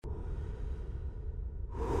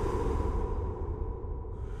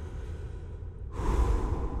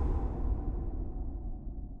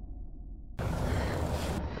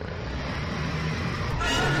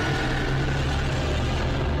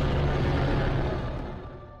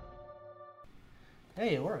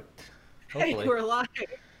Hey, it worked. Hey, Hopefully. we're live.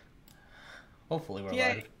 Hopefully we're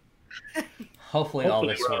Yay. live. Hopefully all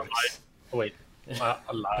Hopefully this we're works. alive. Oh, wait,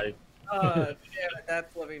 alive. Damn it,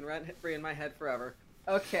 that's living rent free in my head forever.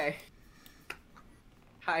 Okay.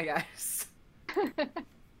 Hi, guys.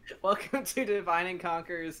 Welcome to Divine and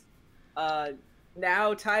Conquer's,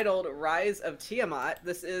 now titled Rise of Tiamat.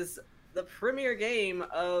 This is the premiere game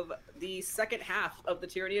of the second half of the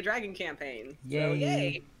Tyranny of Dragon campaign. Yay. So,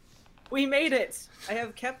 yay! We made it! I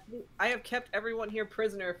have kept everyone here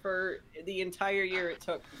prisoner for the entire year it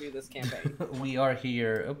took to do this campaign. We are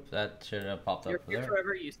here. Oop, that should have popped You're up here there.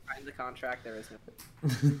 forever, you signed the contract, there is no...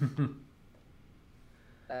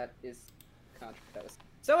 That is contract. That is...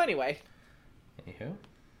 So anyway, Anywho.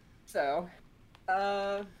 so,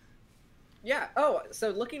 yeah. Oh, so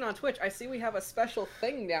looking on Twitch, I see we have a special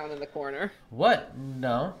thing down in the corner. What?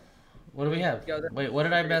 No. What do we have? Go there. Wait, what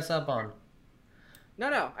did I mess up on?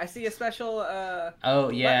 No, I see a special, Oh,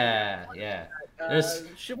 yeah, yeah.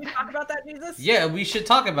 should we talk about that, Jesus? Yeah, we should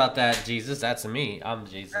talk about that, Jesus. That's me. I'm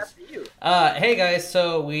Jesus. That's you. Hey guys,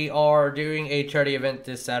 so we are doing a charity event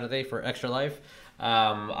this Saturday for Extra Life.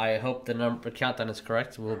 I hope the countdown is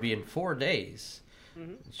correct. We'll be in 4 days.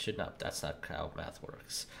 Mm-hmm. It should not. That's not how math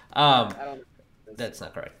works. I don't... That's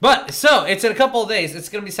not correct. But, so, it's in a couple of days. It's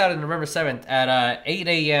going to be Saturday, November 7th at 9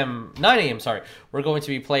 a.m., sorry. We're going to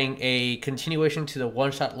be playing a continuation to the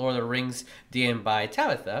one-shot Lord of the Rings DM by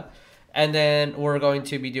Tabitha. And then we're going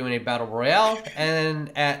to be doing a Battle Royale. And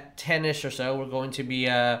then at 10-ish or so, we're going to be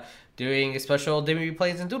doing a special WB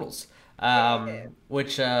Plays and Doodles.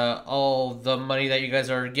 Which all the money that you guys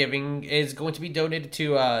are giving is going to be donated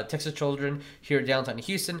to Texas Children here downtown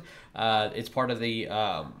Houston. It's part of the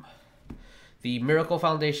Miracle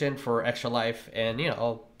Foundation for Extra Life, and you know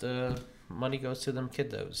all the money goes to them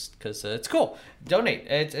kiddos because it's cool. Donate.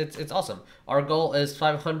 It's awesome. Our goal is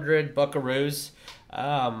 500 buckaroos.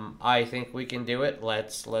 I think we can do it.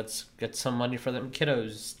 Let's get some money for them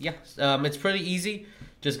kiddos. Yeah. It's pretty easy.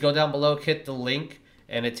 Just go down below, hit the link,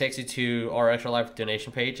 and it takes you to our Extra Life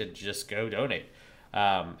donation page, and just go donate.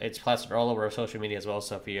 It's plastered all over our social media as well,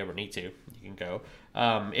 so if you ever need to, you can go.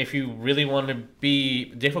 If you really want to be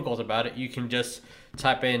difficult about it, you can just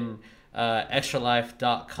type in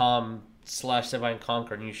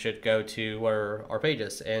extralife.com/divineconquer, and you should go to our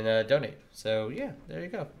pages and donate. So yeah, there you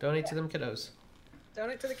go. Donate to them kiddos.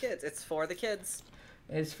 Donate to the kids. It's for the kids.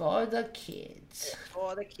 It's for the kids. It's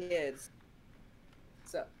for the kids.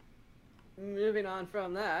 So, moving on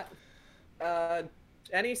from that,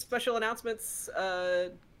 any special announcements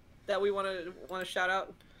that we want to shout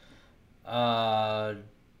out?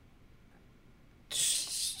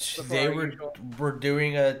 We're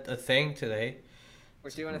doing a thing today.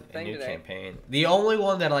 We're doing a thing new today. Campaign. The only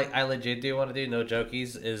one that I legit do want to do, no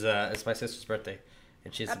jokies, is it's my sister's birthday,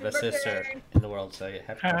 and she's Happy the best birthday! sister in the world. So yeah,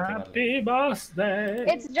 Happy birthday!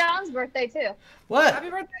 It's John's birthday too. What?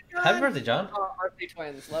 Happy birthday, John! Happy birthday, John! Oh, birthday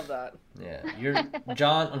twins, love that. Yeah, you're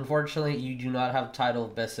John. Unfortunately, you do not have the title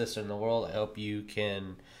of best sister in the world. I hope you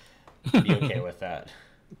can be okay with that.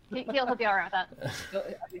 He'll be alright with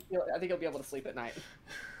that. I think he'll be able to sleep at night.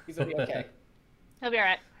 He's gonna be okay. He'll be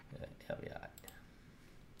alright. Yeah, he'll be alright.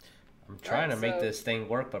 I'm trying to make this thing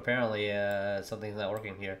work, but apparently something's not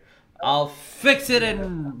working here. I'll fix it,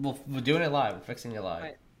 and we're doing it live. We're fixing it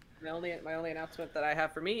live. My only announcement that I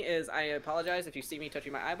have for me is I apologize if you see me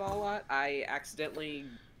touching my eyeball a lot. I accidentally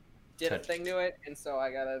did a thing to it, and so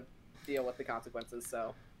I gotta deal with the consequences.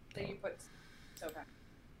 So You put okay.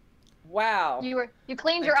 Wow. You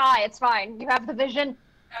cleaned your eye. It's fine. You have the vision.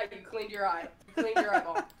 Yeah, you cleaned your eye. You cleaned your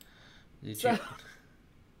eyeball. Did So-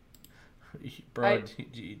 you, bro?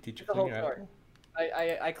 Did you The clean whole your story.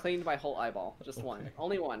 eyeball? I cleaned my whole eyeball, just one,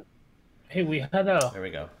 only one. Hey, we had a... There we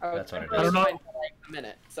go. I was That's what it I don't is. know. fine for like a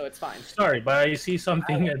minute, so it's fine. Sorry, but I see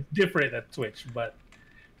something different at Twitch, but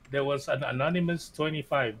there was an anonymous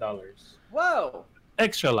 $25. Whoa!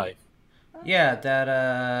 Extra Life. Yeah,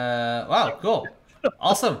 that wow, cool.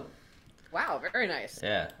 Awesome. Wow, very nice.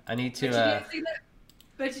 Yeah, I need But you to didn't see that.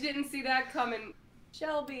 But you didn't see that coming,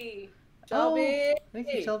 Shelby. Shelby.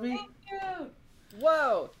 Thank you, Shelby. Thank you.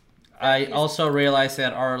 Whoa! I also realized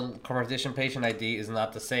that our competition patient ID is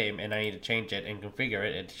not the same, and I need to change it and configure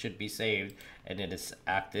it. It should be saved, and it is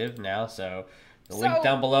active now, so the link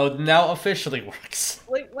down below now officially works.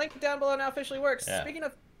 Link down below now officially works. Yeah. Speaking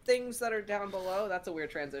of things that are down below, that's a weird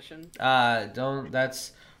transition.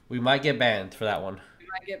 We might get banned for that one. We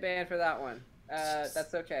might get banned for that one.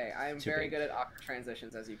 That's okay. I'm very good at awkward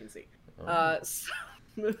transitions, as you can see. Oh. So,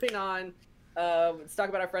 moving on. Let's talk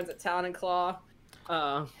about our friends at Talon and Claw.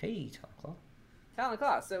 Hey, Tom Claw. Talon and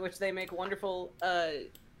Claw, so which they make wonderful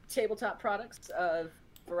tabletop products.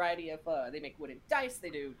 variety of, they make wooden dice, they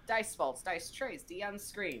do dice vaults, dice trays, DM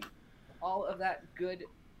screen, all of that good,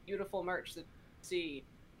 beautiful merch that you see.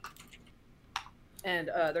 And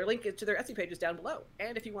their link to their Etsy page is down below.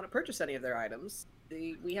 And if you want to purchase any of their items,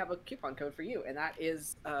 we have a coupon code for you, and that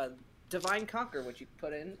is Divine Conquer, which you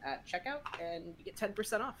put in at checkout, and you get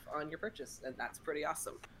 10% off on your purchase, and that's pretty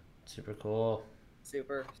awesome. Super cool.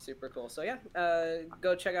 Super, super cool. So yeah,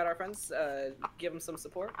 go check out our friends, give them some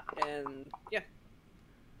support, and yeah.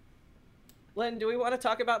 Lynn, do we want to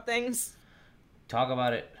talk about things? Talk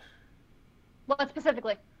about it. What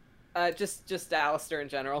specifically? Just Alistair in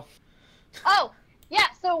general. Oh, yeah.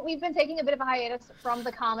 So we've been taking a bit of a hiatus from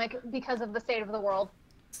the comic because of the state of the world,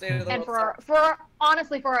 State of the and world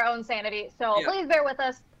honestly for our own sanity. So Yeah. please bear with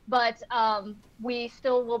us. But we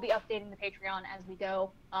still will be updating the Patreon as we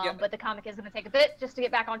go. Yep. But the comic is going to take a bit just to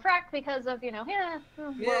get back on track because of world,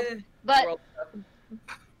 Yeah, but world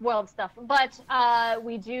world stuff. But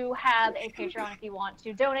we do have a Patreon if you want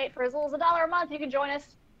to donate for as little as $1 a month. You can join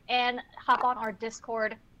us and hop on our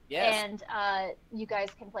Discord. Yes. And you guys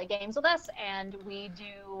can play games with us, and we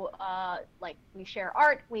do we share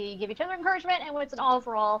art, we give each other encouragement, and it's an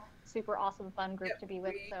overall super awesome, fun group to be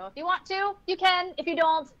with. So if you want to, you can. If you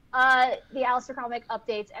don't, the Alistair comic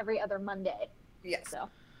updates every other Monday. Yes. So,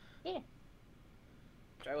 yeah.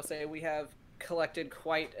 I will say we have collected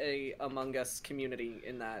quite a Among Us community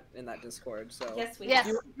in that Discord. So Yes, we Yes.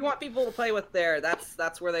 do. if you want people to play with there,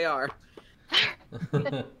 that's where they are.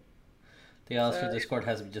 The Alistair Discord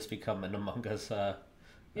has just become an Among Us.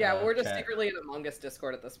 Yeah, we're just chat. secretly an Among Us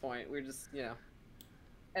Discord at this point. We're just,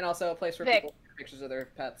 and also a place where Vic. people take pictures of their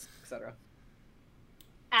pets, etc.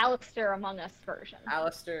 Alistair Among Us version.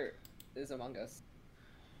 Alistair is Among Us.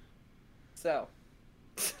 So,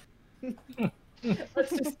 let's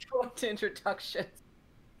just go into introductions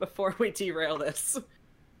before we derail this,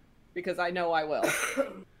 because I know I will.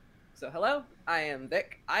 So, hello, I am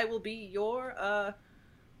Vic. I will be your,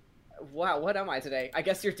 wow, what am I today? I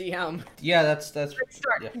guess your DM. Yeah, that's Great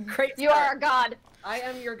start. yeah. Great You are start. our god. I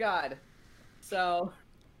am your god. So,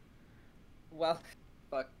 well,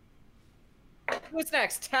 fuck. Who's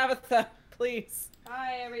next? Tabitha, please.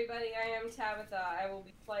 Hi, everybody. I am Tabitha. I will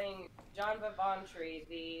be playing John Vavantry,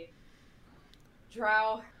 the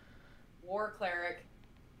Drow war cleric,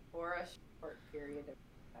 for a short period of time.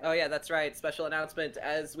 Oh yeah, that's right. Special announcement.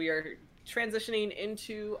 As we are transitioning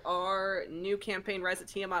into our new campaign, Rise of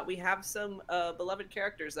Tiamat, we have some beloved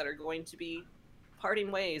characters that are going to be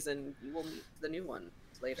parting ways, and you will meet the new one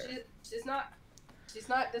later. She's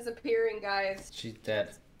not disappearing, guys. She's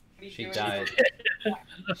dead. She's She doing died. some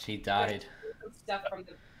She died. stuff from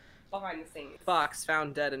the behind the scenes. Fox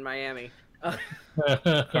found dead in Miami.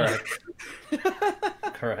 Correct.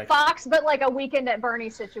 Correct. Fox, but like a Weekend at Bernie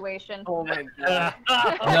situation. Oh my god.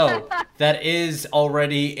 No, that is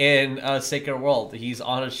already in Sacred World. He's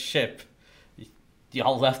on a ship.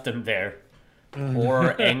 Y'all left him there.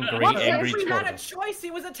 Or angry What if we had a children. choice? He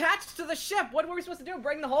was attached to the ship. What were we supposed to do?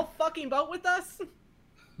 Bring the whole fucking boat with us?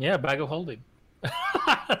 Yeah, bag of holding.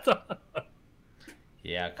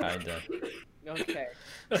 Yeah, kinda. Okay.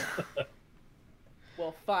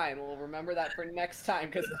 Well, fine. We'll remember that for next time,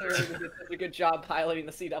 because clearly we did such a good job piloting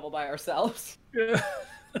the Sea Devil by ourselves.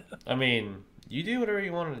 I mean, you do whatever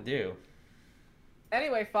you wanted to do.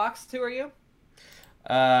 Anyway, Fox, who are you?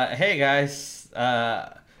 Hey guys.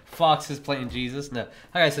 Fox is playing Jesus. No.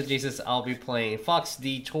 Hi guys, so Jesus, I'll be playing Fox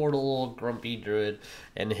the turtle grumpy druid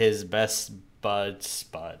and his best bud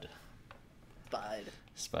Spud. Bud.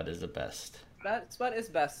 Spud is the best. Spud is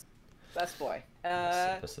best. Best boy.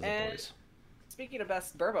 Best of the and boys. speaking of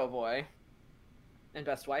best Burbo boy and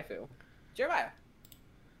best waifu, Jeremiah.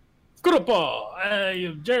 Kurupo, I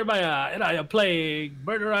am Jeremiah, and I am playing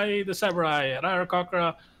Murderai the Samurai, and I am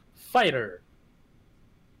Conqueror Fighter.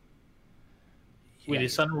 With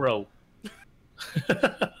his son Ro.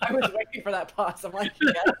 I was waiting for that pause. I'm like,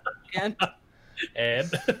 yeah,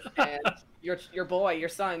 And and your boy, your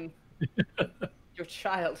son, your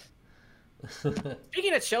child.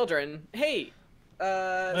 Speaking of children, hey,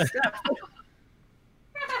 Steph,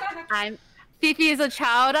 I'm Fifi is a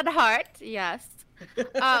child at heart. Yes.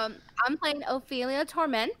 I'm playing Ophelia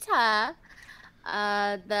Tormenta,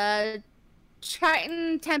 the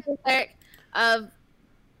Triton Temple cleric of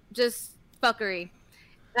just fuckery,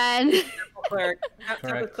 and cleric,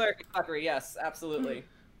 Correct. cleric of fuckery. Yes, absolutely.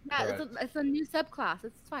 yeah, it's a new subclass.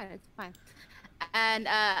 It's fine. It's fine. And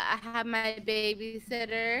I have my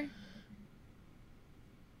babysitter.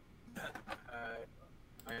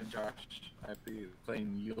 I'm Josh. I'll be playing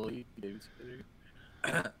Yuli, the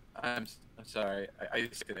babysitter. I'm sorry. I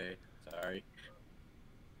today. Sorry.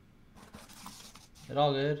 It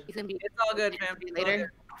all good? He's gonna be It's all good, fam. It's all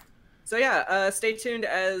later. So yeah, stay tuned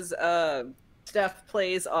as Steph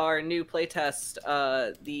plays our new playtest,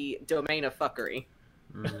 the Domain of Fuckery.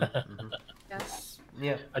 Yes.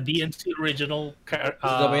 Yeah. A DNC original. The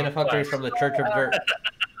Domain of Fuckery class. from the Church of Dirt.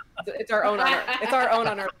 It's our own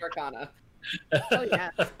Unearthed Arcana. Oh yeah.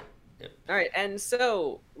 All right, and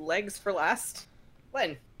so legs for last,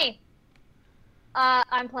 Lynn.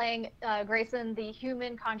 I'm playing Grayson, the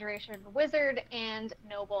human conjuration wizard and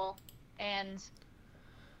noble, and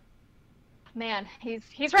man,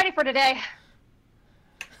 he's ready for today.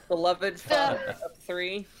 Beloved father of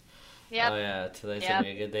 3. Yep, Oh yeah, today's Yep. gonna be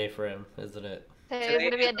a good day for him, isn't it? today's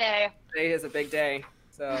gonna be a day. Today is a big day.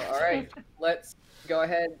 So all right, let's go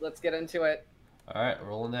ahead. Let's get into it. All right,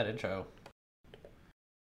 rolling that intro.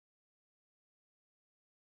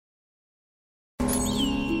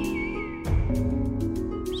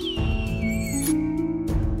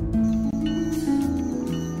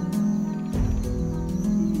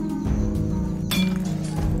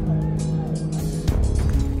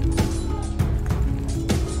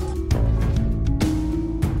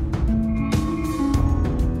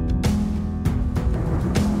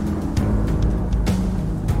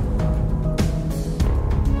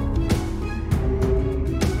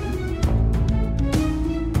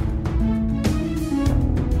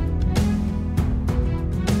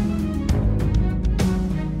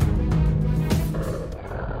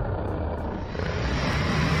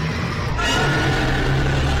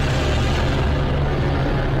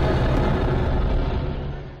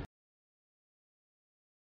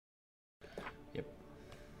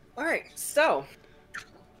 All right, so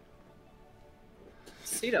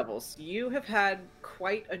Sea Devils, you have had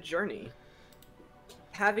quite a journey.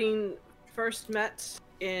 Having first met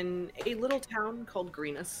in a little town called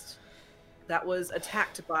Greenest that was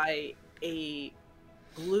attacked by a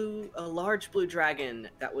large blue dragon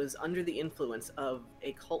that was under the influence of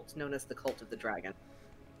a cult known as the Cult of the Dragon.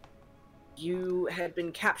 You had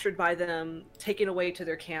been captured by them, taken away to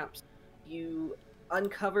their camps. You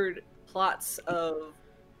uncovered plots of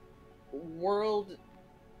world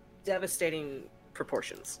devastating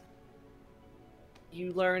proportions.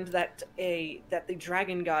 You learned that the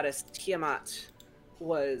dragon goddess Tiamat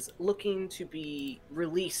was looking to be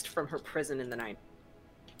released from her prison in the night,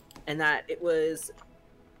 and that it was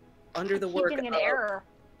under the work Getting an of... error.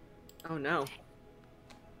 Oh no.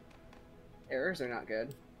 Errors are not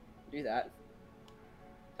good. Do that.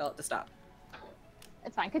 Tell it to stop.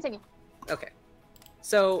 It's fine. Continue. Okay.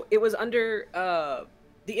 So it was under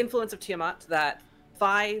the influence of Tiamat that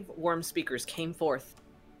 5 worm speakers came forth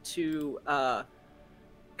to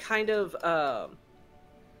kind of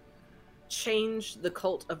change the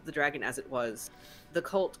cult of the dragon as it was. The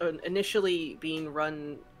cult initially being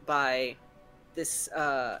run by this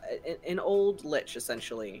an old lich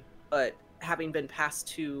essentially, but having been passed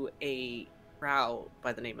to a drow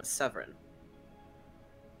by the name of Severin.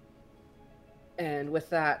 And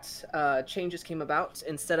with that, changes came about.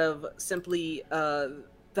 Instead of simply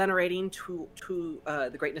venerating to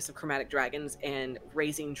the greatness of chromatic dragons and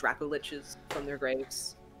raising Dracoliches from their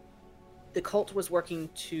graves, the cult was working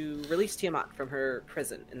to release Tiamat from her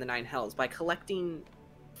prison in the Nine Hells by collecting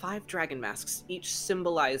 5 dragon masks, each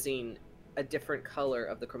symbolizing a different color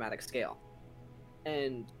of the chromatic scale.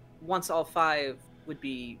 And once all 5 would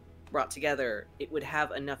be brought together, it would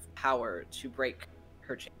have enough power to break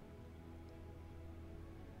her chain.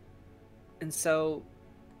 And so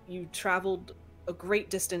you traveled a great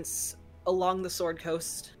distance along the Sword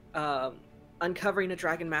Coast, uncovering a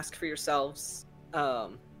dragon mask for yourselves,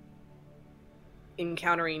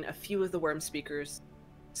 encountering a few of the worm speakers,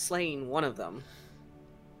 slaying one of them,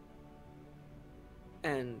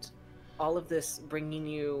 and all of this bringing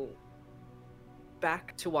you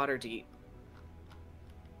back to Waterdeep.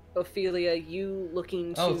 Ophelia, you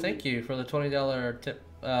looking to... Oh, thank you for the $20 tip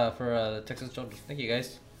for the Texas Children. Thank you,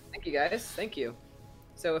 guys. Thank you, guys. Thank you.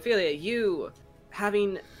 So, Ophelia, you,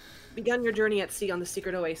 having begun your journey at sea on the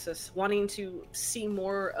Secret Oasis, wanting to see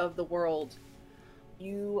more of the world,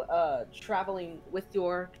 you, traveling with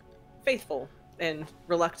your faithful and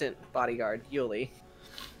reluctant bodyguard, Yuli,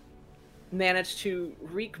 managed to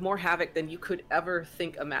wreak more havoc than you could ever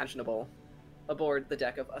think imaginable aboard the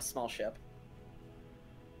deck of a small ship.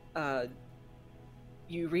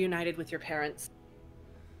 You reunited with your parents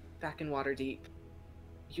back in Waterdeep.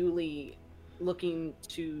 Yuli looking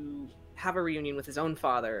to have a reunion with his own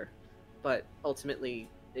father, but ultimately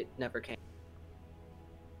it never came.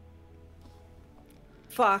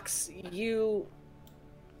 Fox, you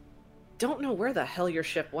don't know where the hell your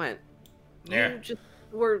ship went. Yeah. You just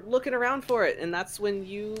were looking around for it, and that's when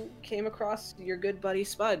you came across your good buddy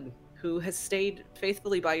Spud, who has stayed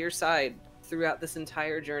faithfully by your side throughout this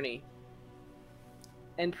entire journey.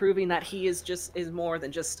 and proving that he is more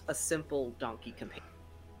than just a simple donkey companion.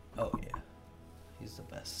 Oh yeah, he's the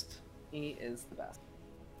best. He is the best.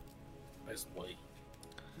 Best boy.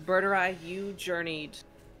 Berterai, you journeyed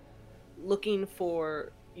looking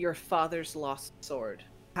for your father's lost sword,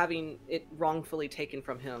 having it wrongfully taken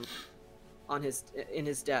from him in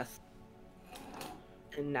his death.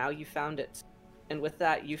 And now you found it. And with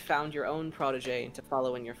that, you found your own protege to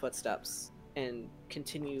follow in your footsteps and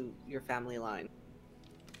continue your family line.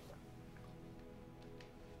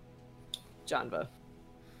 Janva,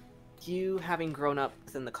 you having grown up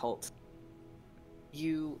within the cult,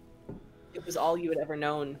 it was all you had ever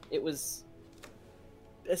known. It was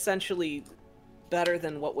essentially better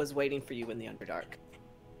than what was waiting for you in the Underdark.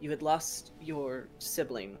 You had lost your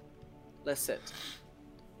sibling, Lisset,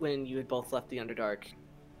 when you had both left the Underdark.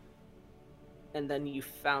 And then you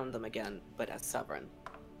found them again, but as Sovereign.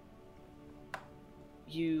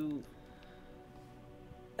 You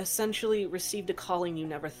essentially received a calling you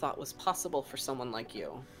never thought was possible for someone like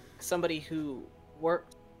you. Somebody who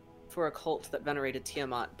worked for a cult that venerated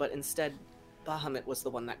Tiamat, but instead Bahamut was the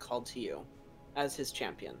one that called to you as his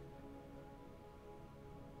champion.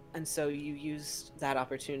 And so you used that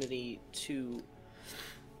opportunity to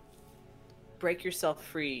break yourself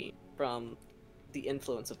free from the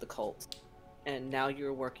influence of the cult. And now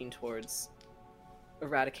you're working towards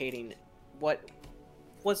eradicating what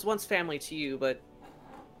was once family to you, but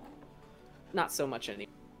not so much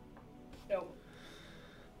anymore. No.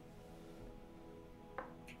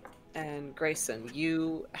 And Grayson,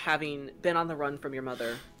 you having been on the run from your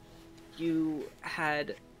mother, you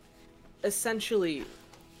had essentially,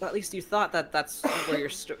 well, at least you thought that that's where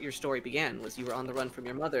your story began, was you were on the run from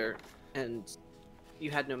your mother, and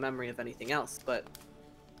you had no memory of anything else, but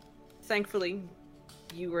thankfully,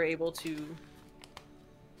 you were able to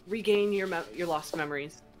regain your lost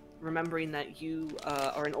memories, remembering that you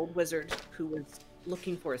are an old wizard who was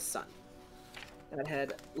looking for his son that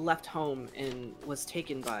had left home and was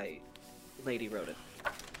taken by Lady Rhoda.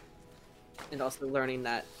 And also learning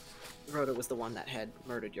that Rhoda was the one that had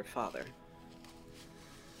murdered your father.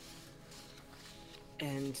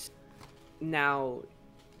 And now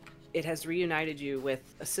it has reunited you with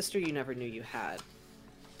a sister you never knew you had.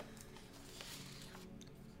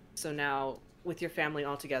 So now, with your family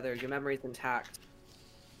all together, your memories intact,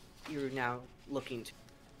 you're now looking to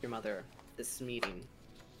your mother this meeting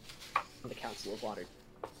on the Council of Water.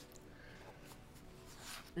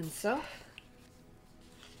 And so,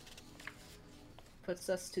 puts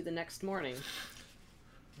us to the next morning.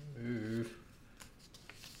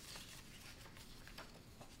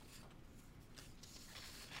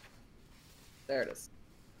 There it is.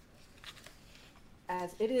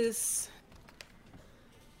 As it is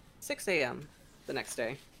 6 a.m. the next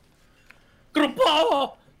day.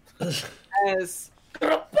 Grupo! As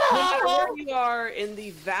no matter where you are in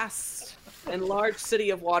the vast and large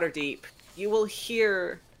city of Waterdeep, you will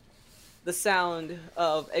hear the sound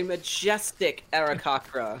of a majestic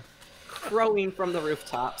Arakocra crowing from the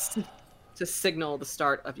rooftops to signal the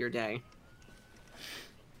start of your day.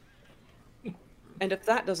 And if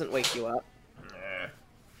that doesn't wake you up,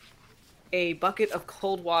 a bucket of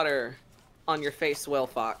cold water on your face, Will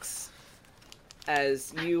Fox,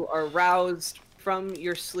 as you are roused from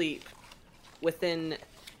your sleep within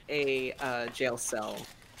a jail cell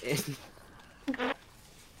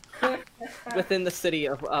within the city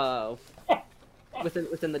of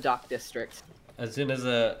within the dock district. As soon as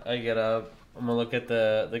I get up, I'm gonna look at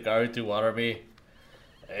the guard through Waterby.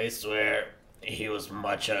 I swear, he was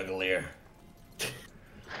much uglier.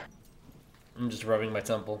 I'm just rubbing my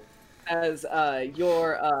temple. As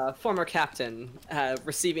your former captain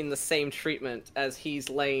receiving the same treatment as he's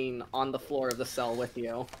laying on the floor of the cell with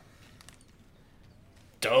you.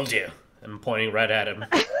 Told you. I'm pointing right at him.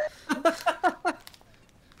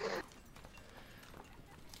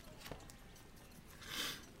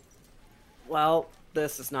 Well,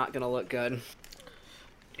 this is not gonna look good.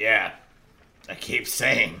 Yeah, I keep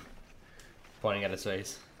saying. Pointing at his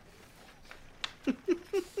face.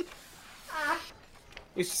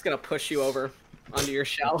 He's just gonna push you over onto your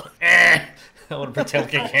shell. I want to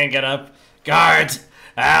pretend he can't get up. Guards!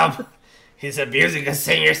 He's abusing a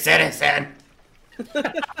senior citizen!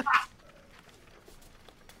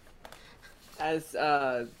 As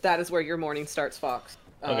that is where your morning starts, Fox.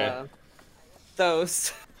 Okay.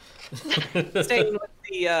 Those staying with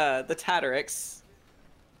the Tatterix.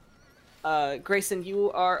 Grayson,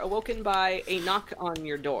 you are awoken by a knock on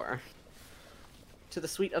your door to the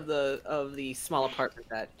suite of the small apartment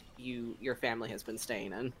that your family has been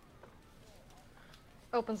staying in.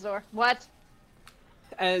 Opens door. What?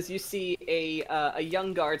 As you see a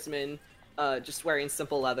young guardsman just wearing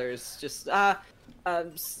simple leathers. Just I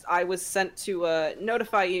was sent to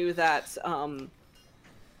notify you that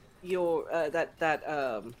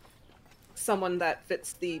someone that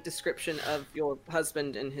fits the description of your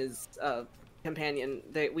husband and his companion.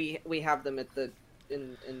 We have them at the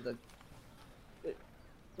in the.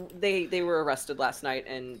 They were arrested last night,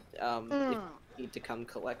 and if you need to come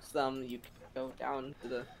collect them, you can go down to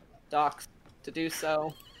the docks to do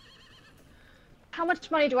so. How much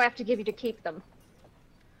money do I have to give you to keep them?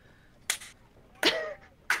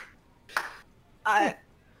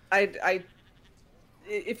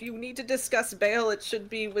 If you need to discuss bail, it should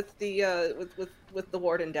be with the with the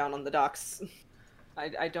warden down on the docks.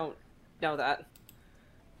 I don't know that.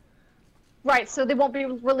 Right, so they won't be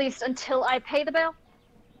released until I pay the bail?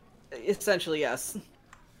 Essentially, yes.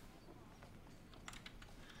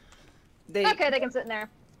 Okay, they can sit in there.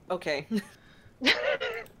 Okay.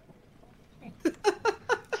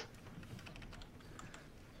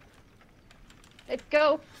 Let's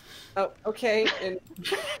go. Oh, okay. And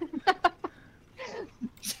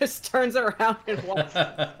just turns around and walks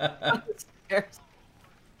down the stairs.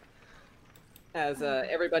 As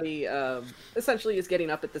everybody essentially is getting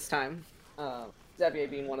up at this time. Xavier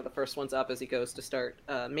being one of the first ones up as he goes to start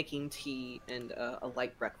making tea and a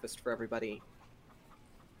light breakfast for everybody.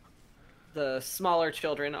 The smaller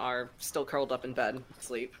children are still curled up in bed,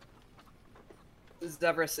 asleep.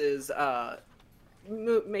 Zevris is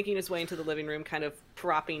making his way into the living room, kind of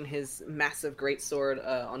propping his massive greatsword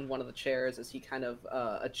on one of the chairs as he kind of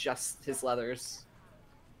adjusts his leathers.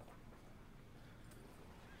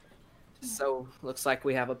 So, looks like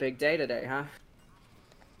we have a big day today, huh?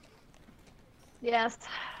 Yes.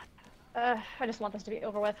 I just want this to be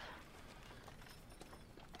over with.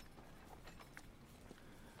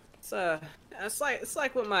 It's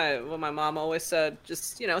like what my mom always said.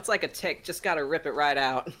 Just, it's like a tick. Just gotta rip it right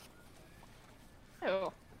out.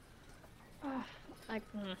 Oh.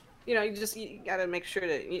 You gotta make sure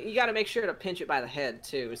to pinch it by the head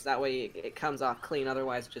too, so that way it comes off clean.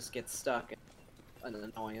 Otherwise, it just gets stuck. An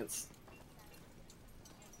annoyance.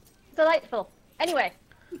 Delightful. Anyway,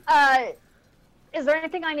 is there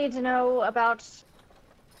anything I need to know about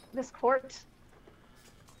this court?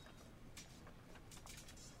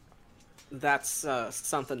 That's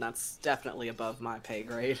something that's definitely above my pay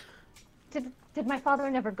grade. Did my father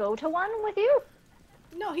never go to one with you?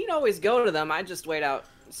 No, he'd always go to them. I just wait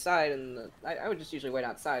outside, and I would just usually wait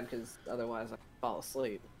outside because otherwise I'd fall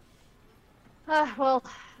asleep. Well,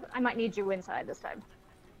 I might need you inside this time.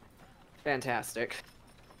 Fantastic.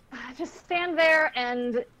 Just stand there,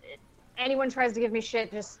 and anyone tries to give me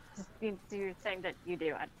shit, just do your thing that you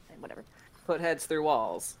do. Whatever. Put heads through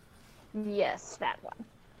walls. Yes, that one.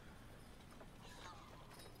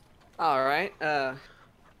 All right.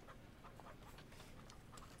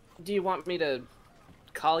 Do you want me to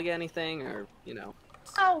call you anything, or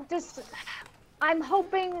Oh, I'm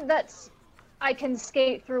hoping that I can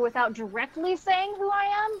skate through without directly saying who I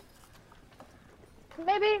am.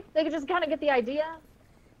 Maybe they could just kind of get the idea.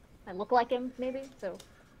 I look like him, maybe. So.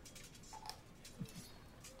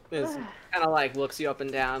 It's kind of like looks you up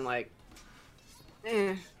and down, like,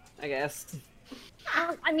 I guess.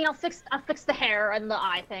 I mean, I'll fix the hair and the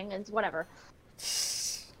eye thing and whatever.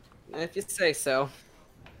 If you say so.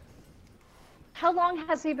 How long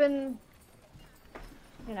has he been,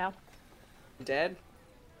 Dead?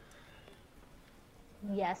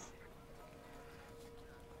 Yes.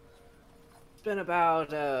 It's been about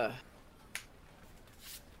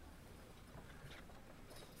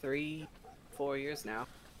 3-4 years now.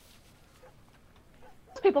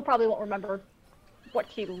 Most people probably won't remember what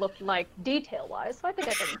he looked like detail-wise, so I think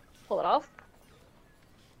I can pull it off.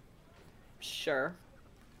 Sure.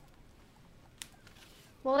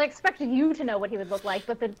 Well, I expected you to know what he would look like,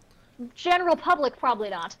 but the general public probably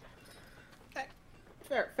not.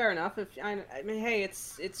 Fair enough. I mean, hey,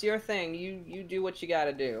 it's your thing. You do what you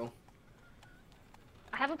gotta do.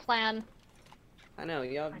 I have a plan. I know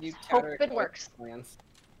you hope it works. Plans.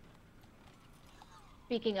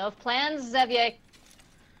 Speaking of plans, Xavier.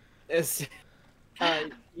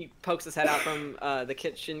 He pokes his head out from the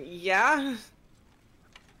kitchen. Yeah.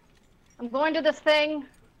 I'm going to this thing.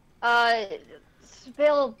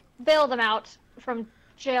 Bail them out from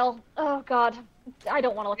jail. Oh God, I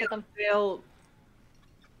don't want to look at them.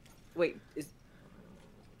 Wait,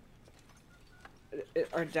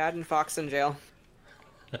 are Dad and Fox in jail?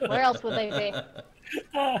 Where else would they be?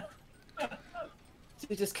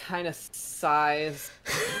 She just kind of sighs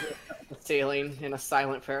at the ceiling in a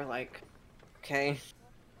silent prayer, like, okay.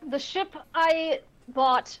 The ship I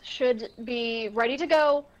bought should be ready to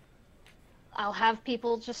go I'll have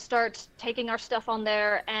people just start taking our stuff on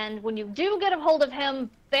there, and when you do get a hold of him,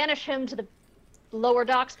 banish him to the lower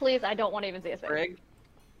docks, please. I don't want to even see his face. Brig?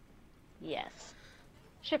 Yes.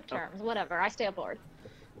 Ship terms, whatever. I stay aboard.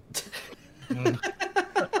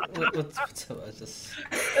 What's just...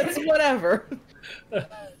 It's whatever.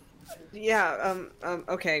 Yeah,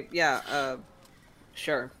 okay, yeah,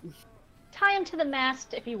 sure. Tie him to the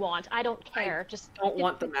mast if you want. I don't care. Just Don't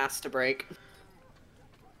want the mast to break.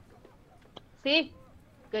 See?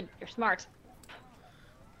 Good, you're smart.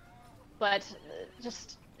 But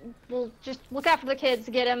we'll just look after the kids,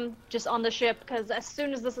 get him just on the ship, because as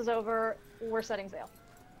soon as this is over, we're setting sail.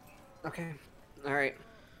 Okay, alright.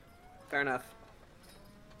 Fair enough.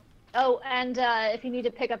 Oh, and if you need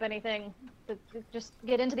to pick up anything, just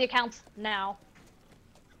get into the accounts now.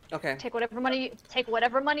 Okay. Take whatever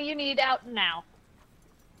money you need out now.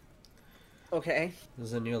 Okay.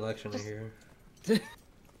 There's a new election Just- here.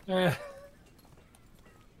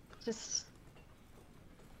 Just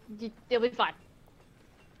it'll be fine.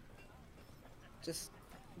 Just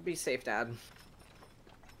be safe, Dad.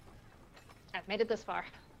 I've made it this far.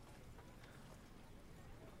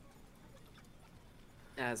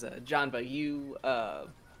 As Janva, you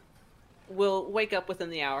will wake up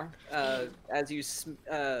within the hour. As you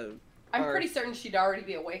I'm are- pretty certain she'd already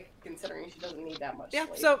be awake, considering she doesn't need that much Yeah.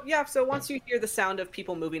 sleep. So once you hear the sound of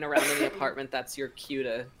people moving around in the apartment, that's your cue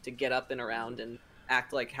to get up and around and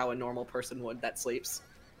act like how a normal person would that sleeps.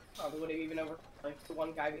 Probably would have even over like the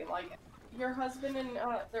one guy being like, "Your husband and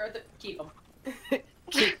they're at the keep him."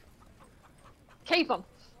 Keep them.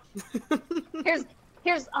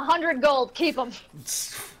 Here's 100 gold. Keep them.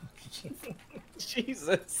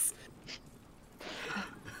 Jesus.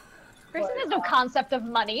 Grayson has no concept of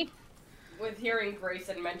money. With hearing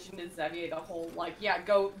Grayson mention to Xavier the whole like, yeah,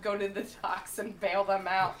 go to the docks and bail them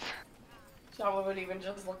out. Shava would even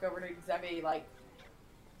just look over to Xavier like,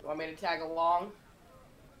 "You want me to tag along?"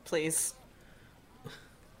 Please.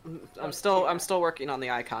 I'm still working on the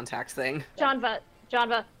eye contact thing. Janva,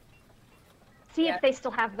 see Yeah. if they still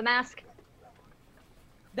have the mask.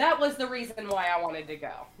 That was the reason why I wanted to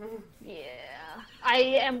go. Yeah. I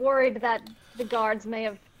am worried that the guards may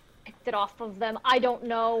have picked it off of them. I don't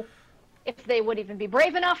know if they would even be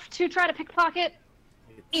brave enough to try to pickpocket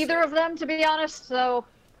either of them, to be honest, so...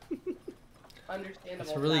 Understandable.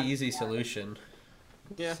 It's a really That's easy why. solution.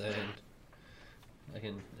 Yeah. Saying. I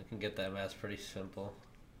can get that mask pretty simple.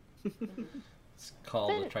 It's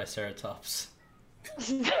called the Triceratops.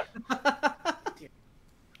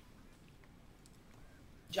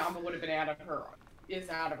 Jamba would have been out of her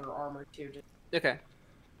armor too. Just, Okay.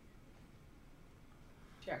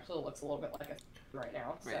 she actually looks a little bit like a right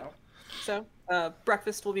now. So Right. So,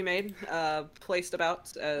 breakfast will be made, placed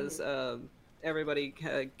about as everybody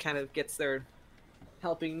kind of gets their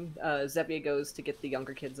helping. Xavier goes to get the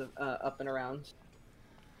younger kids up and around.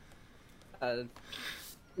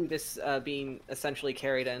 This being essentially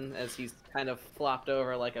carried in as he's kind of flopped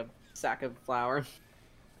over like a sack of flour.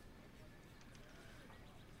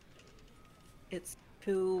 It's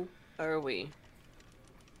who are we?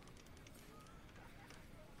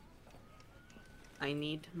 I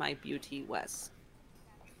need my beauty, Wes.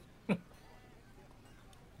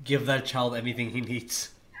 Give that child anything he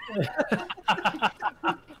needs.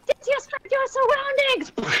 Disrespect your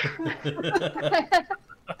surroundings!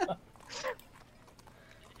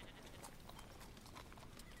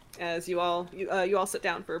 As you all sit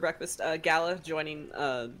down for breakfast, Gala joining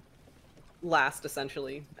last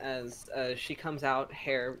essentially as she comes out,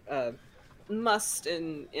 hair mussed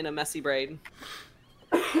in a messy braid.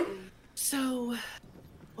 So,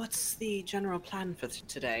 what's the general plan for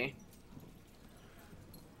today?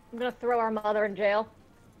 I'm gonna throw our mother in jail.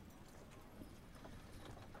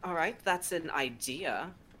 All right, that's an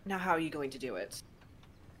idea. Now, how are you going to do it?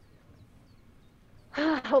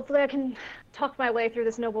 Hopefully I can talk my way through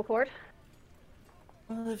this noble court.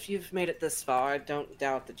 Well, if you've made it this far, I don't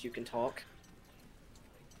doubt that you can talk.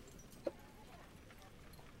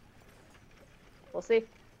 We'll see.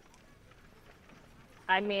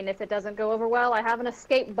 I mean, if it doesn't go over well, I have an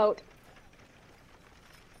escape boat.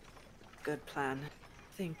 Good plan.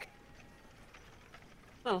 I think.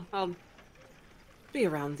 Well, I'll be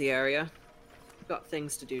around the area. Got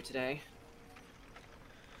things to do today.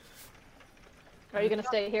 Are you gonna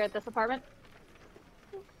stay here at this apartment?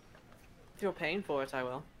 If you're paying for it, I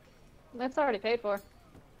will. It's already paid for.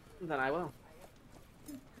 Then I will.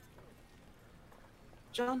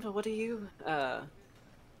 John, what are you up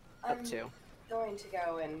I'm to? going to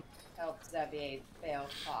go and help Xavier bail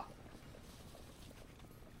talk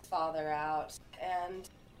his father out, and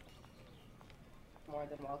more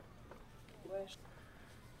than welcome. Wish.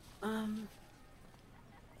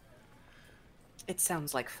 It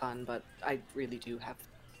sounds like fun, but I really do have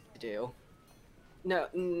to do. No,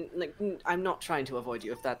 I'm not trying to avoid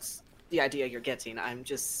you if that's the idea you're getting. I'm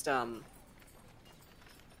just, I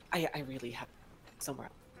really have somewhere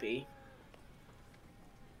to be.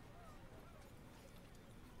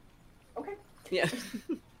 Okay. Yeah.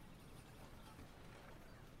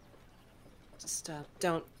 Just,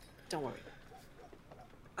 don't worry.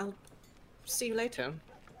 I'll see you later.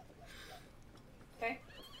 Okay.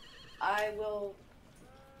 I will.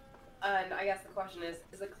 And I guess the question is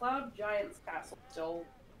the Cloud Giant's castle still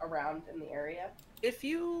around in the area? If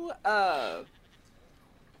you,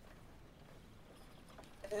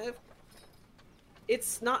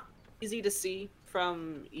 it's not easy to see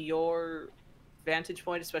from your vantage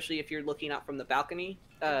point, especially if you're looking out from the balcony,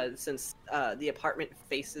 since the apartment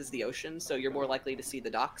faces the ocean, so you're more likely to see the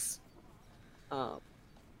docks.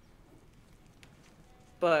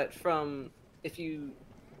 But if you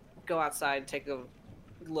go outside, take a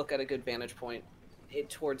look at a good vantage point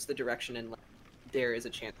towards the direction inland, there is a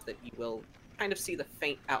chance that you will kind of see the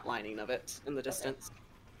faint outlining of it in the distance.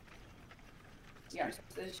 Yeah,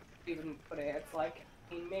 this even put it. It's like,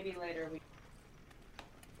 I mean, maybe later we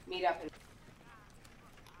meet up and.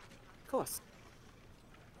 Of course.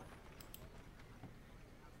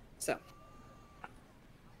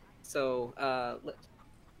 So,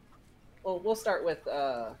 well, we'll start with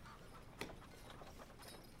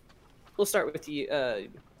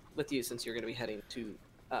you since you're going to be heading to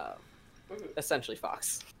essentially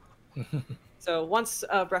Fox. So once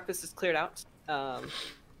breakfast is cleared out,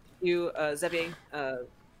 Xavier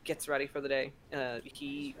gets ready for the day.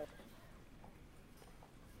 He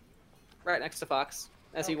right next to Fox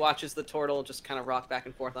as he watches the turtle just kind of rock back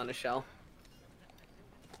and forth on his shell.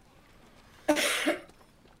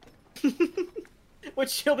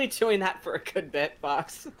 Which he'll be doing that for a good bit,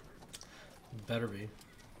 Fox. Better be.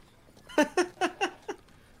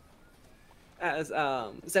 As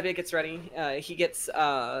Xavier gets ready, he gets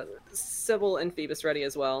Sybil and Phoebus ready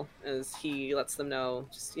as well, as he lets them know,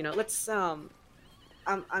 just, let's I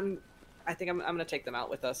think I'm gonna take them out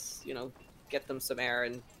with us, get them some air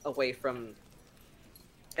and away from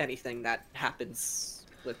anything that happens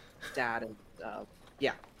with Dad and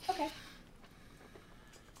yeah. Okay.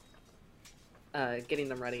 Getting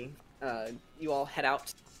them ready. You all head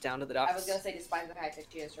out down to the docks. I was gonna say, despite the fact that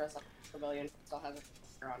she is dressed up in civilian, still has a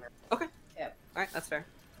on her. Okay. Yep. All right, that's fair.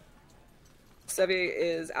 Xavier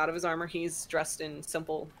is out of his armor. He's dressed in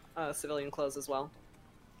simple civilian clothes as well.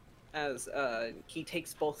 As he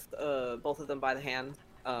takes both of them by the hand,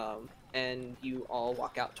 and you all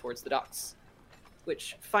walk out towards the docks.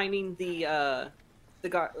 Which, finding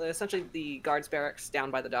essentially the guards barracks down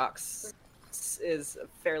by the docks is a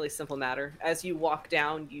fairly simple matter. As you walk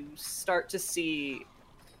down, you start to see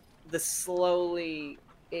the slowly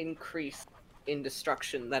increase in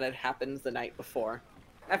destruction that had happened the night before.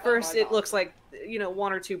 At first, it looks like,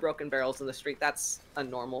 one or two broken barrels in the street. That's a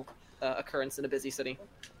normal occurrence in a busy city.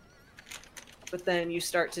 But then you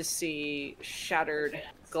start to see shattered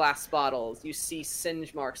glass bottles. You see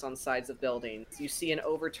singe marks on sides of buildings. You see an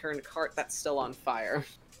overturned cart that's still on fire.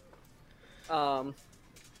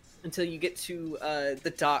 Until you get to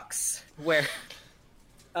the docks, where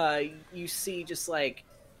you see just like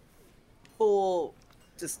full,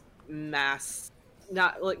 just mass,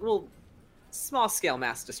 not like, well, small scale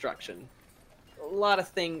mass destruction. A lot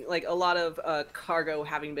of cargo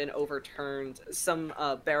having been overturned. Some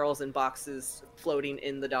barrels and boxes floating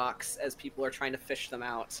in the docks as people are trying to fish them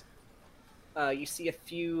out. You see a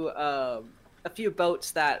few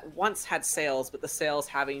boats that once had sails, but the sails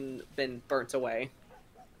having been burnt away.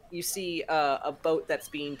 You see a boat that's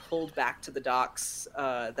being pulled back to the docks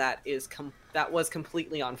that was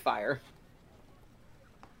completely on fire.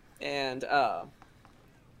 And I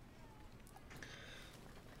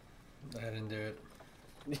didn't do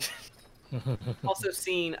it. also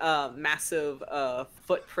seen massive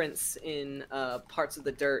footprints in parts of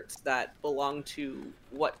the dirt that belong to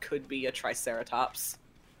what could be a triceratops,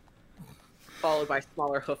 followed by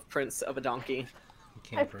smaller hoof prints of a donkey.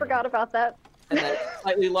 I forgot about that. And then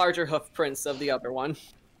slightly larger hoof prints of the other one.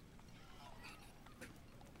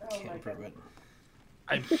 Can't prove it.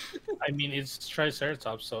 I mean, it's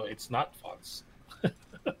Triceratops, so it's not Fox.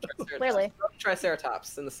 Clearly.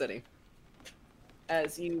 Triceratops in the city.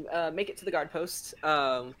 As you make it to the guard post,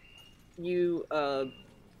 you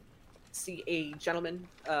see a gentleman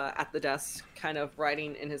at the desk, kind of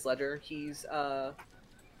writing in his ledger. He's a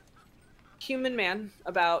human man,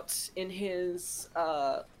 about in his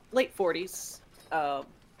late 40s,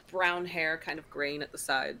 brown hair, kind of graying at the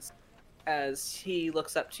sides. As he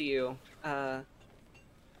looks up to you,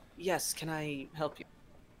 yes, can I help you?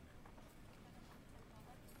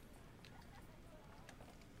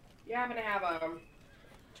 You happen to have a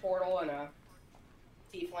turtle and a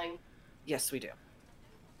tiefling? Yes, we do.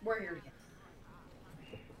 We're here to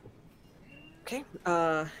get.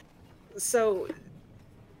 Okay. So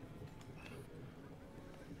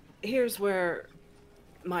here's where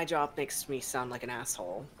my job makes me sound like an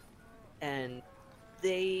asshole, and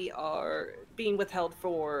they are being withheld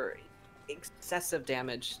for excessive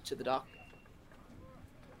damage to the dock.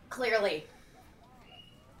 Clearly.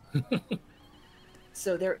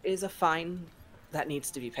 So there is a fine that needs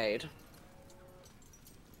to be paid.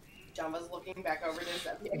 Jumba's looking back over to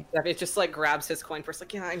Xavier. It just like grabs his coin purse,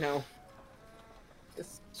 like, yeah, I know.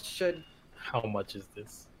 This should. How much is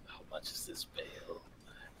this? How much is this bail?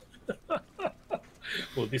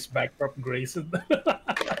 Will this bankrupt Grayson?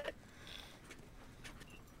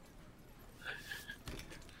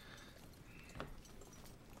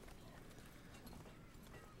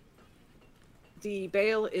 The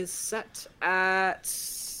bail is set at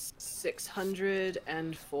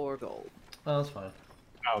 604 gold. Oh, that's fine.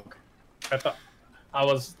 Okay. I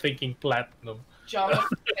was thinking platinum. Jumba's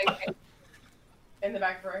thinking in the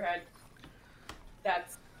back of her head.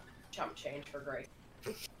 That's chump change for Grace.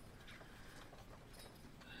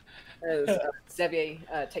 As Xavier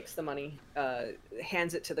takes the money,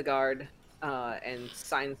 hands it to the guard, and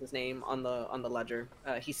signs his name on the ledger.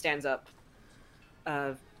 He stands up.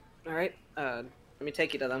 All right, let me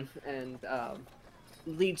take you to them, and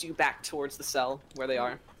leads you back towards the cell where they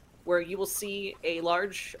are, where you will see a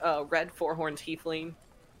large red four-horned tiefling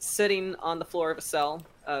sitting on the floor of a cell,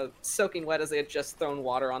 soaking wet as they had just thrown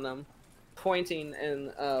water on them, pointing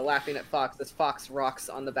and laughing at Fox as Fox rocks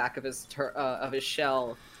on the back of his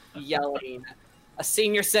shell, yelling, "A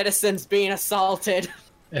senior citizen's being assaulted.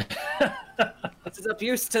 This is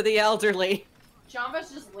abuse to the elderly."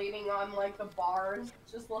 Jumba's just leaning on like the bars,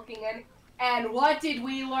 just looking in. And what did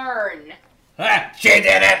we learn? Ah, she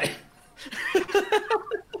did it!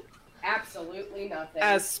 Absolutely nothing.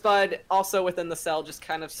 As Spud, also within the cell, just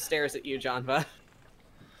kind of stares at you, Janva.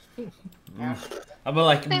 I'm gonna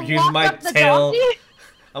like They use walk my up the tail. donkey?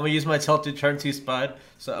 I'm gonna use my tail to turn to Spud,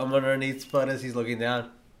 so I'm underneath Spud as he's looking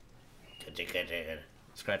down.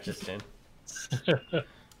 Scratch his chin.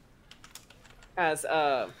 As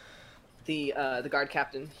the guard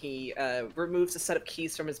captain, he removes a set of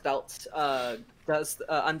keys from his belt,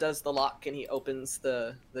 undoes the lock, and he opens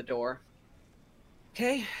the door.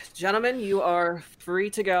 Okay, gentlemen, you are free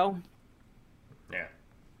to go. Yeah.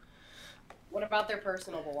 What about their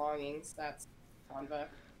personal belongings? That's Jamba.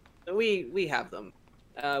 We have them.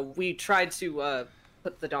 We tried to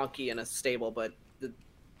put the donkey in a stable, but the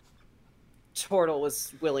turtle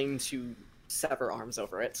was willing to sever arms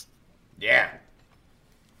over it. Yeah.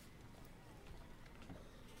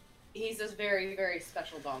 He's this very, very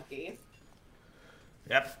special donkey.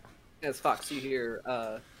 Yep. As Fox, you hear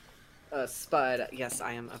Spud. Yes,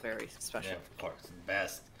 I am a very special. Yeah, of course, the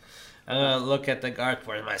best. I'm gonna look at the guard.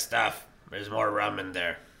 Where's my stuff? There's more rum in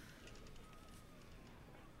there.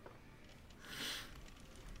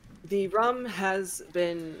 The rum has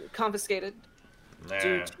been confiscated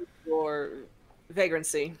due Nah. to your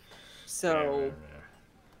vagrancy. So,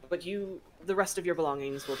 but the rest of your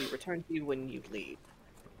belongings will be returned to you when you leave.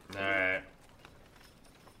 Alright.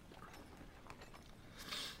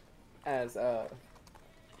 As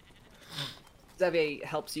Xavier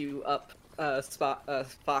helps you up,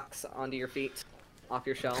 Fox onto your feet, off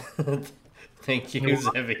your shell. Thank you,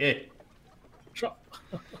 Xavier. Sure.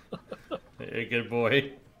 You're a good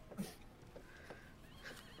boy.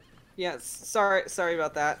 Yes, sorry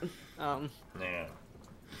about that. Yeah.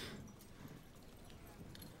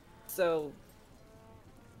 So,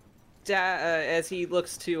 as he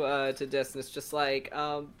looks to distance, just like,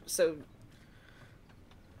 so,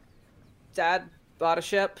 Dad bought a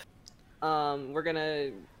ship. We're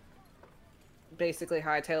gonna basically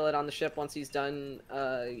hightail it on the ship once he's done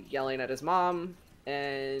yelling at his mom,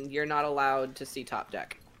 and you're not allowed to see top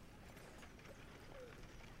deck.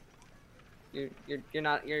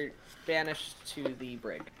 You're banished to the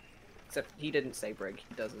brig. Except he didn't say brig.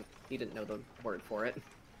 He didn't know the word for it.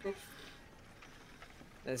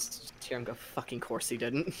 As Tyrion go, fucking course he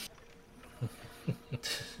didn't.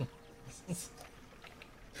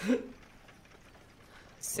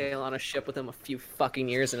 Sail on a ship with him a few fucking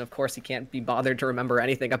years, and of course he can't be bothered to remember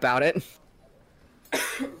anything about it.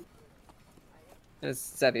 As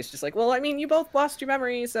Zevvy's just like, well, I mean, you both lost your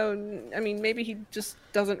memory, so, I mean, maybe he just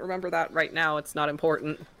doesn't remember that right now. It's not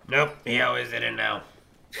important. Nope, he always didn't know.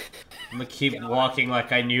 I'm gonna keep walking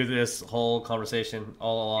like I knew this whole conversation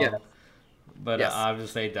all along. Yeah. But Yes.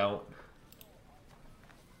 obviously I don't.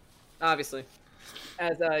 Obviously.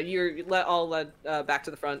 As you're all led back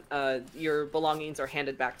to the front, your belongings are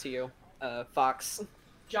handed back to you, Fox.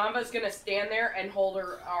 Java's gonna stand there and hold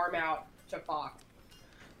her arm out to Fox.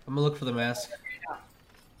 I'm gonna look for the mask.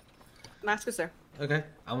 Mask is there. Okay,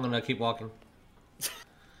 I'm gonna keep walking.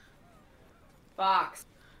 Fox.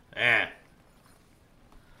 Eh.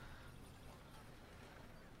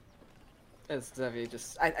 As Zevi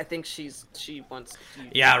just, I think she wants.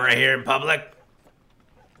 Yeah, right here in public.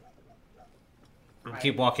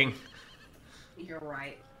 Keep walking. You're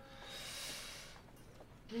right.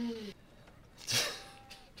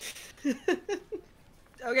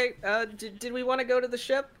 Okay. Did we want to go to the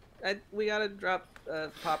ship? We gotta drop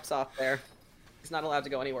Pops off there. He's not allowed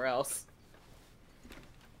to go anywhere else.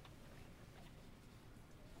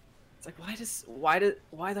 It's like, why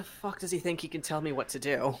the fuck does he think he can tell me what to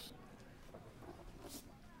do?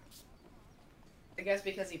 I guess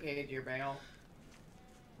because he paid your bail.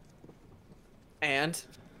 And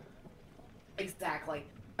Exactly.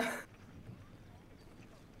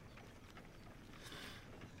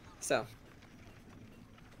 so,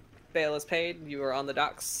 bail is paid. You are on the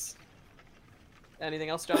docks. Anything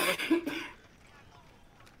else, Jonathan?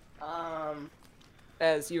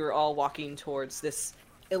 As you are all walking towards this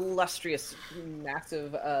illustrious,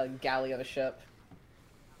 massive galley of a ship.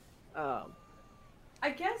 I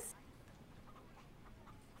guess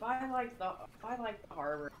if I like the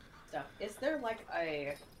harbor stuff, is there like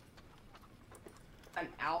an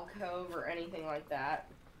alcove or anything like that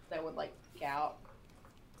would like peek out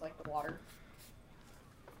like the water?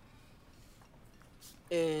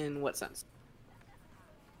 In what sense?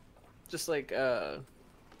 Just like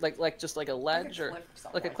just like a ledge or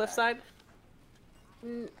like a cliffside?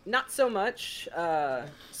 Not so much,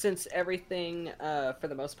 since everything, for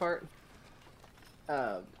the most part,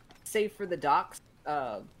 save for the docks,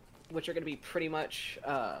 which are going to be pretty much,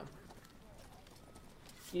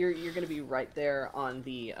 you're going to be right there on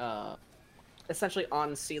the, essentially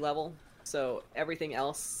on sea level. So everything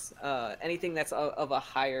else, anything that's of a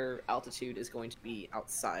higher altitude is going to be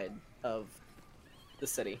outside of the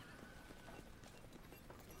city.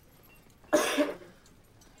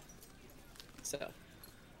 So,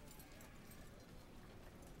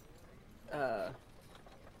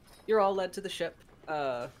 you're all led to the ship.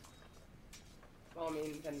 Well, I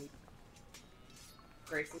mean, then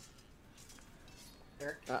Grayson.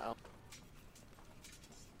 Uh-oh.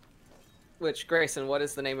 Which, Grayson, what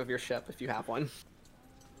is the name of your ship, if you have one?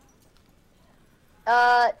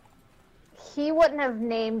 He wouldn't have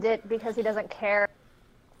named it because he doesn't care.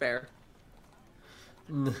 Fair.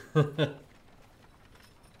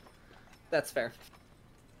 That's fair.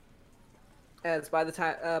 As by the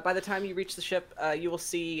time you reach the ship, you will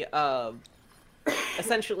see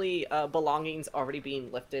essentially belongings already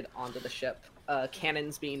being lifted onto the ship,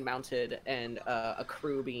 cannons being mounted, and a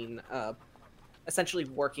crew being essentially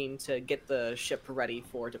working to get the ship ready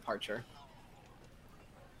for departure.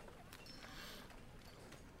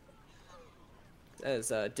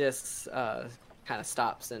 As Dis kind of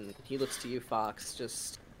stops and he looks to you, Fox,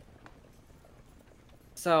 just...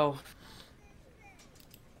 So,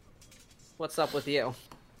 what's up with you?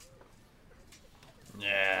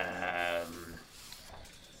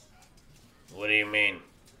 What do you mean?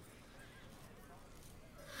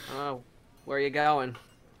 Oh, where are you going?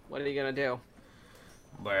 What are you gonna do?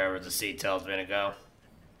 Wherever the sea tells me to go.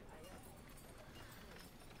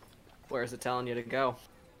 Where's it telling you to go?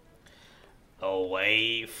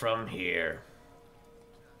 Away from here.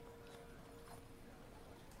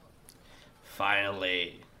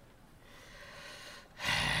 Finally.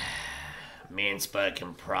 Me and Spud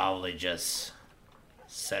can probably just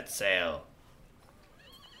set sail.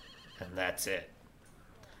 And that's it.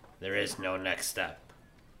 There is no next step.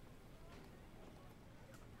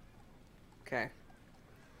 Okay.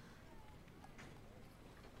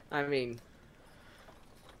 I mean,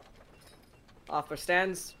 offer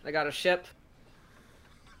stands. I got a ship.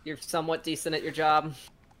 You're somewhat decent at your job.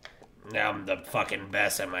 Now I'm the fucking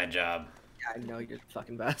best at my job. Yeah, I know you're the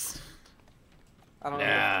fucking best. I don't know.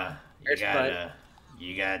 Nah, But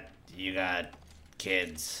you got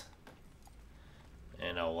kids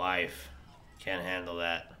and a wife. Can't handle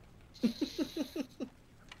that.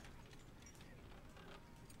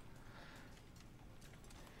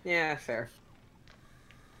 Yeah, fair.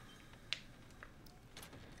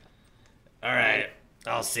 All right,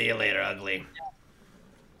 I'll see you later, ugly.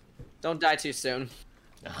 Don't die too soon.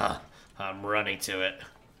 I'm running to it.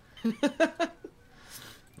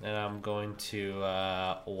 And I'm going to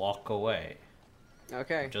walk away.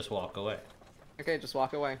 Okay. Just walk away. Okay, just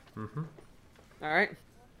walk away. Mm-hmm. All right.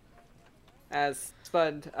 As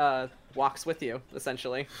Spud walks with you,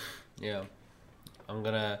 essentially. Yeah. I'm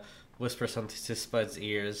gonna whisper something to Spud's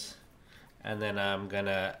ears, and then I'm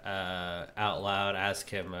gonna out loud ask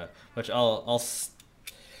him, which I'll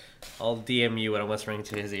DM you when I'm whispering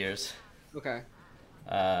to his ears. Okay.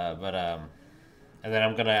 And then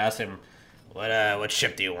I'm gonna ask him, what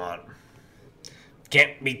ship do you want?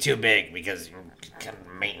 Can't be too big because you can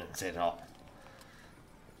maintenance it all.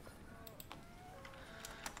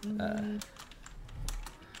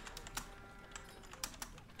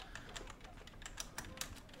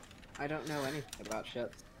 I don't know anything about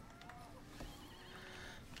ships.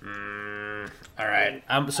 All right.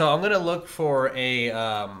 So I'm gonna look for a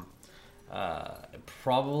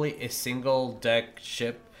probably a single deck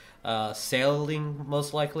ship, sailing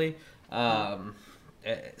most likely.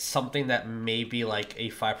 Something that maybe like a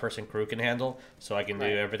 5-person crew can handle, so I can do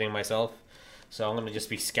everything myself. So I'm gonna just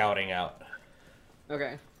be scouting out.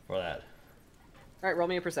 Okay. For that. All right, roll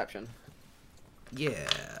me a perception. Yeah,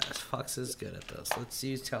 Fox is good at this. Let's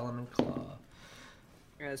use Talon and Claw.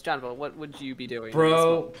 Yes, Johnville, what would you be doing?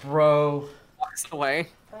 Bro. Walks away.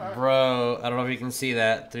 Bro, I don't know if you can see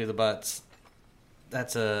that through the butts.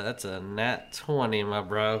 That's a nat 20, my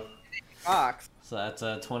bro. Fox. So that's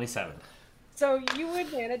a 27. So you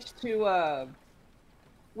would manage to,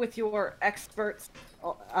 with your experts,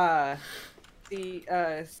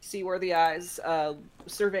 seaworthy eyes,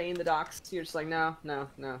 surveying the docks. You're just like, no,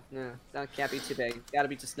 that can't be too big. Gotta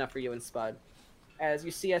be just enough for you and Spud. As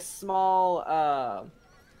you see a small,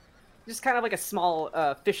 just kind of like a small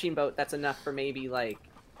fishing boat that's enough for maybe like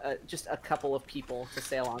just a couple of people to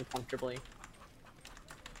sail on comfortably.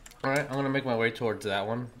 All right, I'm gonna make my way towards that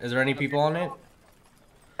one. Is there any people on it?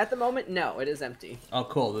 At the moment, no, it is empty. Oh,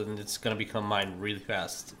 cool. Then it's gonna become mine really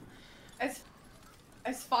fast.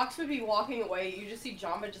 As Fox would be walking away, you just see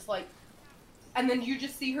Jamba just like, and then you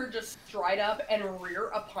just see her just stride up and rear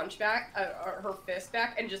a punch back, her fist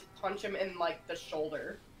back, and just punch him in like the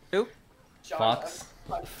shoulder. Who? Jamba Fox.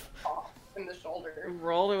 Punch Fox in the shoulder.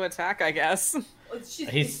 Roll to attack, I guess.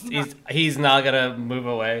 He's not gonna move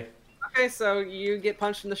away. Okay, so you get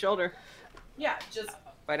punched in the shoulder Yeah, just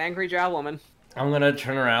by an angry drow woman. I'm gonna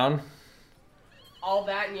turn around. all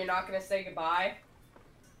that, and you're not gonna say goodbye.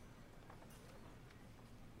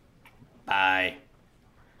 Bye.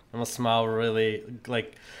 I'm gonna smile really,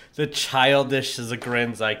 like, the childish as a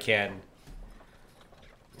grins I can.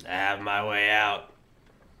 I have my way out.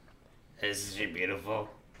 Isn't she beautiful?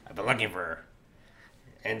 I've been looking for her.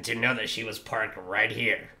 And to know that she was parked right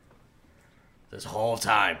here. This whole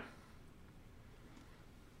time.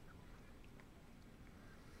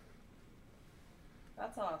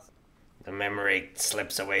 That's awesome. The memory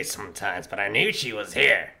slips away sometimes, but I knew she was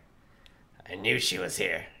here. I knew she was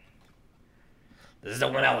here. This is the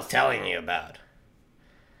one I was telling you about.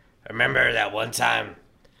 Remember that one time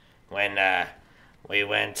when we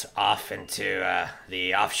went off into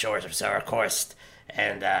the offshores of Silver Coast,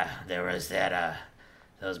 and there was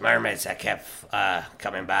those mermaids that kept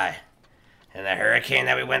coming by, and the hurricane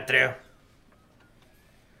that we went through?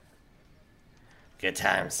 Good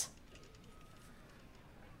times.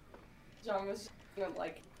 John was just gonna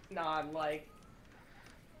like nod like.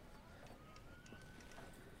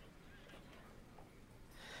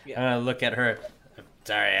 I'm gonna look at her.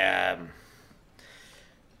 Sorry,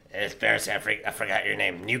 it's embarrassing. I forgot your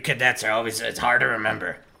name. New cadets are it's hard to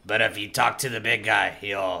remember. But if you talk to the big guy,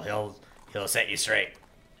 he'll set you straight.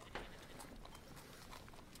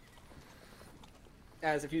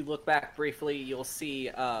 As if you look back briefly, you'll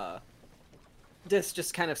see Dis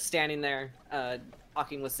just kind of standing there,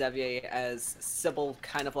 talking with Xavier as Sybil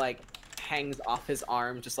kind of like hangs off his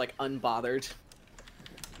arm, just like unbothered.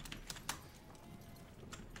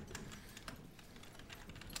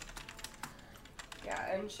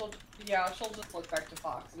 Yeah, and she'll just look back to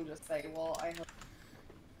Fox and just say, well, I hope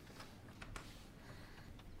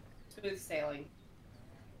smooth sailing.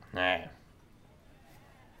 Alright.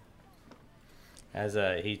 As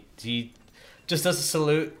he just does a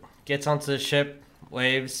salute, gets onto the ship,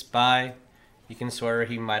 waves, bye. You can swear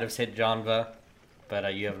he might have said Janva,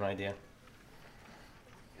 but you have no idea.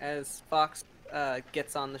 As Fox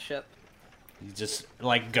gets on the ship. He just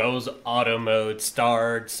like goes auto mode,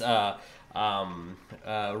 starts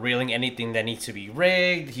reeling anything that needs to be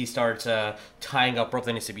rigged. He starts tying up rope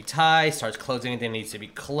that needs to be tied, starts closing anything that needs to be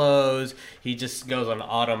closed. He just goes on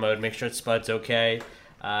auto mode, make sure Spud's okay.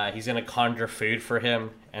 He's gonna conjure food for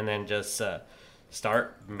him and then just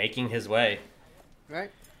start making his way.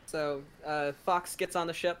 Right. So Fox gets on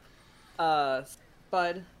the ship.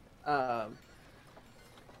 Spud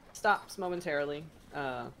stops momentarily.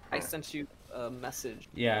 I sent you a message.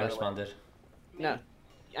 Yeah, I responded. No,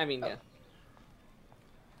 I mean, yeah.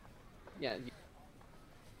 Yeah.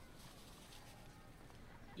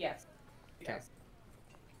 Yes. Okay. Yes.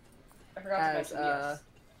 I forgot to As, mention yes.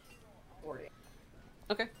 40.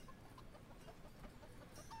 Okay.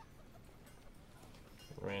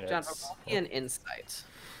 Right, John, that's- roll me an insight.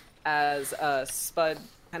 As Spud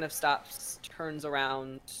kind of stops, turns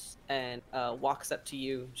around, and walks up to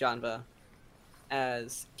you, Janva,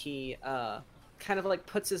 as he kind of like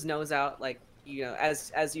puts his nose out, like, you know,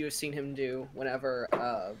 as you've seen him do whenever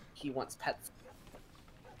he wants pets.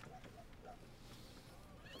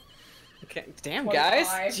 Okay, damn 25.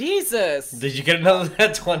 guys, Jesus! Did you get another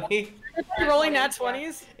nat 20? You're rolling nat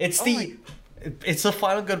 20s? It's Oh the, it's the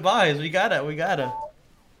final goodbyes. We gotta.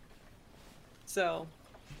 So,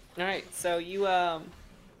 all right. So you Oh,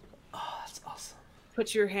 that's awesome.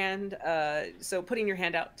 put your hand. So putting your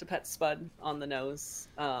hand out to pet Spud on the nose.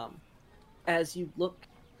 As you look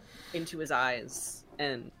into his eyes,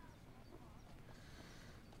 and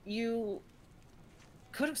you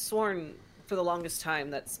could have sworn for the longest time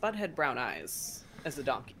that Spud had brown eyes as a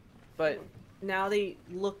donkey, but now they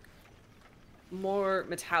look more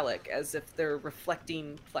metallic, as if they're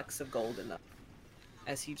reflecting flecks of gold in them.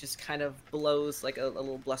 As he just kind of blows like a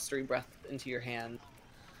little blustery breath into your hand.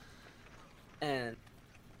 And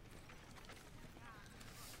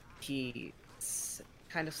he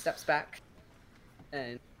kind of steps back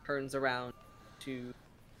and turns around to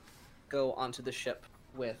go onto the ship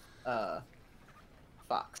with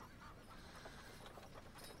Fox.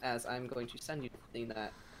 As I'm going to send you something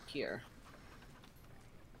that here.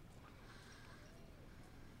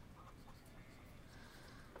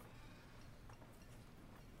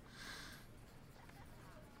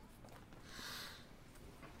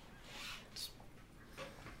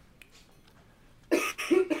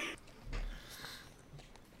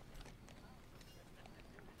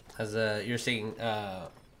 As you're seeing,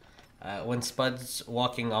 when Spud's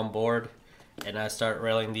walking on board, and I start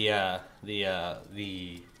railing the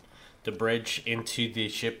bridge into the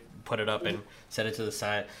ship, put it up and set it to the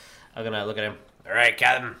side. I'm gonna look at him. All right,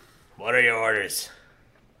 Captain. What are your orders?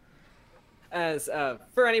 As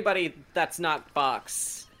for anybody that's not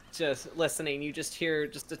Fox, just listening, you just hear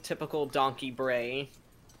just a typical donkey bray.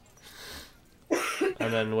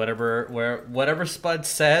 And then whatever Spud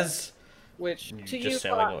says, Which to just you,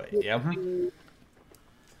 sailing Fox, away. Yeah.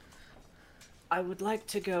 I would like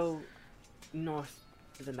to go north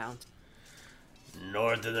of the mountain.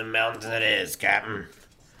 North of the mountain it is, Captain.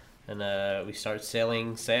 And we start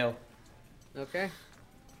sailing sail. Okay.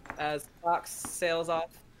 As Fox sails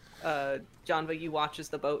off, Janva, you watch as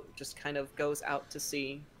the boat just kind of goes out to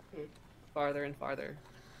sea, farther and farther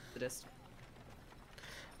the distance.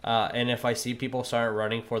 And if I see people start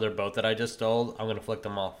running for their boat that I just stole, I'm gonna flick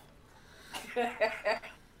them off.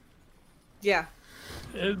 Yeah,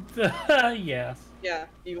 Yes. yeah,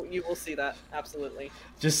 you will see that, absolutely.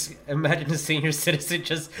 Just imagine a senior citizen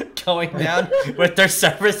just going down with their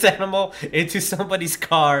service animal into somebody's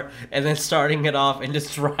car and then starting it off and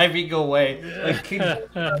just driving away. Like,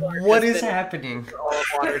 what is happening? All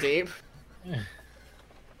water deep.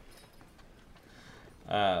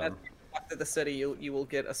 Um, After the city, you will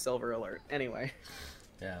get a silver alert. Anyway.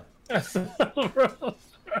 yeah.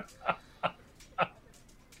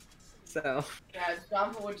 So, Yeah,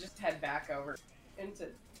 Jumbo would just head back to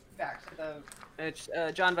the. it's,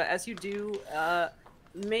 Janva, as you do,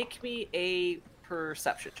 make me a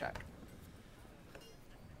perception check.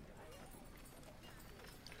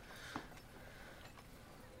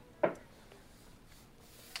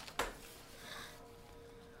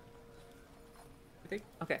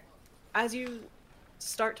 Okay. As you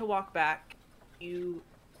start to walk back, you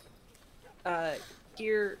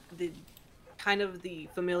hear the kind of the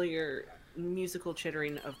familiar musical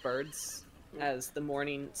chittering of birds as the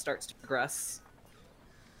morning starts to progress,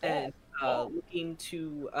 and looking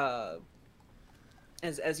to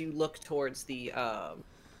as you look towards the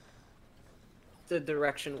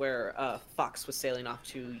direction where Fox was sailing off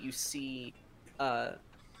to, you see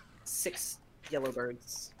 6 yellow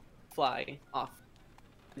birds fly off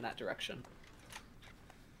in that direction.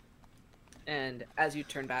 And as you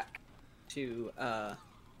turn back to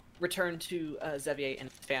return to Xavier and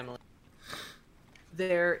his family,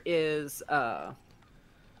 there is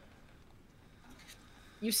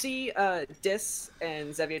you see Dis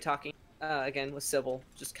and Xavier talking again with Sybil,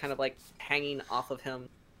 just kind of like hanging off of him,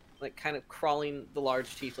 like kind of crawling the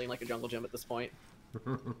large tiefling like a jungle gym at this point.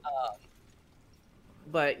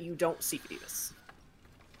 But you don't see Phoebus.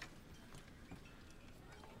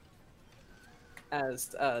 As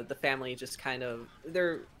the family just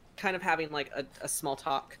they're kind of having like a small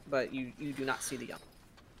talk, but you do not see the young.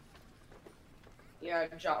 Yeah,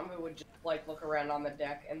 Jumbo would just look around on the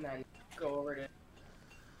deck and then go over to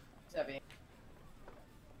Zebby.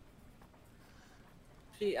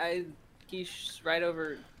 He's right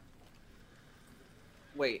over.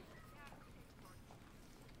 Wait.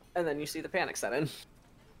 And then you see the panic set in.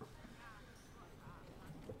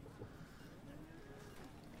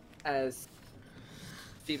 As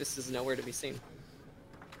Phoebus is nowhere to be seen.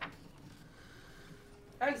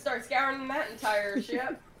 Time to start scouring that entire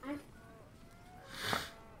ship.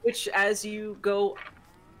 Which, as you go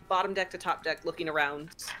bottom deck to top deck looking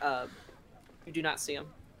around, you do not see him.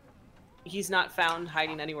 He's not found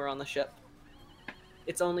hiding anywhere on the ship.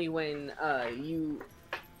 It's only when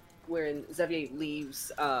Xavier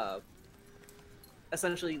leaves,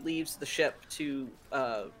 essentially leaves the ship to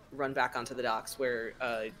run back onto the docks, where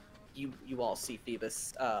you all see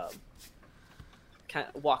Phoebus kind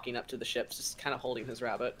of walking up to the ship, just kind of holding his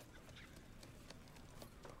rabbit.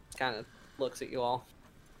 Kind of looks at you all.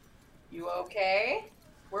 You okay?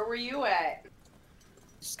 Where were you at?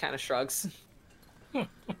 Just kind of shrugs.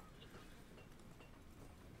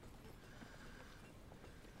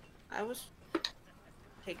 I was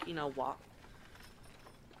taking a walk.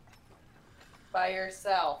 By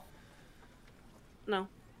yourself? No.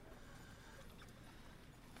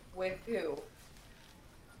 With who?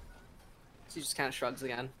 He just kind of shrugs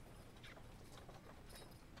again.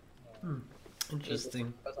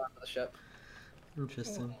 Interesting. Goes onto the ship.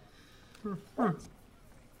 Interesting.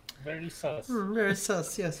 Very sus. Very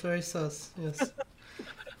sus. Yes, very sus. Yes.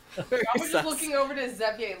 I was just looking over to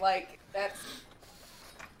Xavier like, that's...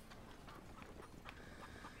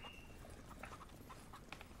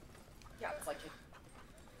 Yeah, it's like...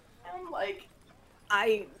 I'm like...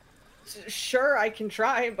 Sure, I can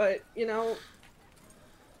try, but, you know...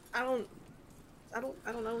 I don't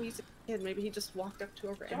know, he's a kid. Maybe he just walked up to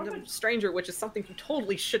a random stranger, which is something you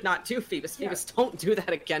totally should not do, Phoebus. Yeah. Phoebus, don't do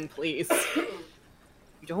that again, please.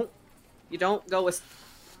 You don't go with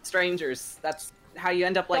strangers. That's how you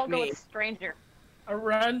end up like Don't go me. with stranger. A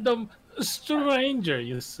random stranger,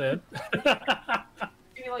 you said.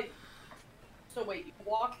 You're like... So wait, you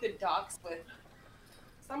walk the docks with...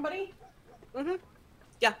 somebody? Mm-hmm.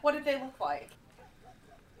 Yeah. What did they look like?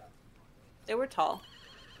 They were tall.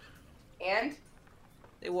 And?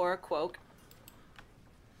 They wore a cloak.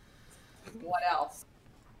 What else?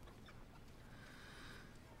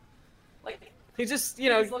 Like... He just,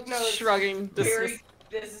 Please look, no, it's shrugging. This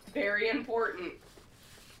is very important.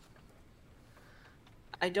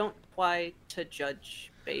 I don't try to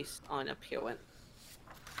judge based on appearance.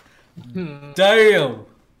 Damn!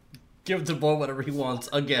 Give the boy whatever he wants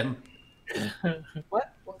again.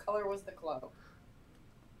 What? What color was the cloak?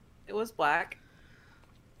 It was black.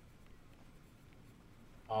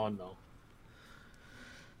 Oh no.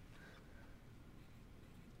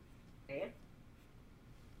 And?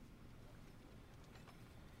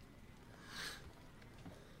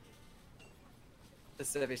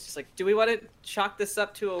 It's just like, do we want to chalk this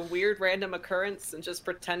up to a weird random occurrence and just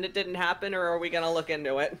pretend it didn't happen, or are we gonna look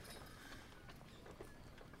into it?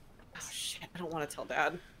 Oh shit, I don't want to tell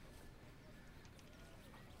Dad.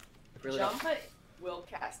 I really don't. Jumpa will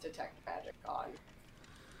cast Detect Magic on.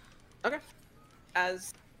 Okay.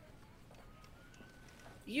 As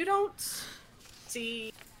you don't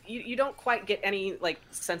see, you don't quite get any like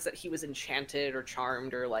sense that he was enchanted or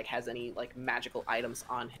charmed or like has any like magical items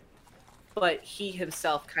on him, but he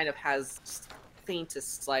himself kind of has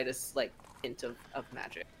faintest, slightest like hint of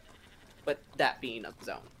magic, but that being of his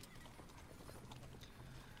own.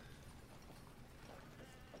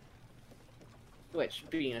 Which,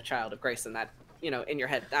 being a child of Grayson, that, in your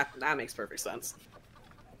head, that makes perfect sense.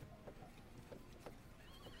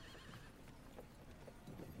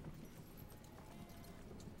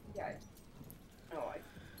 Yeah. No, I'm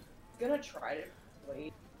gonna try to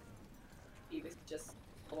wait. Even just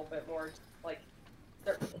a little bit more, like, is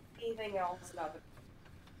there anything else about the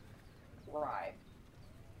ride?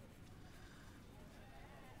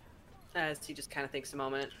 As he just kind of thinks a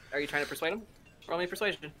moment. Are you trying to persuade him? Roll me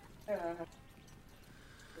persuasion.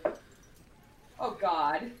 Oh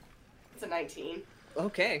god. It's a 19.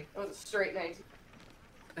 Okay. It was a straight 19.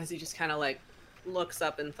 As he just kind of like looks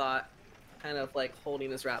up in thought, kind of like holding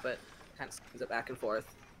his rabbit, kind of spins it back and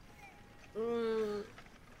forth. And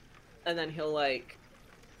then he'll like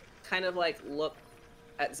kind of like look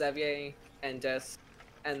at Xavier and Des,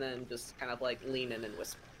 and then just kind of like lean in and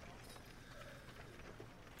whisper.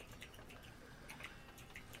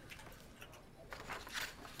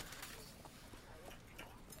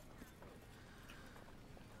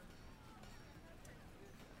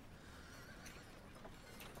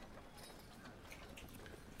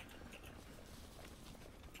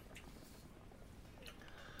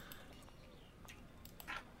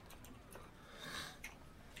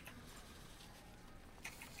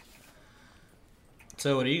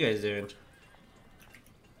 So what are you guys doing?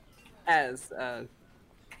 As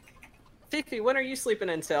Fifi, when are you sleeping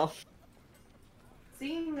until?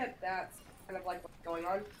 Seeing that that's kind of like what's going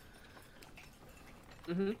on,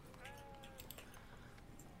 Mm-hmm.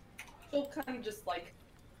 she'll kind of just like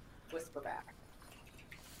whisper back.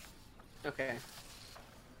 Okay.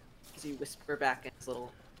 As you whisper back in his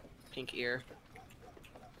little pink ear.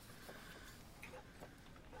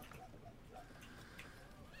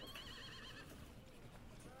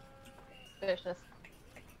 Vicious.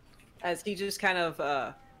 As he just kind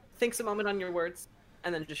of thinks a moment on your words,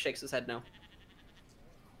 and then just shakes his head no.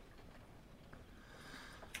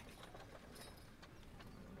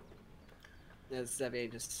 As Xavier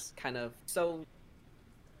just kind of, so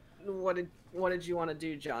what did you want to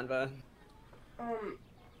do, Janva?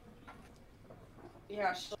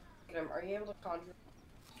 Yeah, she'll look at him. Are you able to conjure?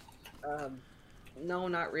 No,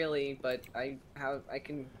 not really, but I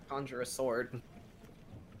can conjure a sword.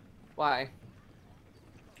 Why?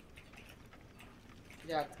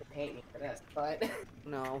 Yeah, it's gonna hate me for this, but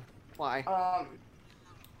No. Why?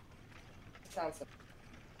 sounds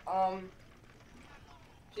so.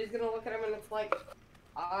 She's gonna look at him and it's like,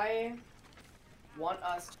 I want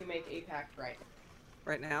us to make a pact right now.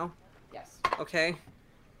 Right now? Yes. Okay.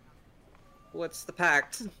 What's the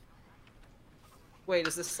pact? Wait,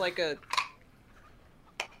 is this like a...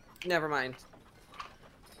 Never mind.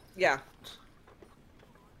 Yeah.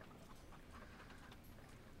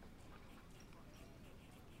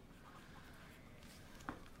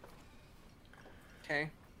 Okay.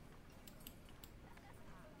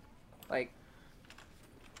 Like...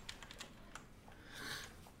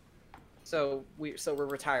 So we're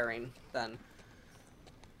retiring, then.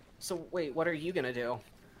 So, wait, what are you gonna do?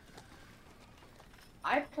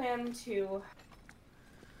 I plan to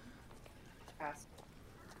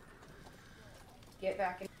get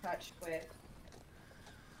back in touch with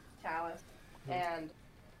Talus and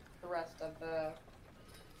the rest of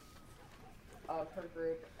her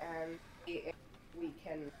group and see if we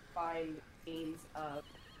can find means of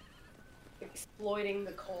exploiting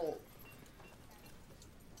the coal.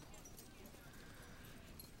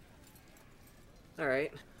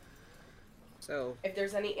 Alright. So, If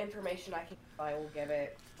there's any information I can give, I will give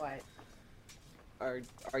it, but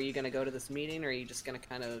are you gonna go to this meeting, or are you just gonna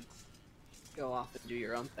kind of go off and do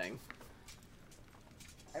your own thing?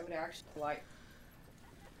 I would actually like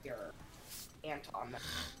your aunt on that.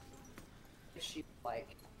 If she like.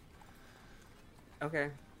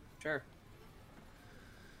 Okay, sure.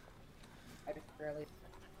 I just really.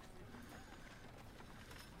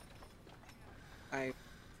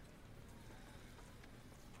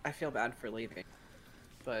 I feel bad for leaving,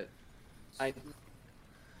 but I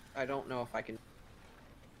don't know if I can.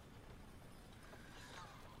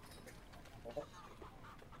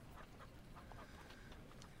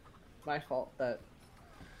 My fault that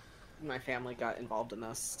my family got involved in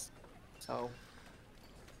this, so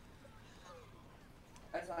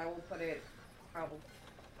As I will put it, probably.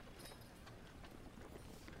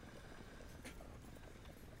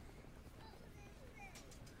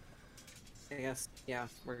 I guess yeah,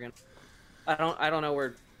 we're gonna. I don't know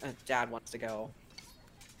where Dad wants to go.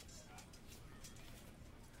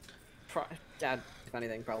 Dad, if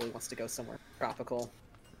anything, probably wants to go somewhere tropical.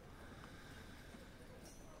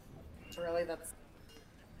 Really, that's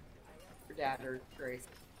your dad or Grace.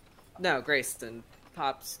 No, Grace and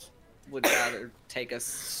Pops would rather take us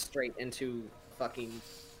straight into fucking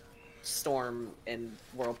storm and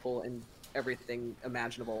whirlpool and everything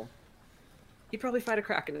imaginable. He'd probably fight a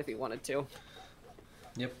kraken if he wanted to.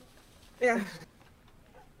 Yep. Yeah.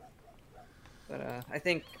 But I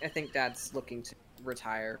think Dad's looking to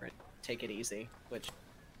retire and take it easy, which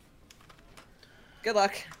good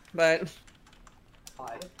luck, but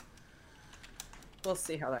Odd. we'll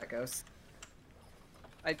see how that goes.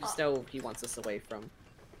 I just know he wants us away from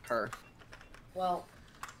her. Well,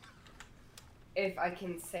 if I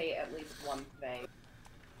can say at least one thing.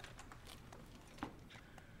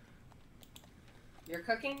 Your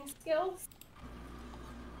cooking skills?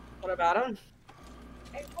 What about him?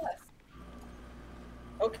 A plus.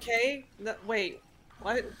 Okay. No, wait.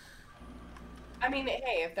 What? I mean,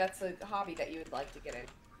 hey, if that's a hobby that you would like to get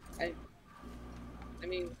in. I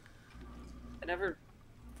mean, I never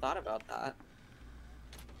thought about that.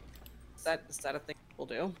 Is that a thing people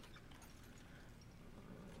do?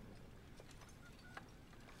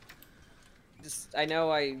 I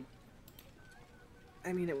know I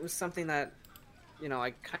mean, it was something that, you know,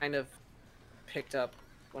 I kind of picked up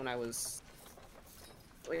when I was,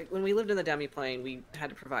 when we lived in the demi-plane, we had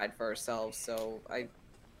to provide for ourselves, so I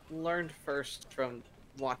learned first from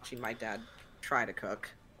watching my dad try to cook.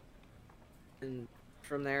 And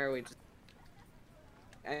from there,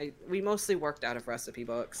 we mostly worked out of recipe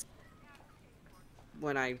books.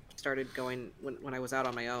 When I started going, when I was out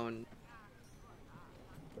on my own,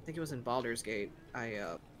 I think it was in Baldur's Gate,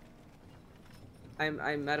 I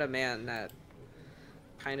met a man that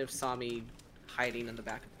kind of saw me hiding in the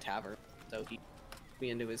back of the tavern, so he put me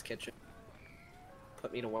into his kitchen,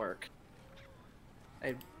 put me to work.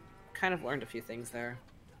 I kind of learned a few things there.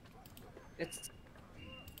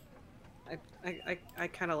 I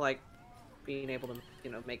kind of like being able to,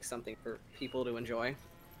 make something for people to enjoy.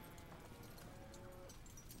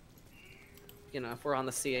 If we're on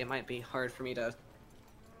the sea, it might be hard for me to,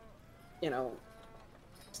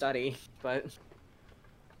 study, but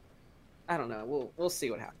I don't know. We'll see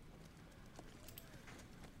what happens.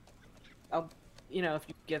 If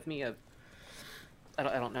you give me I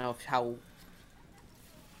don't know how.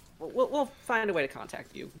 We'll find a way to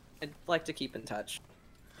contact you. I'd like to keep in touch.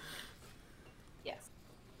 Yes.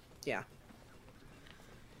 Yeah.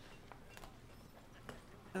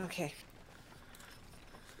 Okay.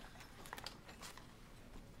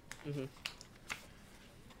 Mhm.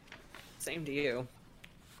 Same to you.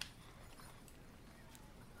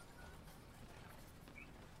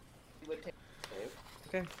 You would take.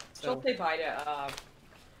 Okay. She'll So. say bye to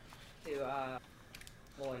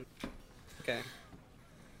Lauren. Okay.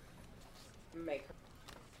 Make her.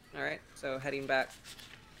 All right. So heading back.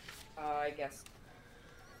 I guess.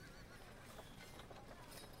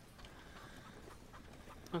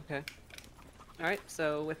 Okay. All right.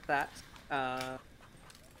 So with that,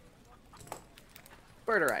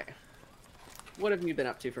 Birderai, what have you been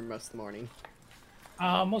up to for most of the morning?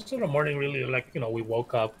 Most of the morning, really, we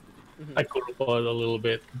woke up. Mhm. I could a little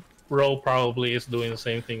bit. Ro probably is doing the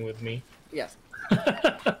same thing with me. Yes.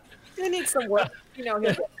 You need some work. He'll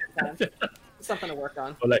get it done. Something to work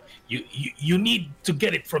on. So, you need to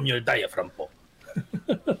get it from your diaphragm, po.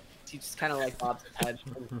 He just kind of bobs his head,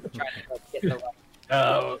 and trying to get the right.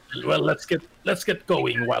 Well, let's get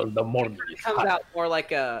going while the morning is It comes hot. out more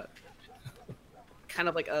like a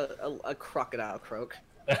crocodile croak.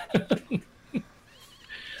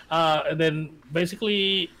 And then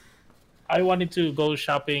basically, I wanted to go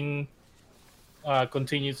shopping,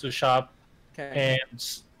 continue to shop, Okay.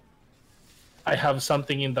 and I have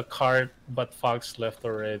something in the cart, but Fox left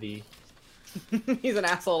already. He's an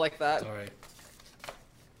asshole like that. All right.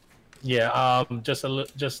 Yeah, just a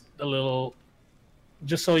little.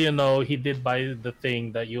 Just so you know, he did buy the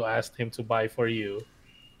thing that you asked him to buy for you,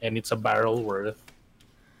 and it's a barrel worth.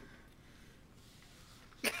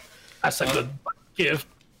 That's a good gift.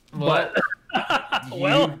 Well, But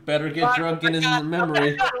you better get drunk in his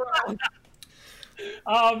memory.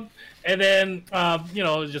 And then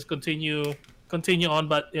just continue on.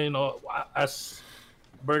 But as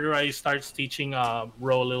Birderai starts teaching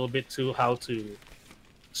Ro a little bit to how to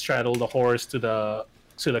straddle the horse to the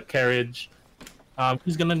carriage,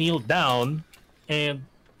 he's gonna kneel down and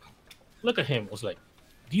look at him. Was like,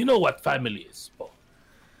 do you know what family is, Bo?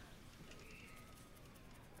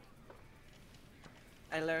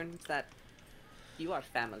 I learned that you are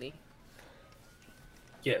family.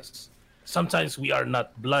 Yes. Sometimes we are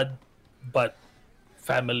not blood, but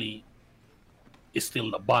family is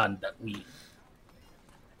still a bond that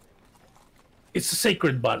it's a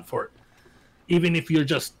sacred bond for even if you're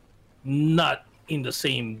just not in the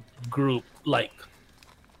same group like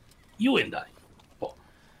you and I. But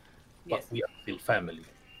Yes. we are still family.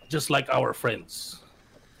 Just like our friends.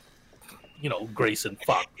 Grace and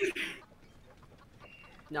Fox,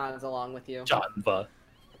 Nods along with you. Janva,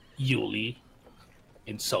 Yuli,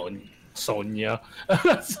 and Sonia,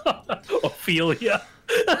 Ophelia.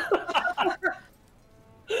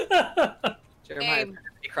 Jeremiah, Same.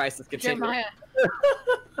 crisis continues. Jeremiah.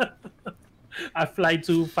 I fly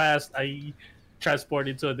too fast. I transport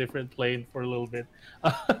into a different plane for a little bit.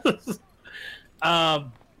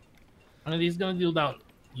 And he's gonna kneel down.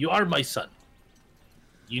 You are my son.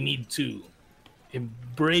 You need to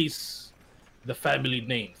embrace the family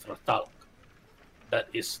name Thratalk. That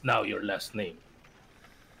is now your last name.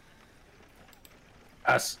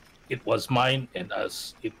 As it was mine and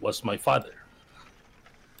as it was my father.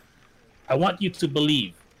 I want you to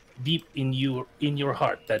believe deep in your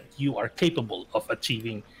heart that you are capable of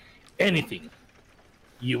achieving anything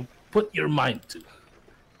you put your mind to.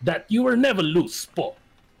 That you will never lose, po.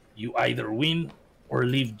 You either win or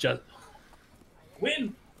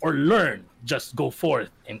win or learn. Just go forth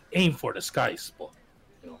and aim for the skies, po.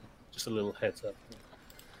 Just a little heads up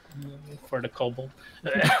for the kobold.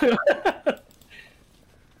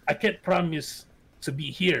 I can't promise to be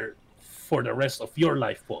here for the rest of your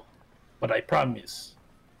life, po. But I promise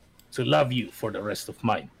to love you for the rest of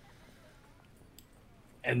mine.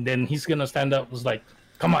 and then he's gonna stand up. Was like,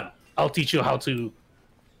 "Come on, I'll teach you how to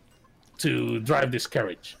drive this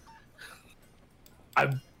carriage.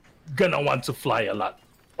 I'm gonna want to fly a lot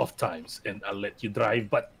of times, and I'll let you drive.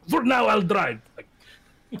 But for now, I'll drive." Like,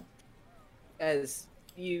 As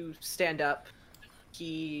you stand up,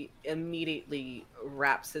 he immediately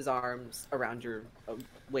wraps his arms around your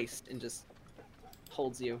waist and just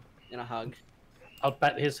holds you in a hug. I'll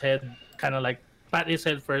pat his head, kind of like pat his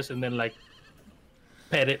head first, and then like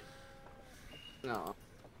pet it. No.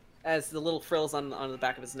 As the little frills on the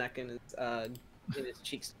back of his neck and in his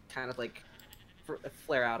cheeks kind of like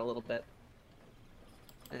flare out a little bit.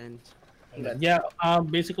 And Yeah,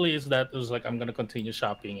 basically it's that. It was like I'm gonna continue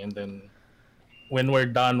shopping, and then when we're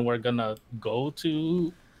done, we're gonna go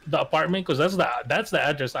to the apartment because that's the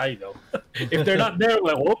address I know. If they're not there,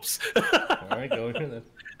 well, whoops. All right, go here then.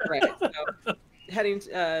 right. So heading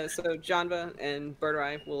so Janva and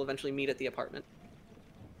Birderai will eventually meet at the apartment.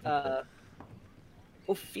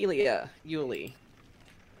 Ophelia, Yuli.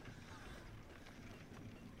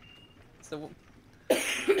 So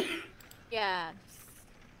Yeah.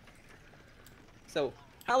 so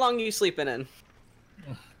how long are you sleeping in?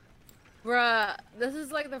 Bruh, this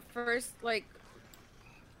is like the first like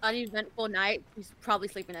uneventful night. He's probably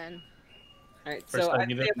sleeping in. Alright, First so time I'd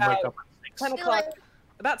you say didn't wake about up at 6. 10 I feel o'clock. like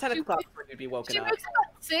About 10 she- o'clock when you'd be woken She up. wakes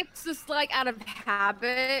up at 6, just like out of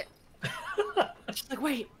habit. She's like,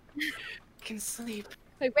 wait, I can sleep.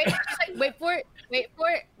 Like wait, she's like, wait for it, wait for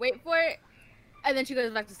it, wait for it, and then she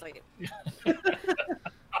goes back to sleep.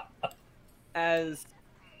 As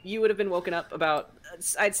you would have been woken up about,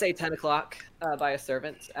 I'd say 10 o'clock by a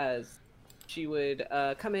servant, as she would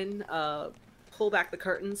come in, pull back the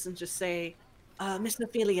curtains, and just say, Miss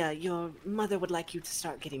Ophelia, your mother would like you to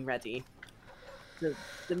start getting ready.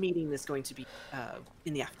 The meeting is going to be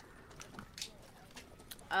in the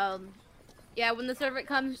afternoon. Yeah, when the servant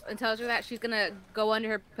comes and tells her that, she's gonna go under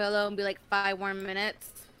her pillow and be like 5 more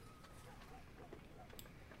minutes.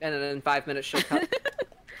 And then in 5 minutes she'll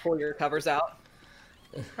pull your covers out.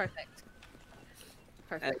 Perfect.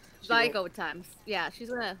 And Perfect. she Like will- go with times. Yeah,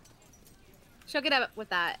 she'll get up with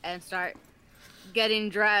that and start getting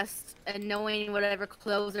dressed and knowing whatever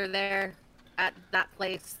clothes are there at that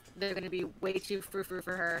place, they're gonna be way too frou-frou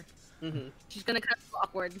for her. Mhm. She's gonna kind of feel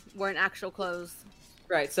awkward wearing actual clothes.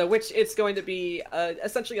 Right, so which it's going to be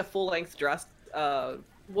essentially a full-length dress.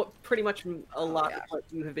 What pretty much a lot of what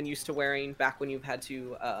you have been used to wearing back when you've had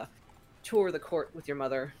to tour the court with your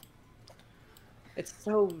mother. It's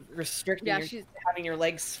so restricting. Yeah, You're having your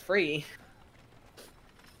legs free.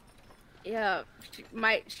 Yeah,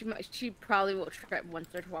 she probably will trip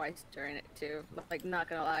once or twice during it too. Like, not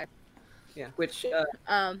gonna lie. Yeah, which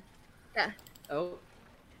Yeah. oh,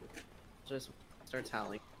 just starts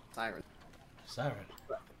howling, siren. Siren.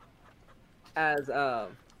 As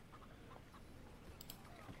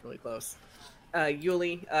really close.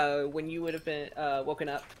 Yuli, when you would have been woken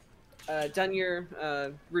up, done your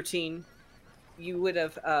routine, you would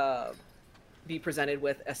have be presented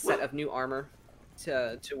with a set of new armor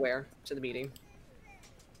to wear to the meeting.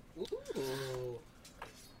 Ooh.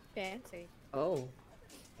 Fancy. Oh,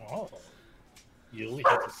 Oh, you only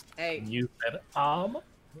had to hey, use that arm.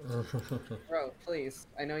 bro, please.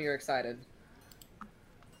 I know you're excited.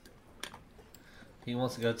 He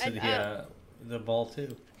wants to go to And, the ball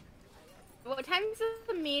too. What time is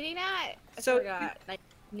the meeting at? I So- forgot. Like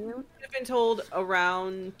noon? You've been told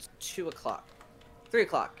around 2 o'clock. 3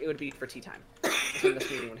 o'clock, it would be for tea time. That's when this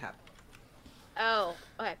meeting would happen. Oh,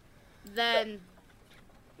 okay. Then,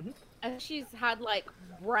 Mhm. and she's had like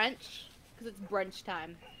brunch because it's brunch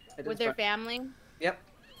time It with is their fun. family. Yep.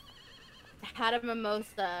 Had a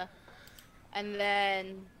mimosa, and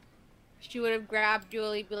then she would have grabbed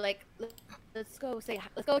Julie, be like, let's go say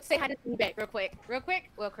hi to Beck real quick.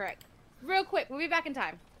 Well, correct. Real quick. We'll be back in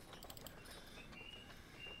time.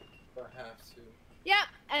 Perhaps to. Yep.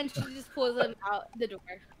 And she just pulls them out the door.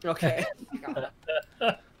 Okay.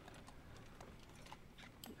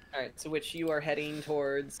 Alright, so which you are heading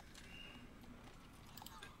towards.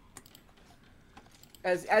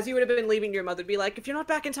 As you would have been leaving, your mother would be like, if you're not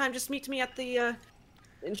back in time, just meet me at the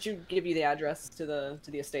and she'd give you the address to the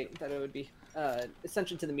estate that it would be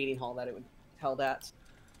essentially to the meeting hall that it would held at.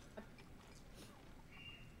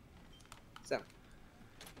 So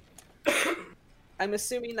I'm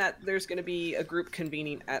assuming that there's going to be a group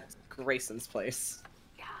convening at Grayson's place.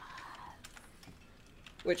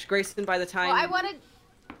 Which Grayson, by the time Well,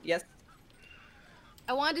 yes,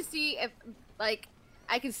 I wanted to see if like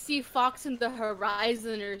I could see Fox in the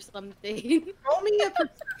horizon or something. roll me a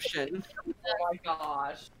perception. Oh my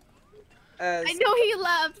gosh. As I know he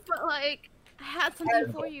left, but like I had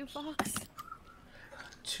something for you, Fox.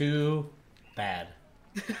 too bad.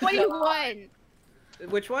 21.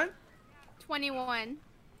 Which one? 21.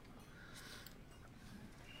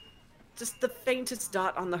 Just the faintest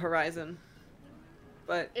dot on the horizon.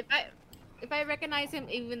 But If I recognize him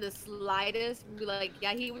even the slightest, be like,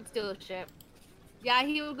 yeah, he would steal a ship. Yeah,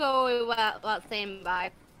 he would go away without saying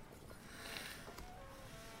bye.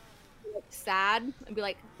 Like, sad and be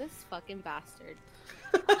like, this fucking bastard.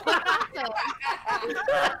 But also,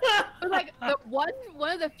 like the one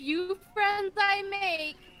of the few friends I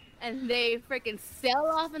make, and they freaking sail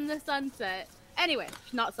off in the sunset. Anyway,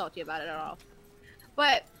 she's not salty about it at all.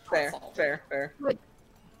 But fair.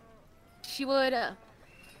 she would,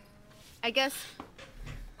 I guess,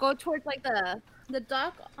 go towards like the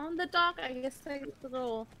dock. On the dock, I guess like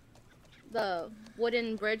the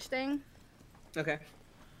wooden bridge thing, Okay.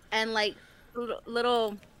 and like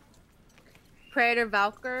little Predator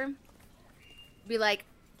Valkyr be like,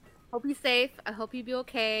 hope he's safe. I hope you be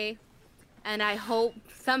okay. And I hope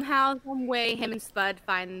somehow, some way, him and Spud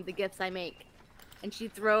find the gifts I make. And she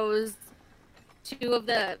throws 2 of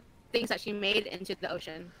the things that she made into the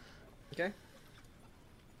ocean. Okay.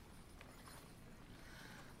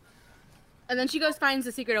 And then she goes finds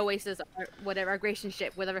the secret oasis or whatever, Grayson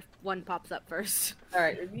ship, whatever one pops up first. All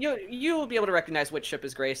right, you'll be able to recognize which ship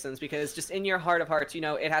is Grayson's because just in your heart of hearts, you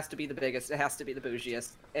know it has to be the biggest, it has to be the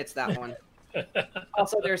bougiest. It's that one.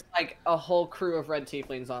 Also, there's like a whole crew of red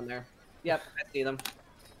tieflings on there. Yep, I see them.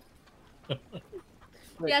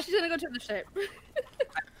 Yeah, she's gonna go to the ship.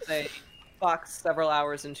 Say, Fox, several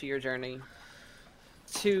hours into your journey,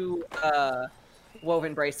 2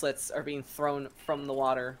 woven bracelets are being thrown from the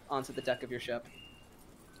water onto the deck of your ship.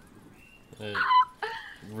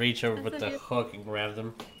 Reach over with the hook and grab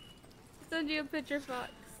them. Send you a picture,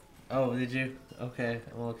 Fox. Oh, did you? Okay,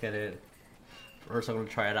 I'll look at it. First, I'm gonna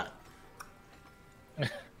try it out.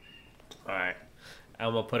 Alright.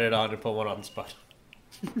 I'm gonna put it on and put one on the spot.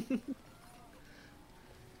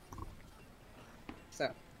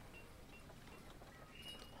 So,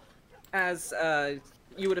 as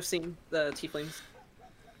you would have seen the tieflings,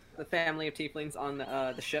 the family of tieflings on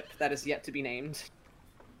the ship that is yet to be named.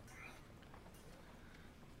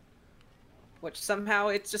 Which somehow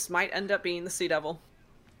it just might end up being the Sea Devil.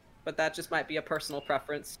 But that just might be a personal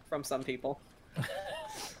preference from some people.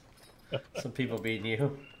 Some people being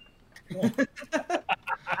you.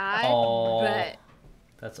 I Oh, bet.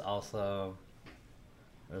 that's awesome.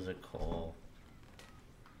 Those are cool.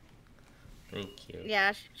 Thank you.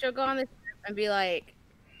 Yeah, she'll go on the ship and be like,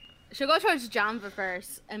 she'll go towards Jamba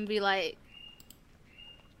first and be like,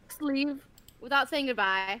 just leave without saying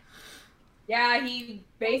goodbye. Yeah, he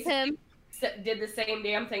basically Him. did the same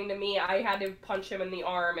damn thing to me. I had to punch him in the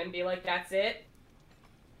arm and be like, that's it.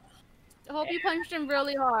 I hope you punched him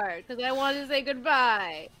really hard because I wanted to say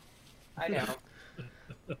goodbye. I know.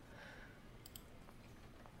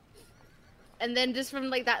 And then just from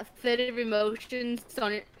like that fit of emotion,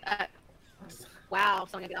 Sonya, wow,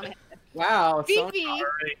 Sonya got my head. Wow, Fifi,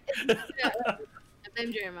 Alright. and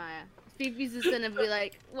then Jeremiah. Fifi's just gonna be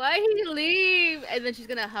like, why did he leave? And then she's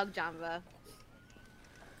gonna hug Jamba.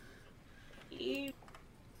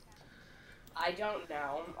 I don't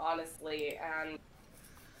know, honestly, and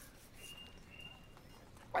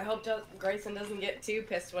I hope Grayson doesn't get too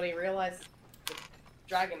pissed when he realizes the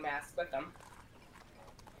dragon mask with him.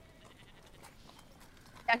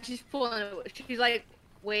 Yeah, she's pulling. She's like,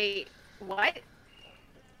 wait, what?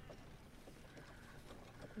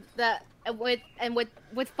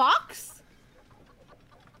 With Fox?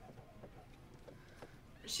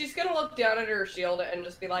 She's gonna look down at her shield and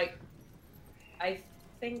just be like, I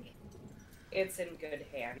think it's in good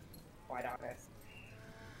hands, quite honest.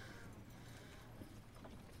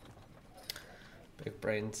 Big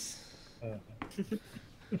brains. I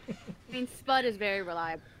mean, Spud is very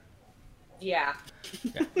reliable. Yeah,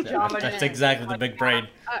 Yeah, that's exactly the big brain.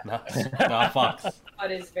 Not Fox.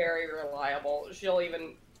 but is very reliable. She'll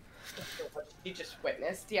even what she just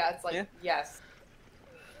witnessed. Yeah, it's like Yeah. yes,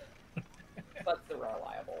 but the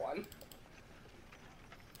reliable one.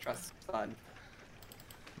 trust Spud.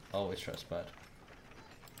 Always trust Bud.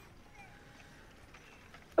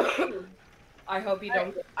 I hope you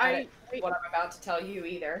don't get mad at what I'm about to tell you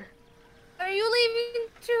either. Are you leaving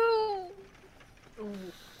too?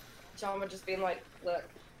 Jama just being like, look,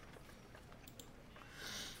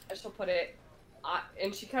 I shall put it,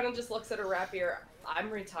 and she kind of just looks at her rapier. I'm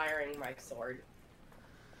retiring my sword.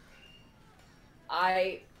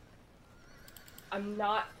 I'm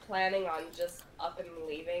not planning on just up and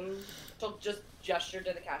leaving. She'll just gesture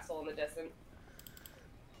to the castle in the distance.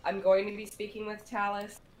 I'm going to be speaking with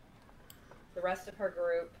Talus, the rest of her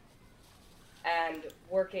group, and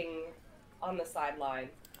working on the sideline.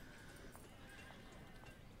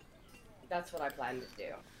 That's what I plan to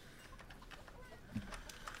do.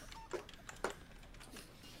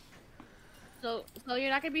 So you're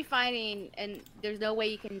not gonna be fighting, and there's no way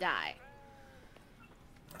you can die.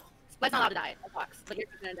 Spike's not allowed to die, Fox, but you're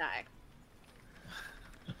gonna die.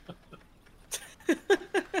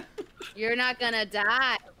 You're not gonna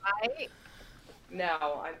die, right?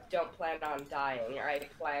 No, I don't plan on dying. I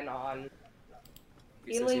plan on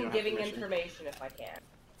He says you healing, don't have giving permission. information if I can.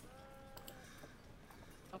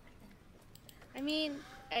 Okay. I mean,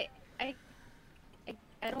 I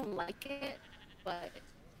don't like it, but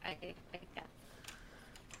I guess.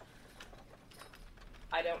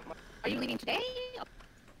 I don't. Are you leaving today?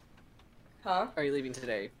 Huh? Are you leaving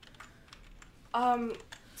today?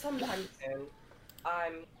 Sometime soon.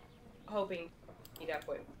 I'm hoping to meet up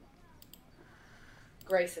with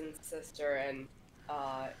Grayson's sister and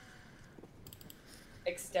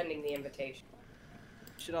extending the invitation.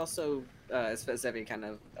 Should also, as Zevi kind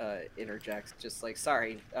of interjects, just like,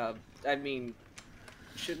 sorry, I mean,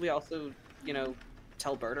 should we also,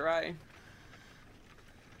 tell Birderai?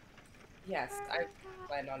 Yes, I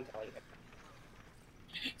plan on telling him.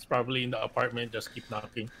 It's probably in the apartment. Just keep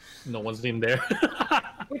knocking. No one's in there.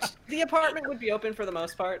 Which, the apartment would be open for the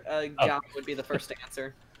most part. Gala would be the first to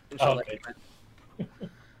answer. And she'll let Okay. you in.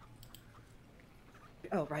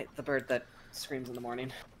 Oh, right, the bird that screams in the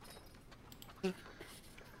morning.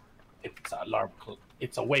 It's an alarm call.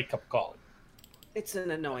 It's a wake-up call. It's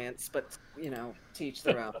an annoyance, but, to each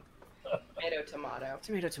their own. Tomato, tomato.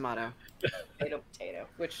 Tomato, tomato. Potato, potato.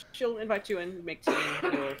 Which she'll invite you in, make tea,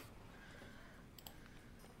 and you'll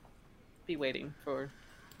be waiting for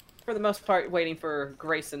the most part, waiting for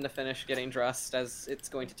Grayson to finish getting dressed, as it's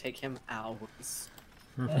going to take him hours.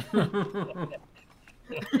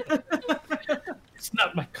 It's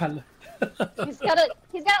not my color. He's gotta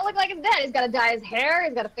look like his dad. He's gotta dye his hair.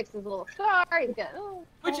 He's gotta fix his little scar. He's got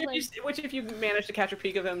Which if you manage to catch a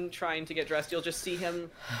peek of him trying to get dressed, you'll just see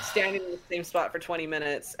him standing in the same spot for 20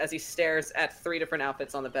 minutes as he stares at 3 different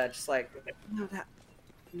outfits on the bed, just like,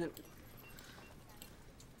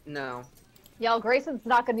 no. Y'all, Grayson's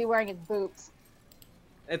not gonna be wearing his boots.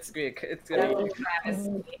 It's gonna be.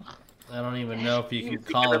 I don't even know if you can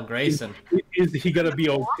call him Grayson. Is he gonna be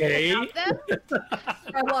okay?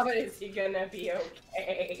 I love it. Is he gonna be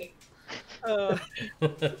okay?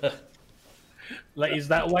 Like, is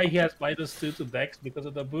that why he has -2 to Dex because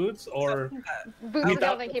of the boots, or Boots are without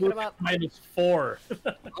something the keeping him boots, up. -4?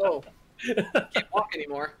 Oh, can't walk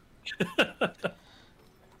anymore.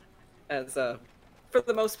 As for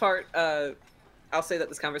the most part, I'll say that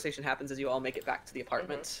this conversation happens as you all make it back to the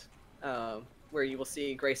apartment, where you will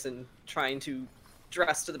see Grayson trying to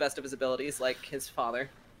dress to the best of his abilities, like his father.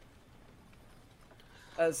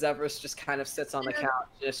 Zevris just kind of sits on the couch.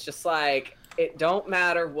 It's just like, it don't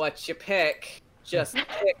matter what you pick, just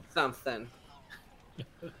pick something.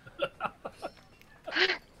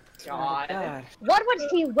 God. What would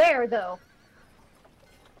he wear though?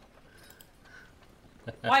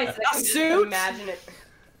 Why is that? A suit? Imagine it.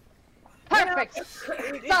 Perfect.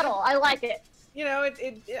 Subtle. I like it.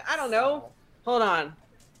 I don't know. Hold on.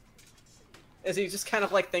 As he just kind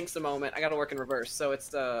of like thinks a moment. I gotta work in reverse, so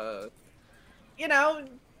it's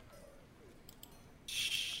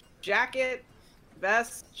jacket,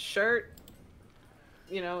 vest, shirt.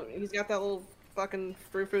 He's got that little fucking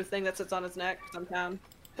frou-frou thing that sits on his neck sometimes.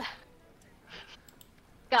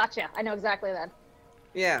 Gotcha. I know exactly that.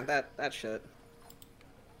 Yeah, that shit.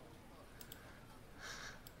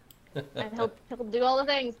 And he'll do all the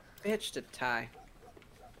things. Bitch to tie.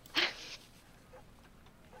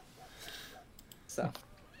 So,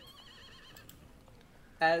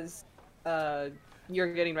 as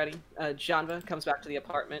you're getting ready, Janva comes back to the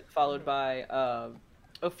apartment, followed by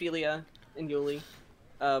Ophelia and Yuli.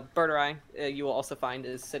 Birderai, you will also find,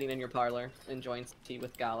 is sitting in your parlor, enjoying some tea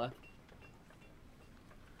with Gala.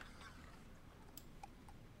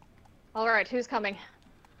 All right, who's coming?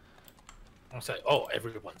 I was like, oh,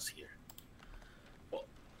 everyone's here.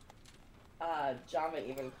 Java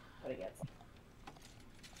even putting it.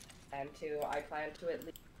 And I plan to at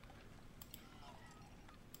least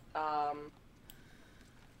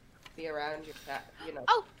be around your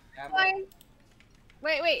Oh, family.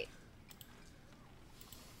 Wait.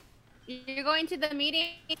 You're going to the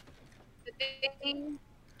meeting? The thing?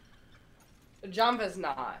 Java's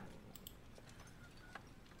not.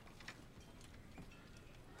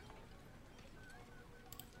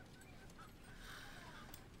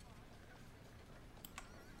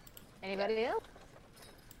 Anybody else?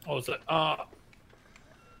 I was like, I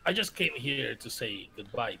just came here to say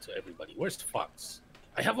goodbye to everybody. Where's Fox?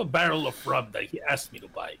 I have a barrel of rum that he asked me to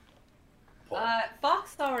buy.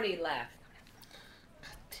 Fox already left.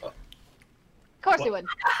 Of course What? he would.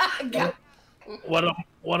 Yeah.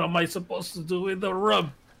 What am I supposed to do with the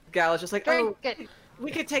rub? Gal is just like, Very oh, good.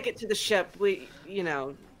 we could take it to the ship.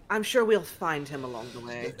 I'm sure we'll find him along the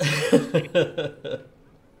way.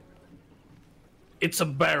 It's a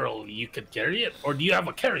barrel. You can carry it, or do you have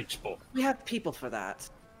a carriage boat? We have people for that.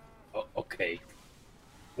 Oh, okay.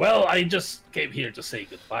 Well, I just came here to say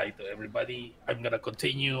goodbye to everybody. I'm gonna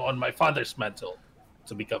continue on my father's mantle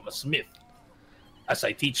to become a smith, as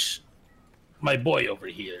I teach my boy over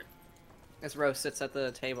here. As Rose sits at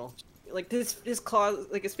the table, like his claws,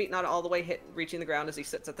 like his feet not all the way reaching the ground as he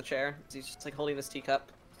sits at the chair. He's just like holding his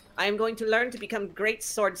teacup. I am going to learn to become great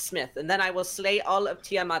swordsmith, and then I will slay all of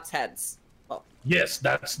Tiamat's heads. Well, Yes,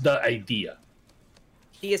 that's the idea.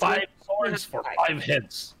 he is 5 going- swords for 5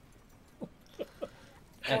 heads.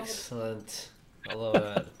 Excellent. I love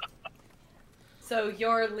that. So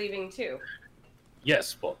you're leaving too.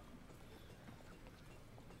 Yes, but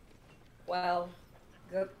Well,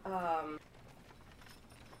 good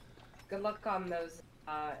luck on those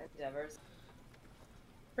endeavors.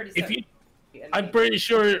 Pretty if soon. you, I'm pretty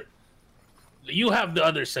sure you have the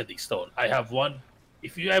other setting stone. I have one.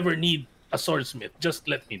 If you ever need a swordsmith, just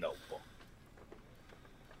let me know.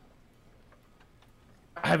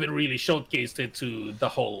 I haven't really showcased it to the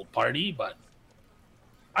whole party, but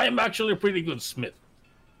I am actually a pretty good smith.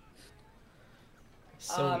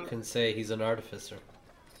 Some can say he's an artificer.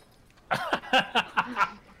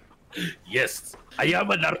 Yes, I am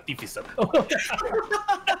an artificer.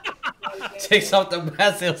 Takes off the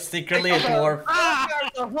mask, he'll secretly a dwarf.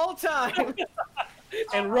 the whole time.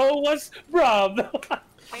 And Ro was robbed.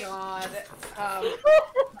 God.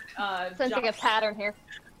 Sensing a Josh pattern here.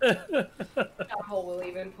 Apple will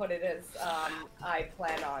even put it as I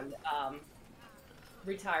plan on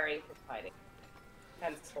retiring from fighting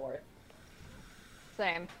henceforth.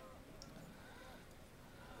 Same.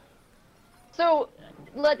 So,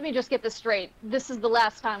 let me just get this straight. This is the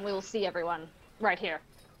last time we will see everyone right here,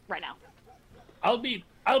 right now. I'll be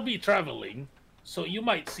traveling, so you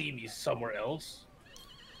might see me somewhere else.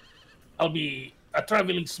 I'll be a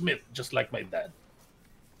traveling smith, just like my dad.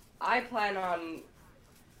 I plan on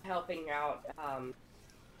helping out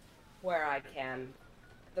where I can.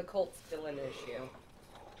 The cult's still an issue.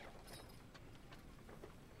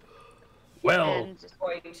 Well, And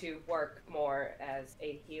Going to work more as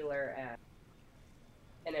a healer and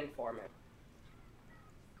an informant.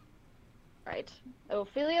 right.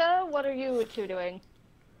 Ophelia, what are you two doing?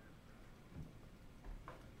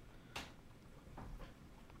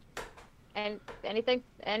 And anything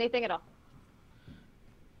at all?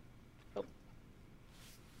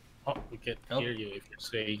 oh, we can Oh. hear you if you're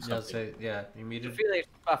saying Yeah, something. yeah, you muted. Ophelia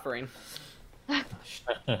buffering. I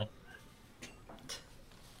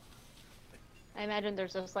imagine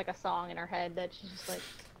there's just like a song in her head that she's just like,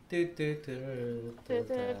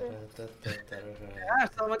 Ah,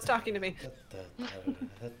 someone's talking to me.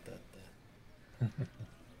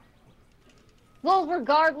 well,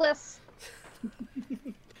 regardless,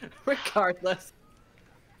 Regardless.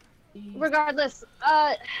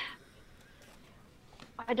 I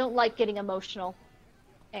don't like getting emotional,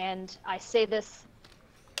 and I say this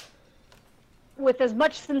with as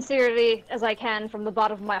much sincerity as I can from the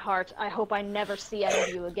bottom of my heart. I hope I never see any of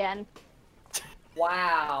you again.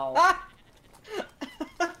 Wow. Ah!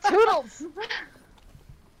 Toodles!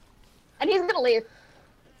 And he's gonna leave.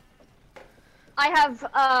 I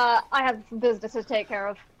have business to take care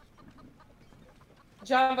of.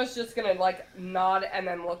 Java's just gonna like nod and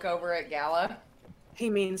then look over at Gala. He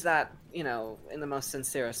means that, in the most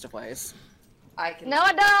sincerest of ways. I can. No,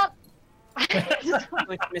 I don't!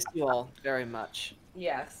 I miss you all very much.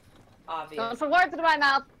 Yes. Don't Obvious. put words into my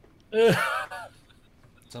mouth.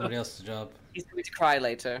 Somebody else's job. He's going to cry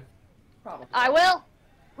later. Probably. I will.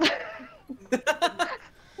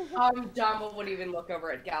 Java would even look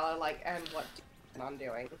over at Gala like, and what do you plan on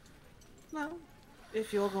doing? Well,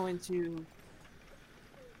 if you're going to...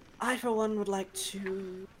 I, for one, would like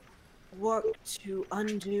to work to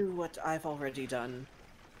undo what I've already done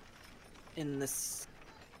in this...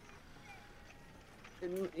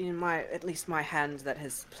 in my, at least my hand that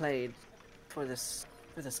has played for this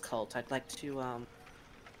cult. I'd like to,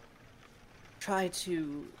 try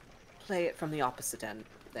to play it from the opposite end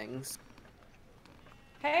of things.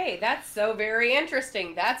 Hey, that's so very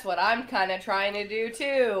interesting. That's what I'm kind of trying to do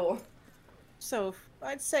too. So,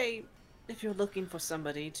 I'd say, if you're looking for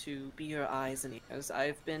somebody to be your eyes and ears,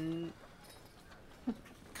 I've been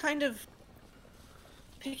kind of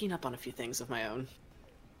picking up on a few things of my own.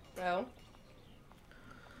 No.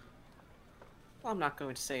 Well, I'm not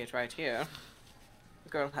going to say it right here. The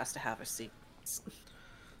girl has to have her secrets.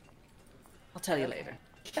 I'll tell you later.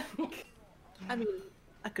 I mean,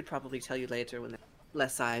 I could probably tell you later when there's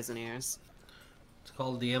less eyes and ears. It's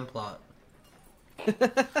called the M plot.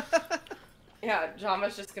 Yeah,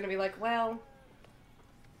 Jama's just gonna be like, well,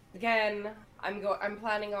 again, I'm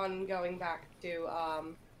planning on going back to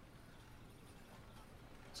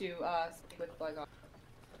speak with Blegon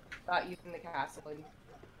about using the castle and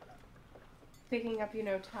picking up,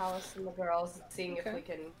 Talus and the girls, and seeing if Okay. we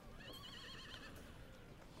can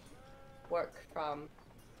work from.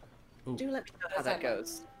 Do let me know how that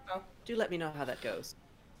goes. Oh. Do let me know how that goes.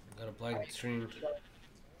 Got a blank screen.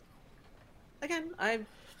 Again, I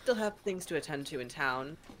still have things to attend to in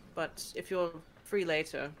town, but if you're free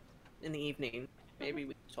later in the evening, maybe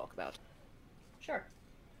we can talk about it. Sure.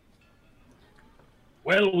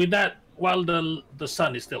 Well, with that, while the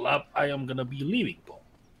sun is still up, I am gonna be leaving, Paul.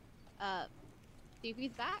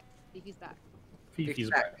 Fifi's back. Fifi's back. Fifi's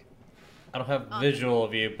back. I don't have visual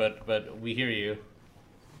of you, but we hear you.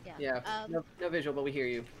 Yeah. Yeah, no visual, but we hear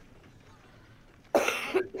you.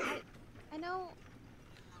 I know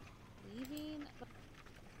leaving, but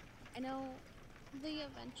I know the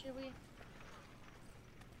adventure we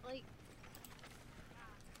like.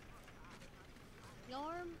 Y'all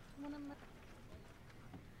are one of my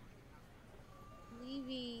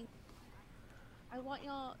leaving. I want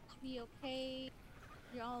y'all to be okay.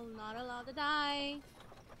 Y'all not allowed to die.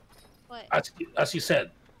 But As you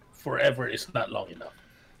said, forever is not long enough.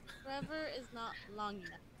 forever is not long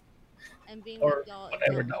enough. And being Or with y'all is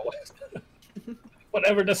whatever not. that was.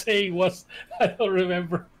 Whatever the saying was, I don't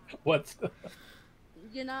remember what.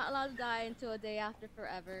 You're not allowed to die until a day after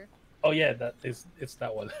forever. Oh yeah, it's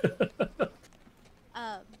that one.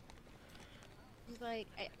 It's like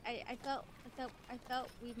I felt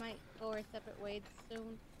we might go our separate ways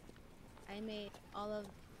soon. I made all of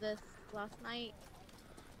this last night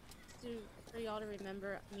for y'all to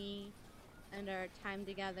remember me and our time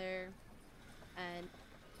together, and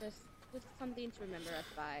just something to remember us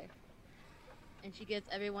by. And she gives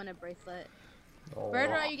everyone a bracelet.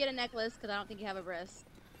 Bertha, you get a necklace because I don't think you have a wrist.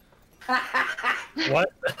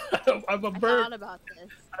 What? I'm a I bird. thought about this.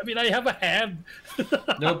 I mean, I have a hand.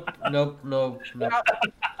 Nope. No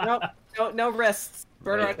wrists.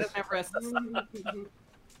 Bird Right. doesn't have wrists. So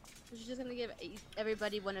she's just gonna give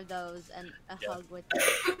everybody one of those and a hug with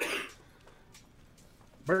it.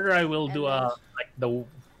 Burger, I will do And then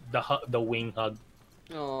like the wing hug.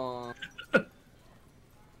 Aww.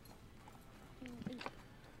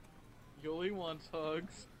 Yuli wants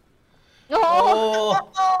hugs.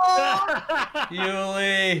 Oh,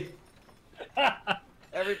 Yuli.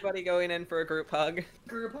 Everybody going in for a group hug.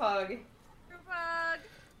 Group hug. Group hug.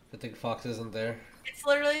 I think Fox isn't there. It's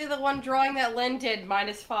literally the one drawing that Lynn did,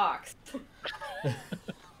 minus Fox.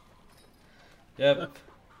 Yep.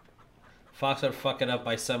 Fox would fuck it up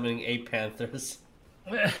by summoning 8 panthers.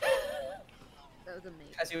 That was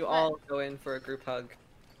amazing. As you all go in for a group hug,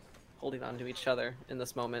 holding on to each other in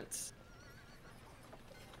this moment.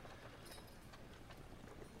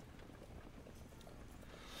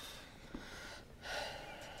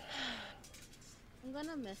 I'm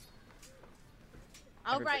gonna miss.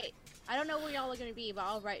 I'll Everybody. write. I don't know where y'all are gonna be, but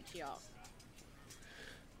I'll write to y'all.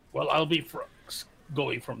 Well, I'll be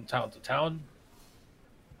going from town to town.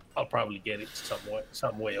 I'll probably get it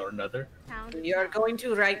some way or another. Town. We are going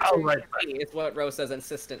to write I'll to write Fifi, is what Rose says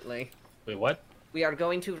insistently. Wait, what? We are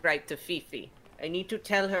going to write to Fifi. I need to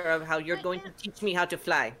tell her of how you're going to teach me how to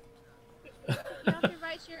fly. You have to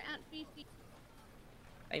write to your Aunt Fifi.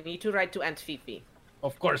 I need to write to Aunt Fifi.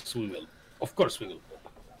 Of course we will. Of course we will.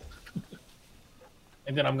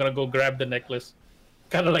 And then I'm gonna go grab the necklace,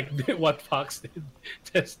 kind of like what Fox did.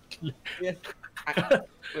 Just Yeah.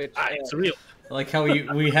 Which, it's real. I like how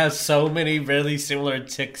we have so many really similar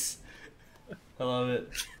ticks. I love it.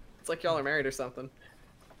 it's like y'all are married or something.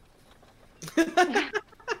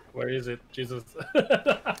 Where is it? Jesus.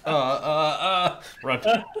 Run.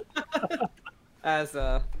 As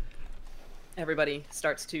everybody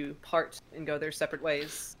starts to part and go their separate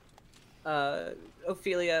ways.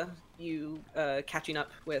 Ophelia, you catching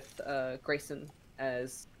up with Grayson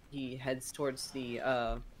as he heads towards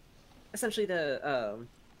the essentially the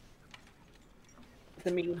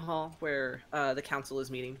meeting hall where the council is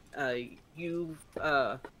meeting.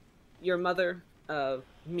 Your mother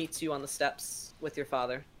meets you on the steps with your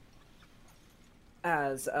father.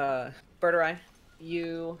 As Berterai,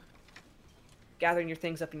 you gathering your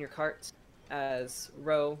things up in your cart as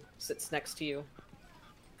Ro sits next to you,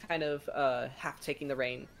 kind of half taking the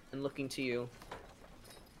rein and looking to you.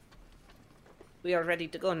 We are ready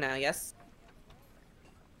to go now, yes?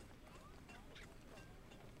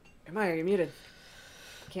 Maya, you're muted.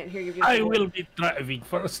 Can't hear you. I will be driving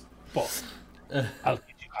first, boss. I'll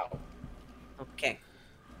teach you how. Okay.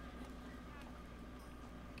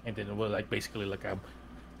 And then we're like basically like I'm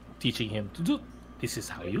teaching him to do. This is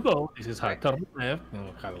how you go. This is how turn left.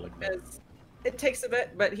 Kind of like that. It takes a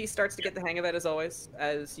bit, but he starts to get the hang of it as always.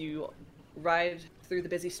 As you ride through the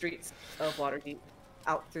busy streets of Waterdeep,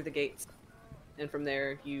 out through the gates, and from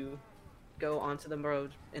there you go onto the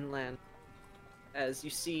road inland. As you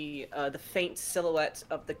see the faint silhouette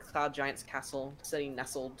of the Cloud Giant's castle sitting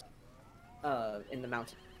nestled in the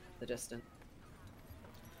mountain in the distance.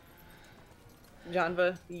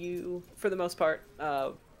 Janva, you, for the most part,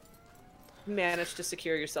 managed to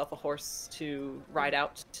secure yourself a horse to ride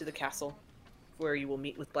out to the castle, where you will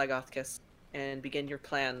meet with Blagothkis and begin your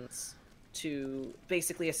plans to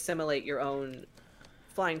basically assimilate your own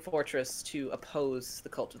flying fortress to oppose the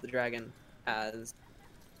Cult of the Dragon as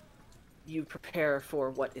you prepare for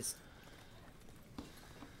what is.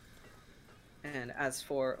 And as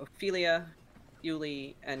for Ophelia,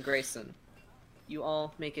 Yuli, and Grayson, you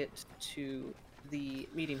all make it to the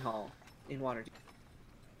meeting hall in Waterdeep,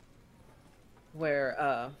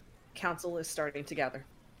 where council is starting to gather.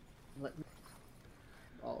 Let's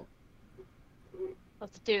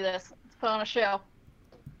do this. Let's put on a show.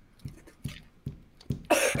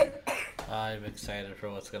 I'm excited for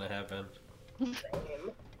what's gonna happen. It'll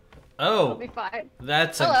Oh, be fine.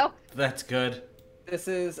 that's good. This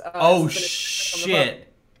is. Oh this is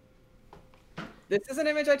shit! This is an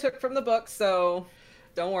image I took from the book, so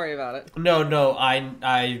don't worry about it. No,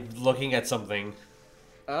 I'm looking at something.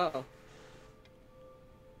 Oh.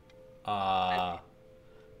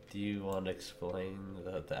 Do you want to explain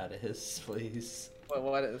what that is, please?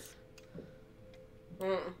 What is?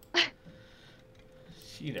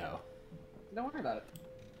 You know. Don't worry about it.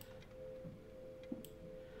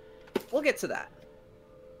 We'll get to that.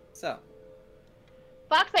 So.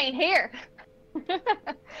 Fox ain't here.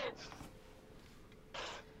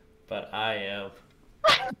 But I am.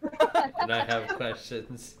 And I have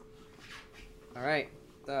questions. Alright,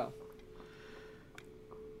 so.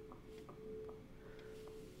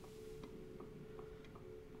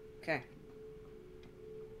 Okay.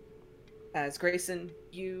 As Grayson,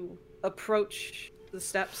 you approach the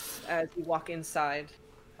steps as you walk inside.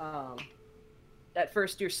 At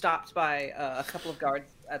first, you're stopped by a couple of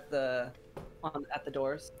guards at the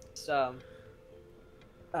doors. So,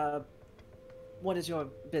 what is your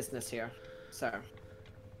business here, sir?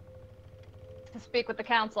 To speak with the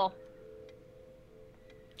council.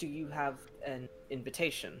 Do you have an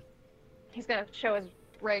invitation? He's gonna show his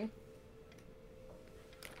ring.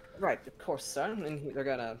 Right, of course, sir. And they're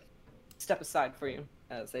gonna step aside for you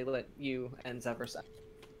as they let you and Zevers out.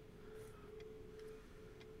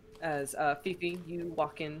 As Fifi, you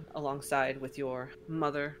walk in alongside with your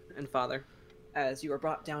mother and father, as you are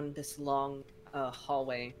brought down this long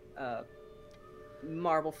hallway,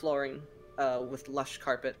 marble flooring with lush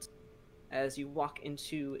carpet, as you walk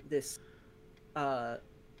into this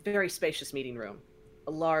very spacious meeting room.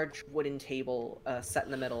 A large wooden table set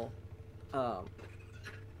in the middle,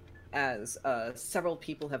 as several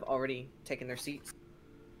people have already taken their seats.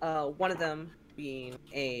 One of them being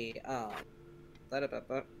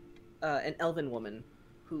an elven woman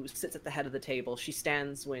who sits at the head of the table. She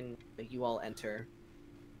stands when you all enter,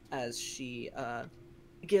 as she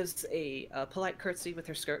gives a polite curtsy with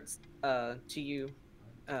her skirts to you,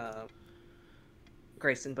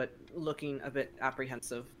 Grayson, but looking a bit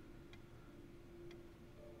apprehensive.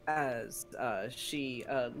 As she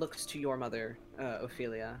looks to your mother,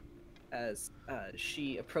 Ophelia, as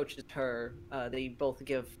she approaches her, they both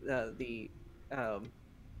give the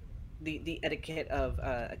etiquette of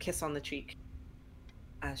a kiss on the cheek.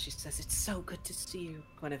 As she says, "It's so good to see you,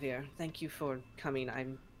 Guinevere. Thank you for coming.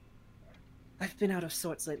 I've been out of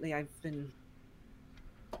sorts lately. I've been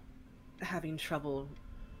having trouble.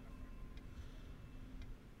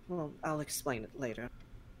 Well, I'll explain it later."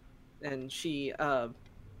 And she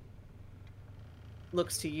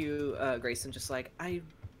looks to you, Grayson, just like,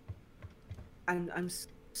 I'm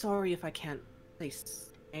sorry if I can't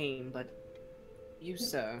place aim, but you,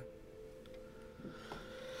 sir.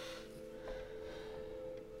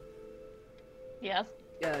 Yes.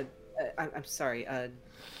 I'm sorry. I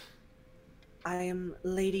am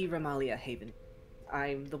Lady Ramalia Haven.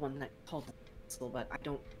 I'm the one that called the council, but I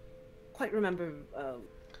don't quite remember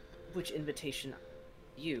which invitation.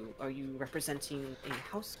 Are you representing a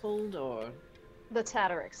household or The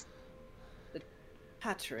Tattericks. the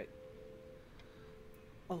Patrick?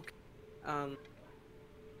 Okay.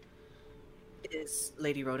 Is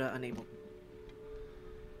Lady Rhoda unable?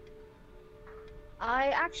 I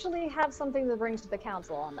actually have something to bring to the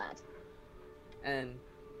council on that. And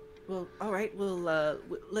Well, all right.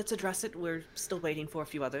 Let's address it. We're still waiting for a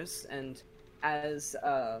few others, and as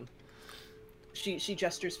she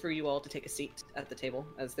gestures for you all to take a seat at the table,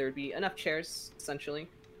 as there would be enough chairs, essentially.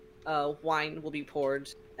 Wine will be poured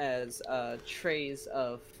as trays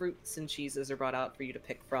of fruits and cheeses are brought out for you to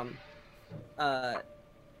pick from. Uh,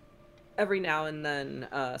 every now and then,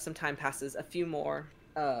 some time passes. A few more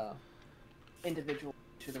individuals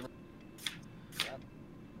to the room.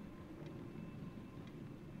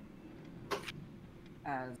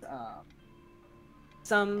 As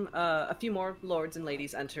a few more lords and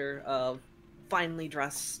ladies enter, finely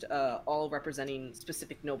dressed, all representing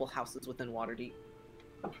specific noble houses within Waterdeep.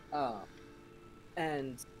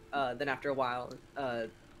 And then after a while,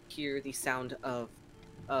 hear the sound of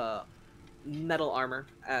metal armor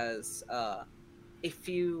as a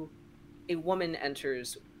woman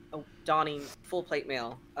enters, donning full plate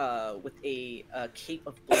mail, with a cape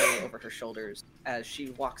of blue over her shoulders, as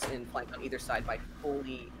she walks in, flanked on either side by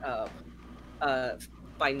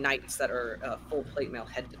by knights that are full plate mail,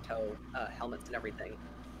 head to toe, helmets and everything.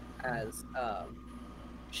 As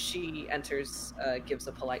she enters, gives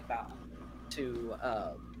a polite bow to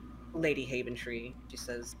Lady Haventree. She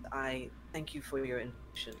says, "I thank you for your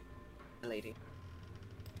invitation, lady."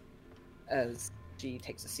 As she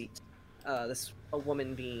takes a seat, a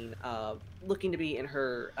woman being looking to be in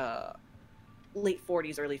her late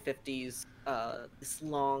 40s, early 50s, this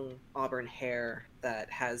long auburn hair that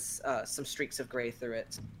has some streaks of gray through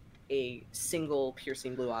it, a single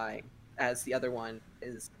piercing blue eye, as the other one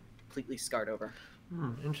is completely scarred over.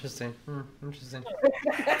 Interesting. Interesting.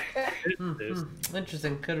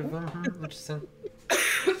 Interesting. Could have. Interesting.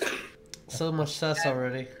 So much sus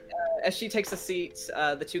already. As she takes a seat,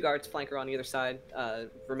 the two guards flank her on either side,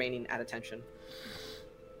 remaining at attention.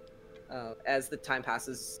 As the time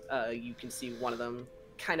passes, you can see one of them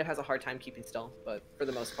kind of has a hard time keeping still, but for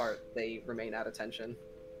the most part, they remain at attention.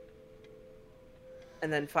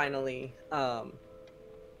 And then finally, the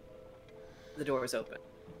door is open,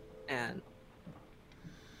 and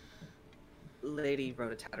Lady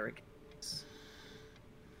Rhoda Tatterick,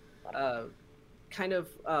 kind of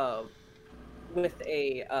with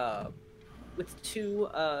two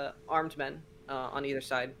armed men on either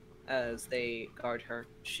side as they guard her.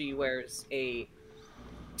 She wears a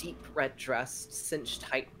deep red dress, cinched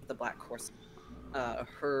tight with a black corset.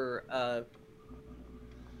 Her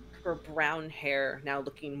brown hair, now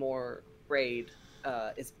looking more braid,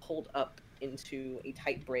 is pulled up into a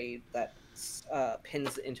tight braid that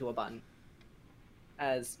pins into a bun.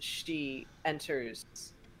 As she enters,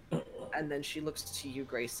 and then she looks to you,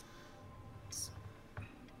 Grace.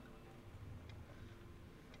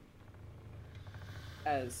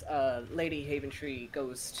 As Lady Haventree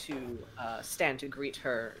goes to stand to greet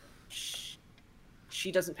her, she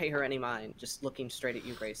doesn't pay her any mind, just looking straight at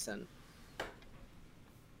you, Grayson.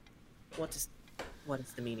 What is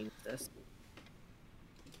the meaning of this?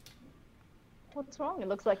 What's wrong? It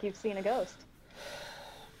looks like you've seen a ghost.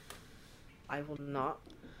 I will not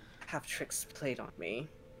have tricks played on me.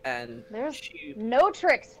 And There's no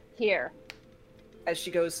tricks here. As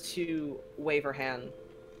she goes to wave her hand,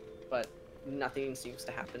 but nothing seems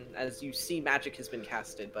to happen. As you see, magic has been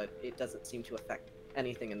casted, but it doesn't seem to affect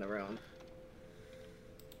anything in the room.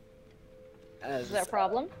 Is there a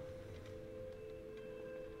problem?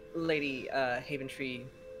 Lady Haventree,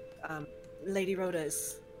 Lady Rhoda,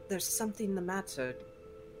 there's something the matter.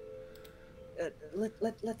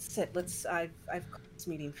 Let's sit. I've called this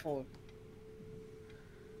meeting for.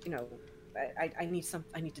 I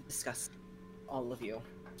need to discuss all of you.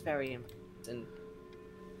 It's very important.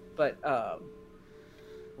 But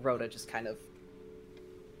Rhoda just kind of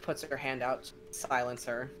puts her hand out to silence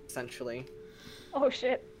her, essentially. Oh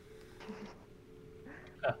shit.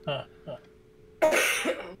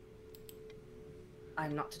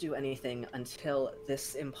 I'm not to do anything until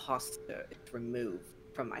this imposter is removed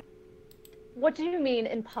from my... What do you mean,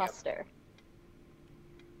 imposter?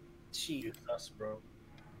 She Us, bro.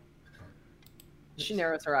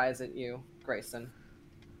 narrows her eyes at you, Grayson.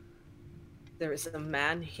 There is a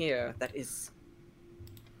man here that is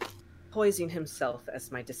poisoning himself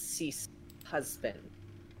as my deceased husband.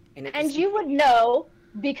 And you would know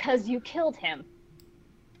because you killed him.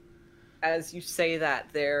 As you say that,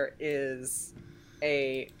 there is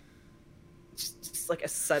just like a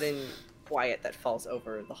sudden quiet that falls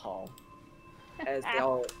over the hall. As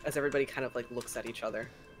everybody kind of like looks at each other.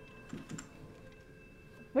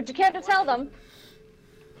 Would you care to tell them?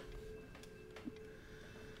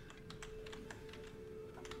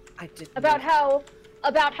 I did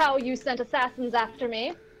About how you sent assassins after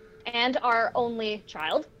me, and our only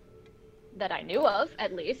child, that I knew of,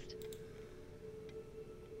 at least.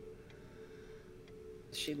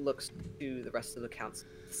 she looks to the rest of the council.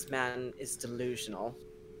 This man is delusional.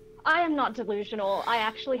 I am not delusional. I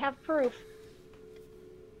actually have proof.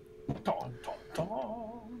 Dun, dun,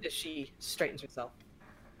 dun. As she straightens herself.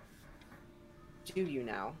 Do you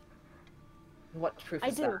now? What proof I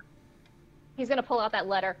is do. that? He's gonna pull out that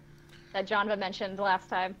letter that Jonva mentioned last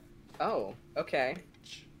time. Oh, okay.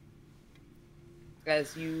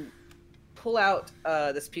 As you pull out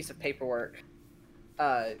this piece of paperwork,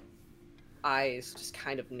 eyes just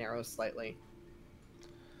kind of narrow slightly.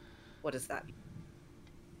 What is that?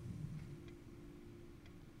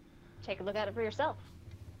 Take a look at it for yourself.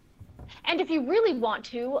 And if you really want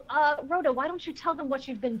to, Rhoda, why don't you tell them what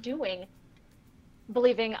you've been doing?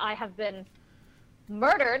 Believing I have been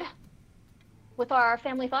murdered with our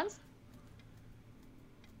family funds?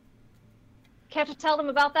 Care to tell them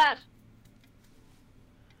about that?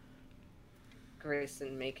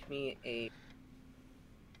 Grayson, make me a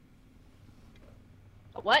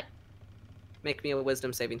What?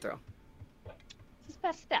 wisdom saving throw. It's his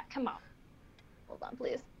best stat. Come on. Hold on,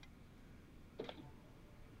 please.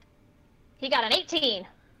 He got an 18.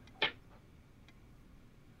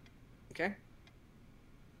 Okay.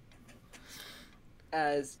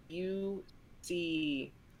 As you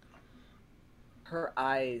see her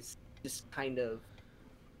eyes just kind of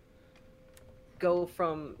go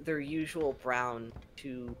from their usual brown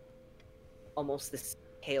to almost this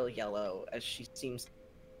pale yellow as she seems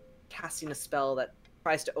casting a spell that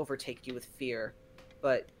tries to overtake you with fear,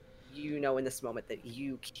 but you know in this moment that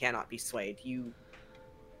you cannot be swayed. You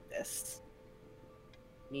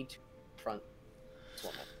need to confront this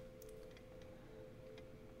woman.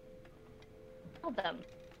 Tell them.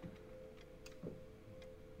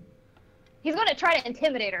 He's going to try to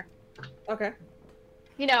intimidate her. Okay.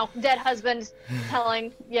 You know, dead husband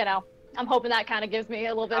telling, you know, I'm hoping that kind of gives me a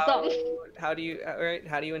little bit of something. How do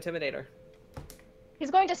you intimidate her? He's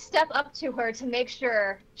going to step up to her to make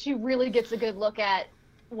sure she really gets a good look at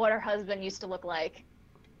what her husband used to look like.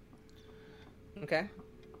 Okay.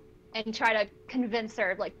 And try to convince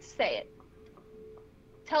her, like, say it.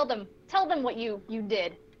 Tell them what you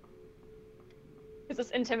did. Is this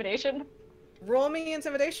intimidation? Roll me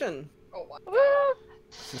intimidation. Oh, wow. Woo!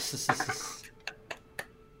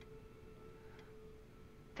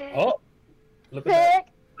 Big, Oh, look at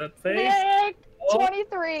big, that face. big, Oh.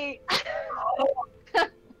 23.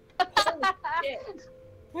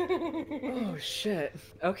 Oh shit.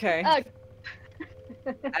 Okay. Uh,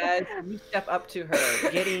 As you step up to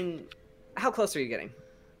her, how close are you getting?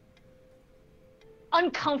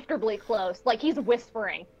 uncomfortably close, like he's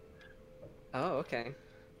whispering. Oh, okay.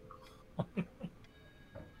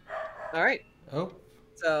 All right. Oh,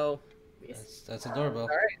 So, that's a doorbell. all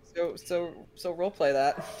right. So role play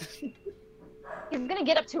that. He's gonna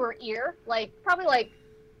get up to her ear, like probably like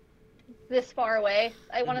this far away,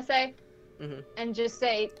 I want to say, Mhm. and just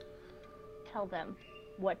say, "Tell them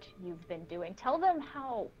what you've been doing. Tell them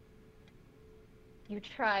how you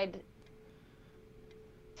tried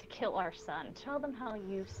to kill our son. Tell them how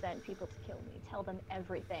you sent people to kill me. Tell them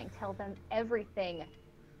everything. Tell them everything,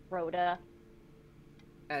 Rhoda."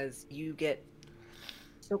 As you get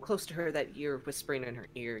so close to her that you're whispering in her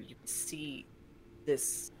ear, you can see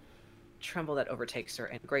this tremble that overtakes her.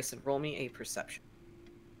 And Grayson, roll me a perception.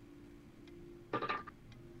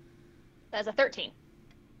 That's a 13.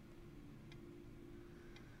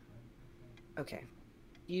 Okay.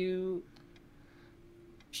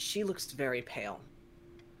 She looks very pale.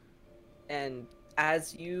 And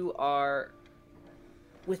as you are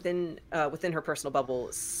within her personal bubble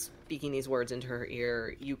speaking these words into her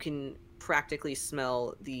ear, you can practically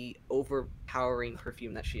smell the overpowering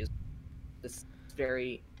perfume that she is. This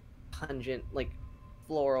very pungent, like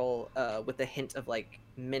floral, with a hint of like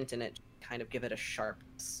mint in it, kind of give it a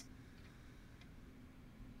sharpness.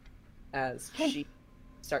 As she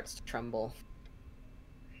starts to tremble.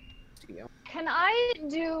 Can I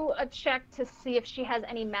do a check to see if she has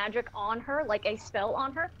any magic on her, like a spell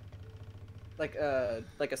on her? Like a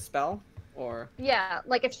spell, or Yeah,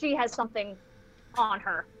 like if she has something on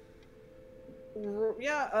her.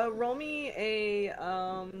 roll me a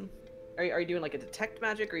Are you doing like a detect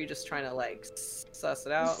magic, or are you just trying to like suss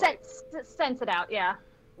it out? Sense it out, yeah.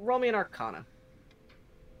 Roll me an Arcana.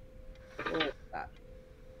 Roll that.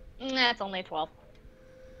 That's only 12.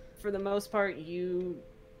 For the most part,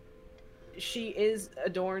 she is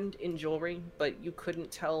adorned in jewelry, but you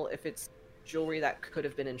couldn't tell if it's jewelry that could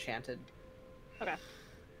have been enchanted. Okay.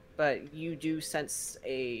 But you do sense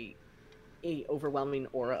a overwhelming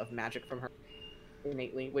aura of magic from her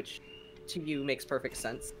innately, which to you makes perfect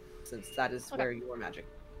sense, since that is where you are magic.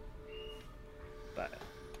 But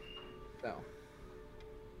so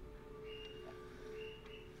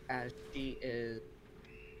as she is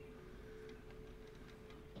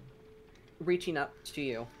reaching up to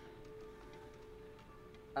you,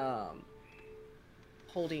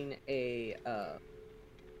 holding a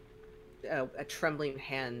trembling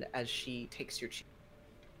hand as she takes your cheek.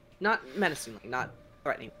 Not menacingly, not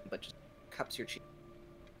threatening, but just cups your cheek.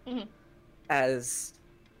 Mhm. As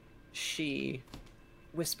she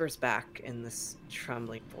whispers back in this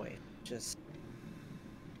trembling voice, just,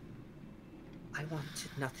 I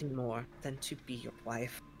wanted nothing more than to be your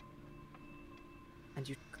wife. And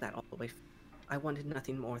you took that all away from me. I wanted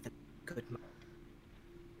nothing more than a good mother.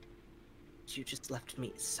 You just left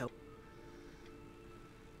me so.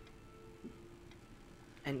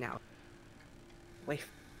 And now, wait.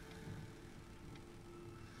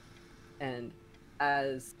 And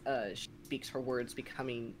as she speaks, her words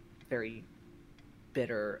becoming very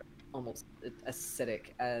bitter, almost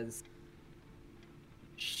acidic, as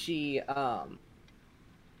she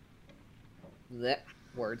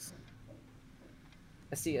words.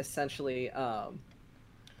 I see essentially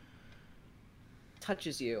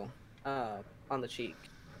touches you on the cheek,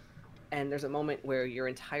 and there's a moment where your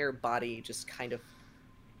entire body just kind of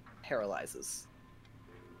paralyzes,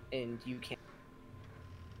 and you can't.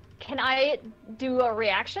 Can I do a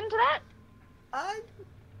reaction to that?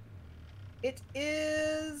 It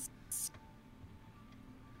is.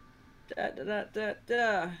 Da, da, da, da,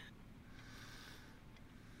 da.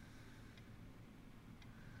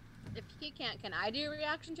 If he can't, can I do a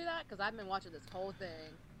reaction to that? Because I've been watching this whole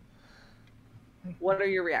thing. What are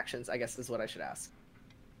your reactions? I guess is what I should ask.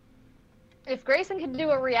 If Grayson could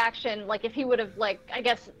do a reaction, like if he would have, like, I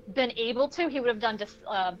guess, been able to, he would have done just,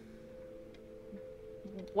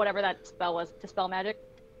 whatever that spell was, Dispel Magic.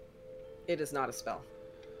 It is not a spell.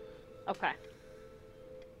 Okay.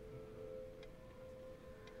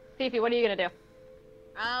 Fifi, what are you gonna do?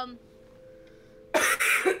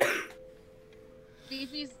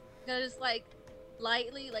 Fifi's gonna just like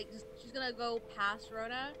lightly, like just she's gonna go past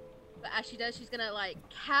Rona, but as she does, she's gonna like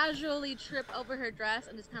casually trip over her dress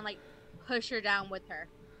and just kind of like push her down with her.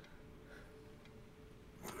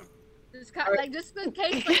 Just kind of, like just in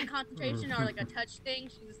case like a concentration or like a touch thing,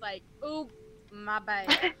 she's just like, "Ooh, my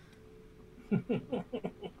bad."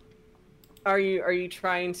 Are you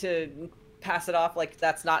trying to pass it off like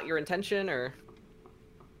that's not your intention, or?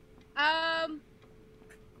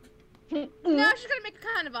 No, she's gonna make it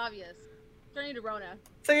kind of obvious. Turning to Rona.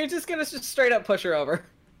 So you're just gonna just straight up push her over?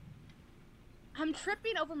 I'm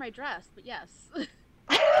tripping over my dress, but yes.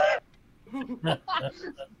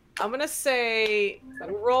 I'm gonna say,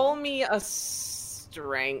 roll me a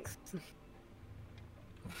strength.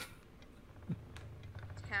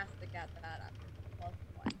 Fantastic at that.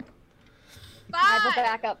 I have a Five!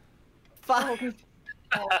 backup. 5.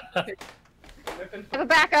 I have a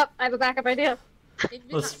backup. I have a backup idea. It's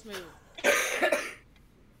not smooth.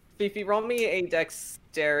 Fifi, roll me a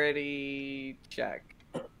dexterity check.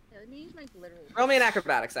 Yeah, let me use my glitter. Roll me an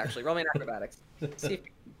acrobatics, actually. Roll me an acrobatics. See if you can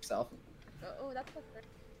yourself. Oh, that's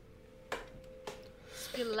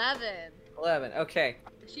a 11. 11. Okay.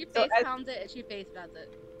 If she So face as- pounds it, and she face pounds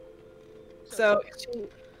it. So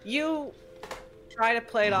you try to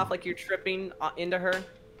play it off like you're tripping into her,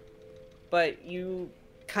 but you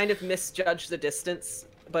kind of misjudge the distance.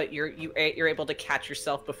 But you're able to catch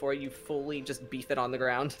yourself before you fully just beef it on the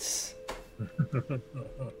ground.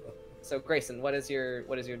 So Grayson, what is your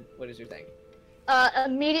thing?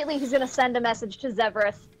 Immediately he's gonna send a message to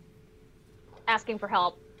Zevrath asking for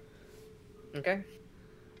help. Okay.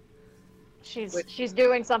 She's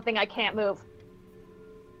doing something I can't move.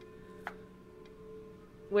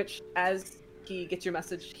 Which, as he gets your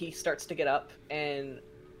message, he starts to get up, and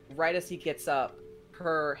right as he gets up,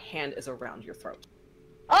 her hand is around your throat.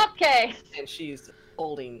 Okay. And she's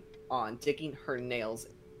holding on, digging her nails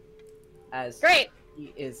as Great.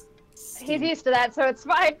 he is He's used to that, so it's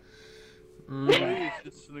fine. He's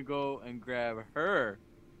just gonna go and grab her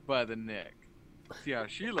by the neck. See how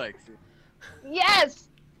she likes it. Yes.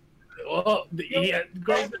 Oh, yeah,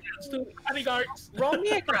 Grayson has two bodyguards. Roll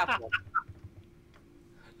me a grapple.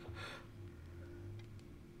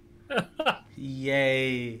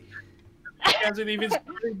 Yay. He hasn't even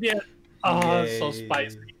started yet. Oh, so Yay.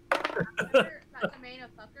 spicy. That domain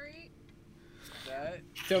of fuckery. That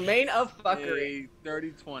Domain of fuckery. a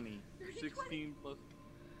 30-20. 16 plus.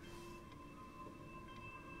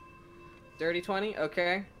 Dirty 20?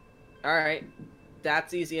 Okay. Alright.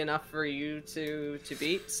 That's easy enough for you to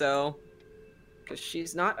beat, so... Because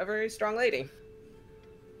she's not a very strong lady.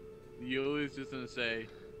 Yuli's just gonna say,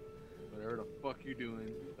 whatever the fuck you're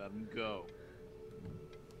doing, let him go.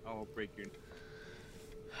 I will break your.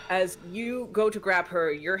 As you go to grab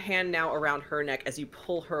her, your hand now around her neck as you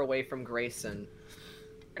pull her away from Grayson.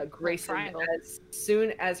 Grayson, triangle. as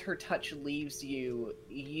soon as her touch leaves you,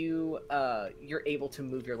 you're able to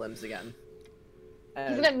move your limbs again.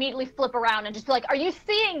 He's gonna immediately flip around and just be like, "Are you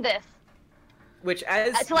seeing this?" Which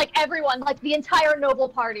as To like everyone, like the entire noble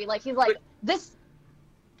party, like he's like, "This,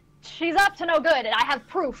 she's up to no good, and I have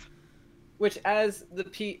proof." Which as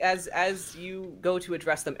as you go to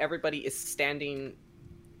address them, everybody is standing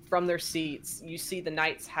from their seats. You see the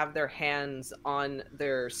knights have their hands on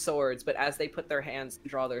their swords, but as they put their hands to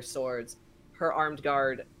draw their swords, her armed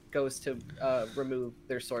guard goes to remove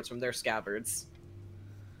their swords from their scabbards.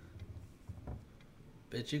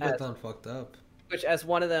 Bitch, you got done fucked up. Which, as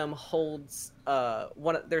one of them holds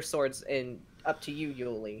one of their swords in up to you,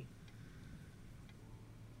 Yuli.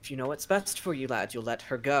 If you know what's best for you, lad, you'll let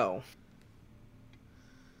her go.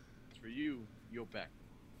 For you, you'll back.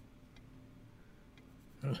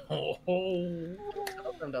 Oh.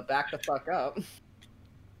 Tell them to back the fuck up.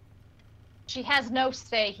 She has no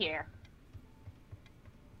say here.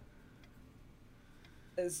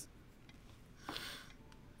 As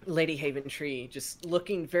Lady Haventree just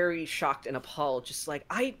looking very shocked and appalled, just like,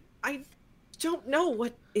 I don't know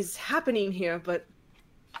what is happening here, but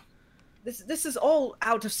this is all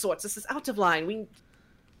out of sorts. This is out of line.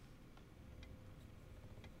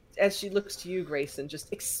 As she looks to you, Grayson,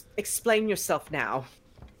 just explain yourself now.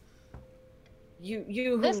 You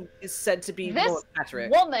who is said to be Lord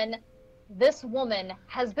Patrick. This woman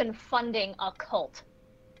has been funding a cult.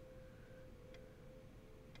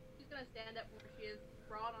 She's gonna stand up where she is,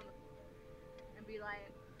 broad on the and be like,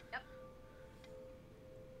 "Yep."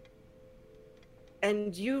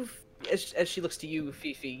 And as she looks to you,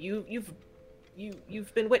 Fifi, you've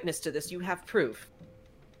been witness to this. You have proof.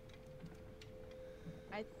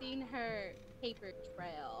 I've seen her paper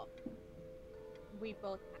trail. We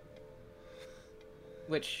both have.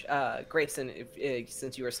 Which, Grayson,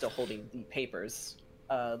 since you are still holding the papers,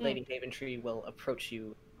 Lady Haventree will approach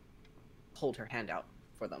you, hold her hand out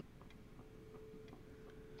for them.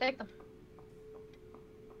 Take them.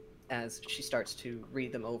 As she starts to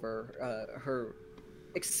read them over, her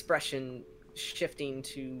expression shifting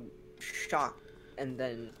to shock, and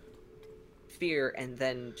then fear, and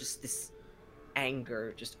then just this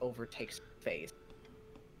anger just overtakes her face.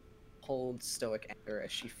 Cold, stoic anger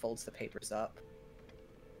as she folds the papers up.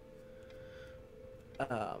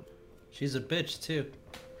 She's a bitch too.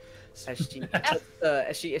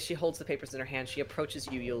 As she holds the papers in her hand, she approaches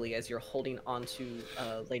you, Yuli, as you're holding onto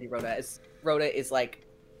Lady Rhoda. As Rhoda is like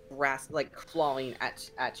clawing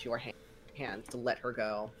at your hand to let her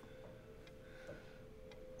go.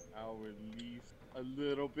 I'll release a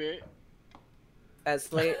little bit.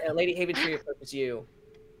 As Lady Haventree approaches you,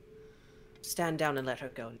 stand down and let her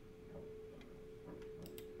go.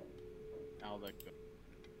 I'll let go.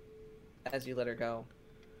 As you let her go,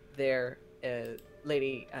 Lady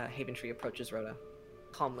Haventree approaches Rhoda,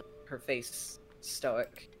 calmly, her face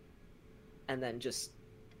stoic, and then just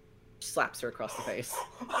slaps her across the face.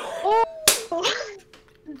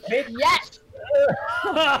 Yes!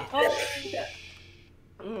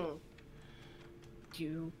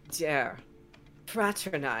 You dare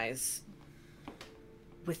fraternize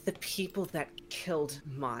with the people that killed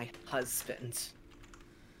my husband.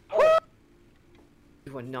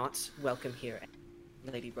 You are not welcome here,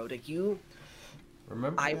 Lady Rhoda.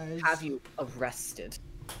 Remember, I guys? have you arrested.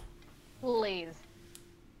 Please.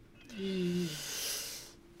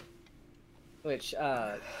 Which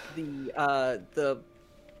the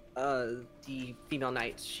female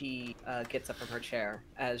knight, she gets up from her chair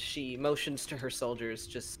as she motions to her soldiers,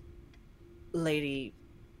 just, Lady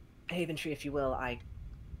Haventree, if you will,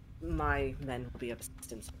 my men will be of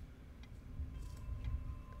assistance.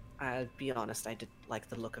 I'll be honest, I didn't like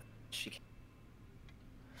the look of she.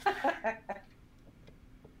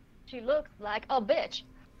 She looks like a bitch.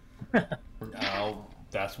 Now,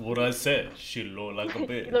 that's what I said. She looked like a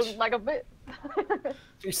bitch. She looks like a bitch. Did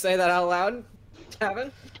you say that out loud,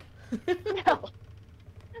 Tavin? No.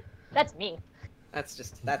 That's me. That's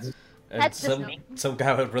And That's just some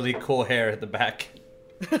guy with really cool hair at the back.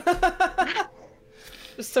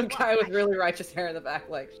 just some guy with really righteous hair in the back,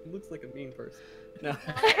 like, she looks like a mean person. No.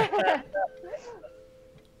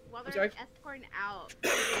 While I'm they're sorry? like, escorting out,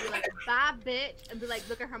 she'll be like, "Bye, bitch," and be like,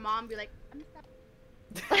 look at her mom, and be like, "I'm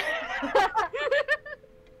sorry."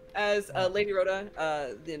 As Lady Rhoda,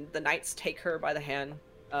 the knights take her by the hand.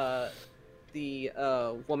 The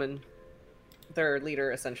woman, their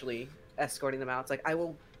leader, essentially escorting them out. It's like, I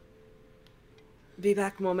will be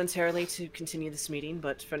back momentarily to continue this meeting,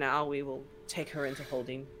 but for now we will take her into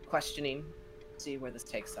holding, questioning, see where this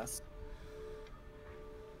takes us.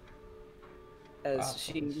 As Wow.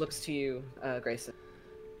 she looks to you, Grayson,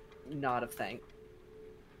 nod of thanks.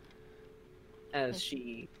 As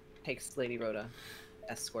she takes Lady Rhoda,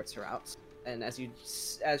 escorts her out, and as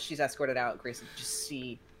she's escorted out, Grayson, you just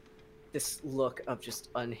see this look of just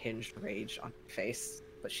unhinged rage on her face,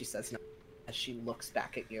 but she says no as she looks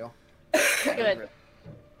back at you. Good.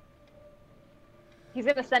 He's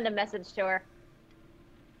gonna send a message to her.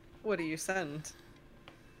 What do you send?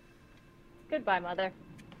 Goodbye, mother.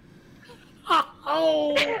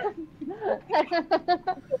 Oh!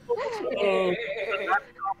 Oh,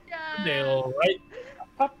 Yeah. nail, right?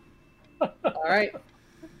 All right.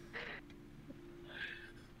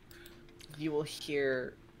 You will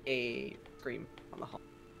hear a scream on the hall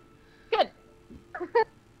Good.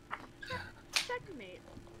 Checkmate.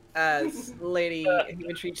 as Lady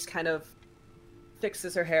Inventory just kind of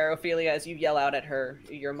fixes her hair. Ophelia, as you yell out at her,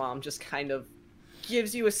 your mom just kind of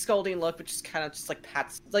gives you a scolding look, but just kind of just like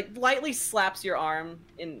pats, like lightly slaps your arm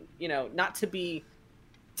in, not to be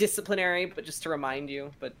disciplinary, but just to remind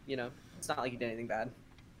you. But, it's not like you did anything bad.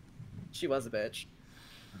 She was a bitch.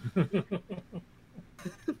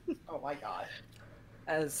 Oh my god.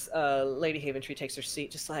 As Lady Haventree takes her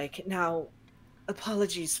seat, just like, now,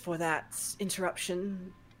 apologies for that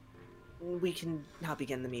interruption. We can now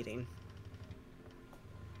begin the meeting.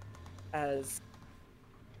 As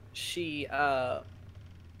she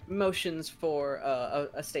motions for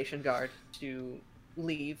a station guard to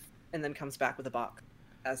leave, and then comes back with a box.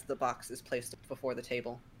 As the box is placed before the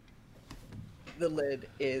table, the lid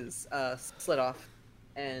is slid off,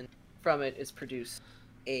 and from it is produced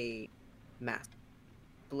a mask,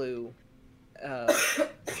 blue,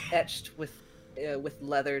 etched with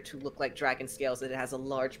leather to look like dragon scales. It has a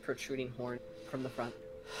large protruding horn from the front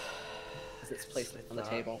as it's placed on the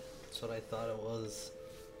table. That's what I thought it was.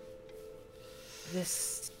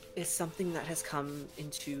 This is something that has come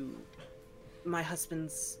into my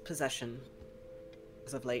husband's possession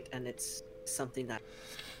as of late, and it's something that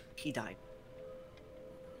he died.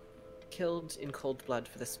 Killed in cold blood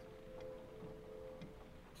for this.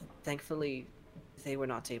 Thankfully, they were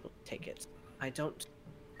not able to take it. I don't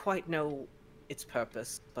quite know its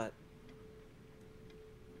purpose, but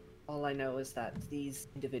all I know is that these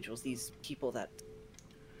individuals, these people that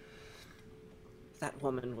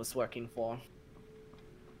woman was working for,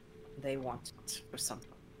 they wanted it for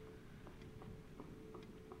something.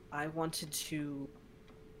 I wanted to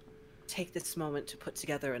take this moment to put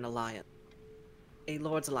together an alliance, a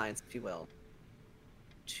Lord's Alliance, if you will,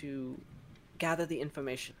 to gather the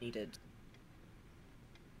information needed,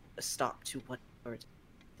 a stop to whatever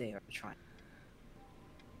they are trying.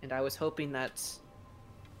 And I was hoping that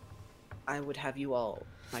I would have you all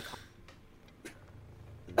my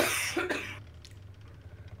That's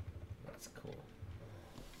cool.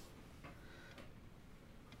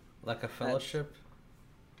 Like a fellowship?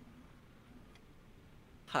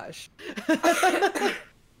 hush.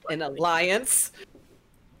 An alliance.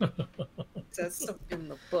 It says so in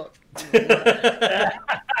the book.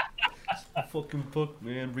 Fucking book,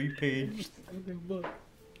 man. Repage.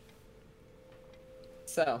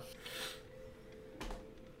 So,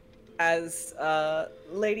 as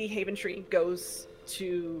Lady Haventree goes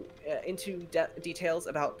to into details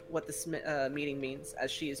about what this meeting means, as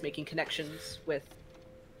she is making connections with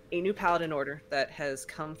a new paladin order that has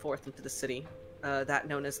come forth into the city, that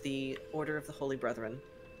known as the Order of the Holy Brethren.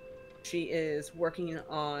 She is working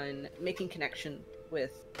on making connection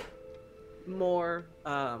with more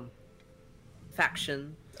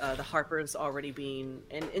faction. The Harpers already being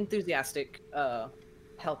an enthusiastic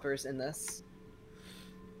helpers in this,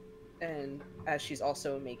 and as she's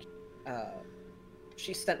also making,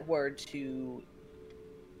 she sent word to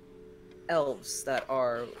elves that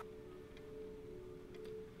are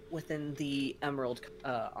within the Emerald.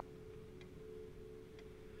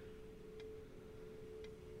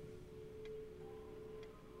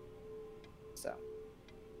 So,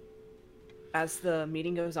 as the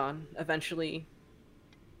meeting goes on, eventually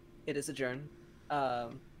it is adjourned.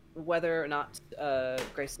 Whether or not,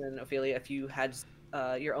 Grayson and Ophelia, if you had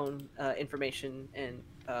your own information and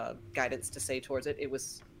guidance to say towards it, it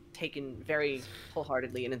was taken very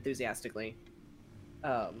wholeheartedly and enthusiastically,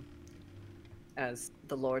 as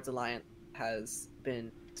the Lord's Alliance has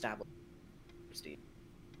been established.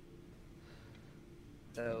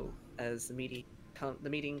 So, as the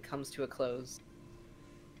meeting comes to a close,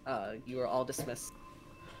 you are all dismissed,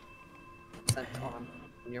 sent on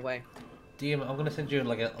your way. DM, I'm gonna send you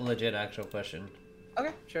like a legit actual question.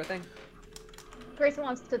 Okay, sure thing. Grayson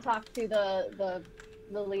wants to talk to the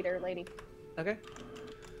leader lady. Okay.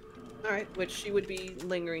 Alright, which she would be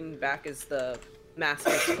lingering back as the mask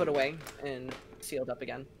is put away and sealed up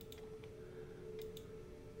again.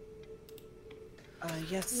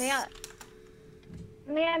 Yes.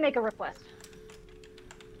 May I make a request?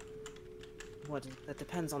 What? That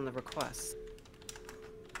depends on the request.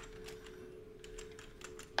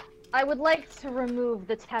 I would like to remove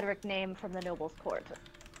the Tedric name from the Noble's Court.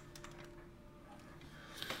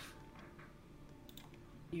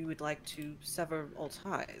 You would like to sever all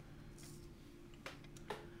ties?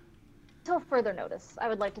 Till further notice, I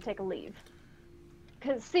would like to take a leave.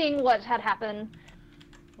 Because seeing what had happened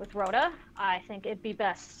with Rhoda, I think it'd be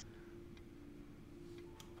best.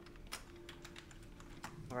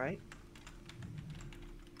 Alright.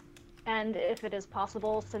 And if it is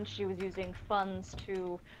possible, since she was using funds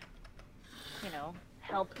to,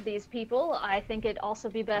 help these people, I think it'd also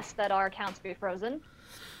be best that our accounts be frozen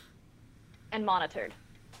and monitored.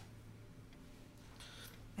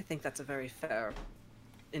 I think that's a very fair,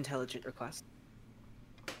 intelligent request.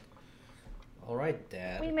 All right,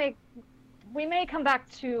 Dad. We may come back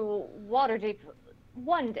to Waterdeep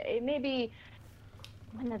one day. Maybe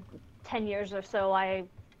in 10 years or so, I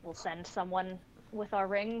will send someone with our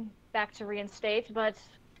ring back to reinstate. But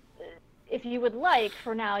if you would like,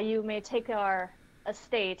 for now, you may take our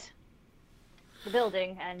estate, the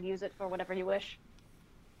building, and use it for whatever you wish.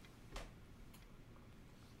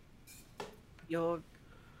 Your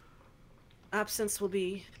absence will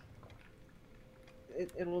be...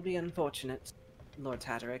 It will be unfortunate, Lord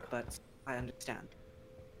Tadaric, but I understand.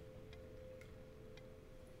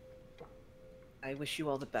 I wish you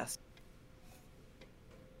all the best.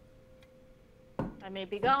 I may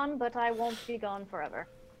be gone, but I won't be gone forever.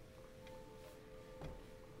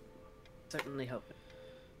 Certainly hope it.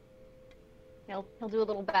 He'll do a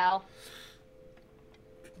little bow.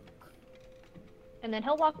 And then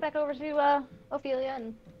he'll walk back over to Ophelia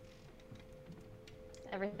and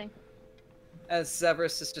everything. As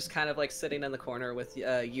Severus is just kind of like sitting in the corner with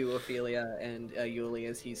you, Ophelia, and Yuli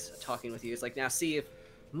as he's talking with you. He's like, now see, if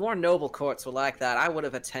more noble courts were like that, I would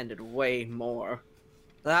have attended way more.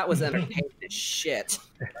 That was entertaining as shit.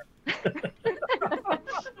 God.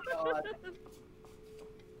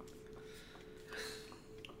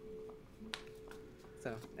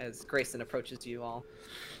 So, as Grayson approaches you all.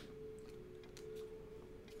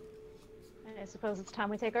 I suppose it's time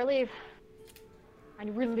we take our leave. I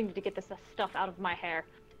really need to get this stuff out of my hair.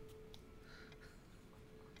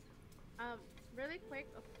 Really quick,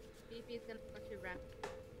 Phoebe's gonna go to Rem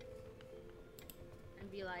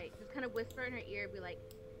and be like, just kind of whisper in her ear, be like,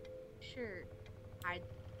 sure,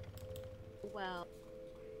 well.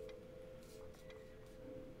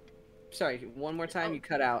 Sorry, one more time, you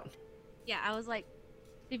cut out. Yeah, I was like,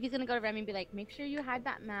 Phoebe's gonna go to Remy and be like, make sure you hide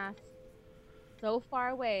that mask so far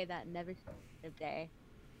away that never sees the light of day.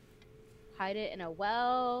 Hide it in a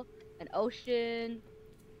well, an ocean,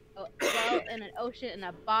 in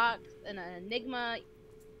a box, in an enigma.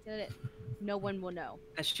 No one will know.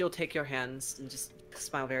 And she'll take your hands and just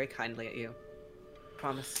smile very kindly at you.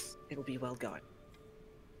 Promise it'll be well guarded.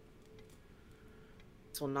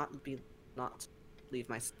 This will not leave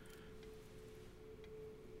my...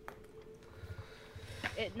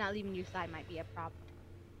 It not leaving your side might be a problem.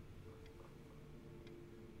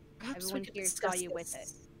 Perhaps Everyone we can here discuss saw you with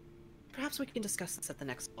this. it. Perhaps we can discuss this at the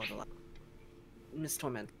next portal. Miss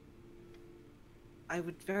Torment. I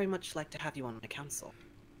would very much like to have you on my council.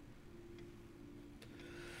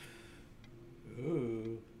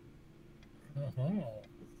 Ooh.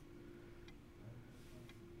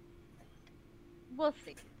 We'll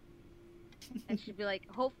see. And she'd be like,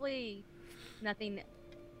 hopefully nothing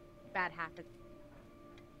bad happens.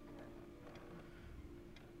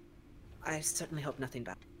 I certainly hope nothing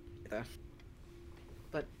bad either.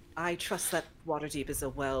 But I trust that Waterdeep is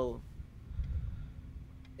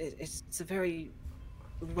it's a very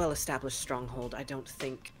well-established stronghold. I don't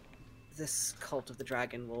think this cult of the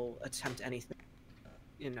dragon will attempt anything,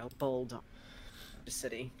 bold on the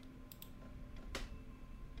city.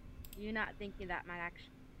 You're not thinking that might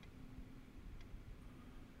actually...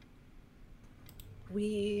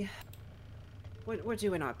 We're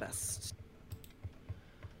doing our best.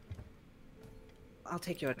 I'll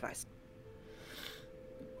take your advice.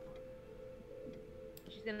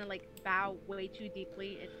 She's gonna bow way too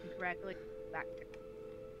deeply and correctly back.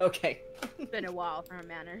 Okay. It's been a while for her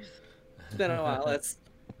manners. It's been a while. It's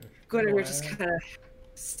Guinevere just kind of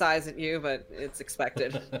sighs at you, but it's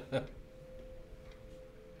expected.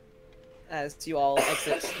 As you all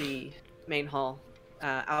exit the main hall,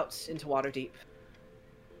 out into Waterdeep.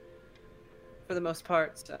 For the most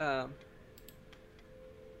part,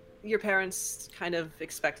 your parents kind of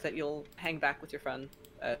expect that you'll hang back with your friend,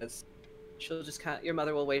 as she'll just your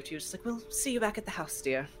mother will wave to you, just like, we'll see you back at the house,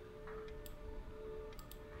 dear.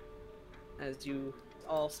 As you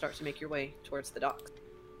all start to make your way towards the docks,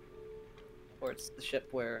 towards the ship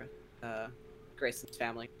where Grayson's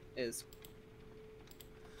family is.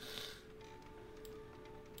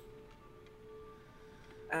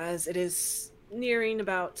 As it is nearing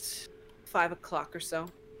about 5 o'clock or so,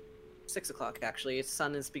 6 o'clock actually, the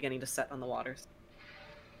sun is beginning to set on the waters.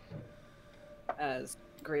 As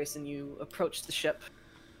Grayson, you approach the ship,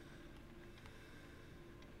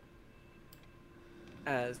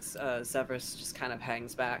 as Zevris just kind of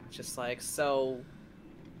hangs back, just like, so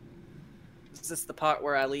is this the part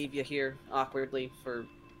where I leave you here awkwardly for,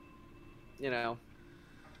 you know,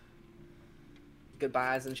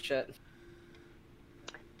 goodbyes and shit?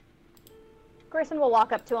 Grayson will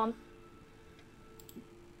walk up to him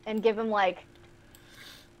and give him like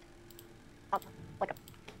a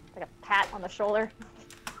pat on the shoulder.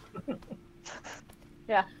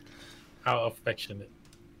 Yeah. How affectionate.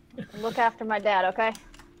 Look after my dad, okay?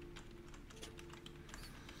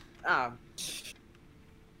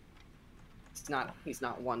 He's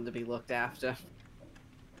not one to be looked after.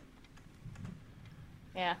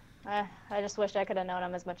 Yeah. I just wish I could have known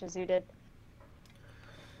him as much as you did.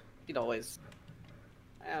 He'd always,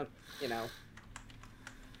 you know.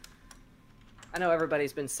 I know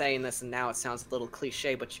everybody's been saying this, and now it sounds a little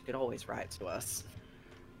cliche, but you could always write to us.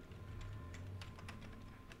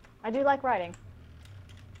 I do like writing.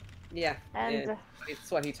 Yeah, And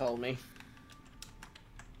it's what he told me.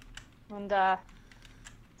 And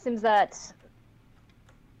seems that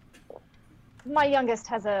my youngest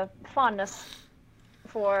has a fondness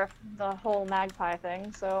for the whole magpie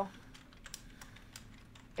thing, so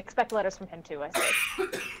expect letters from him too, I say.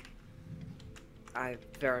 I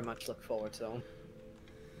very much look forward to them.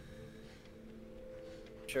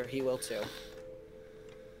 I'm sure he will too.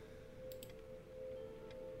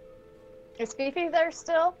 Is Fifi there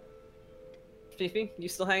still? Fifi, you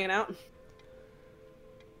still hanging out?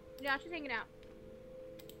 Yeah, she's hanging out.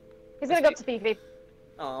 He's gonna go up to Fifi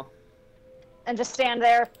Oh, and just stand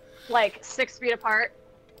there, like 6 feet apart.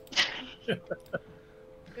 Gonna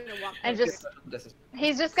walk And over. just, this is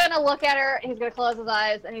he's just gonna look at her, he's gonna close his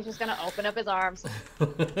eyes, and he's just gonna open up his arms. Run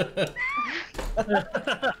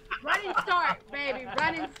and start, baby.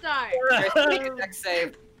 Run and start. make a dex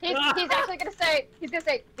save. He's actually gonna say,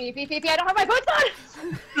 Fifi, Fifi, I don't have my boots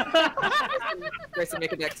on! Grayson,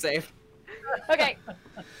 make a dex save. Okay.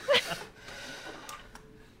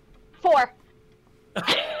 4.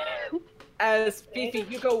 As Fifi,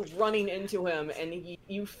 you go running into him, and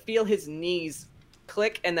you feel his knees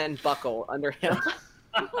click and then buckle under him.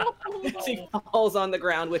 As he falls on the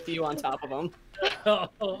ground with you on top of him.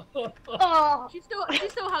 Oh, She's still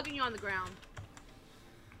hugging you on the ground.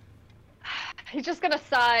 he's just gonna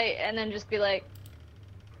sigh and then just be like,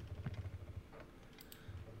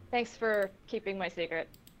 thanks for keeping my secret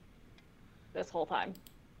this whole time.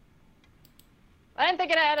 I didn't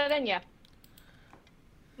think it had it in you.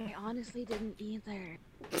 I honestly didn't either.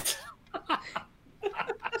 To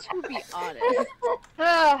be honest.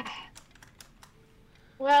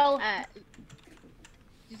 Well,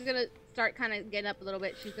 She's gonna start kind of getting up a little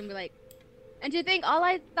bit. She's gonna be like, and you think all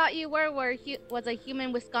I thought you were was a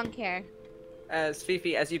human with skunk hair? As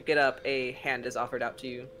Fifi, as you get up, a hand is offered out to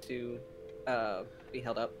you to be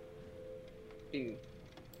held up.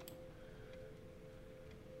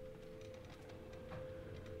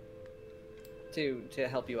 To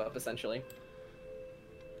help you up, essentially.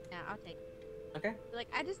 Yeah, I'll take it. Okay. Like,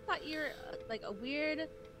 I just thought you're like a weird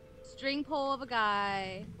string pole of a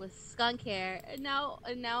guy with skunk hair, and now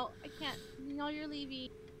I can't. Now you're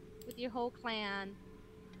leaving with your whole clan.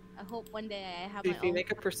 I hope one day I have my Fifi, own.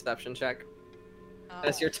 make a perception check Oh.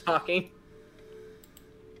 as you're talking.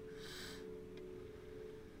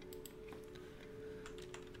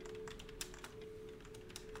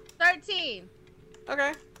 Oh. 13.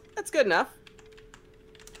 Okay, that's good enough.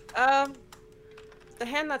 The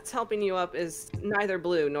hand that's helping you up is neither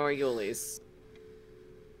Blue nor Yuli's,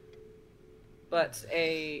 but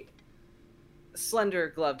a slender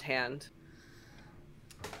gloved hand.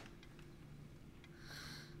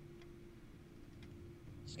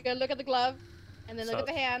 She's gonna look at the glove, and then look So- at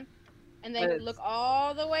the hand, and then It's- look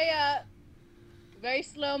all the way up, very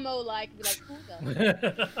slow mo like, be like, who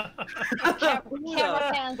the?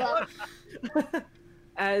 camera hands up.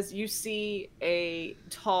 As you see a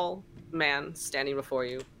tall man standing before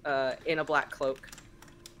you, in a black cloak,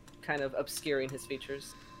 kind of obscuring his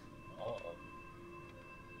features.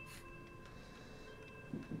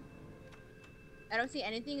 I don't see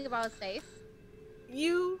anything about his face.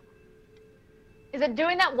 You Is it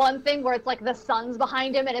doing that one thing where it's like the sun's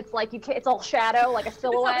behind him and it's like it's all shadow, like a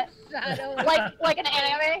silhouette, Shadow. like an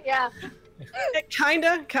anime? Yeah.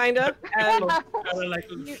 Kinda. And Like,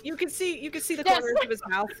 you can see the corners of his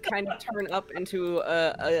mouth kind of turn up into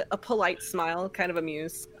a polite smile, kind of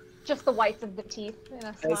amused. Just the whites of the teeth in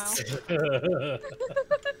a smile.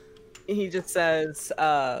 He just says,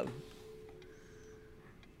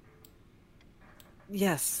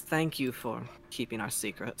 "Yes, thank you for keeping our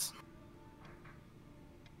secrets."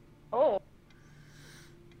 Oh.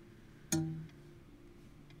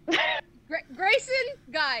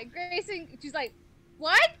 Grayson, she's like,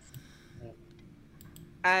 what?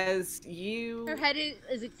 As you Her head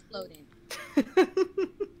is exploding.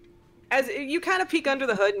 as you kind of peek under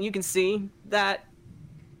the hood and you can see that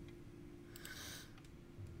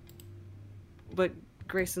but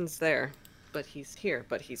Grayson's there, but he's here,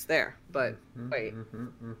 but he's there, but wait.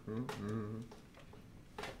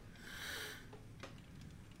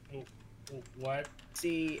 What?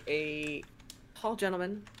 See a tall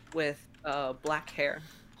gentleman with black hair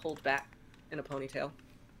pulled back in a ponytail,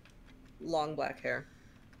 long black hair,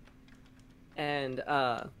 and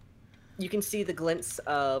you can see the glints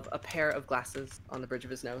of a pair of glasses on the bridge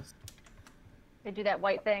of his nose. They do that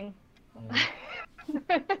white thing.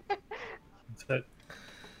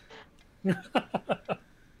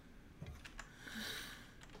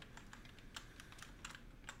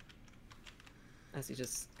 As he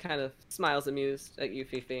just kind of smiles amused at you,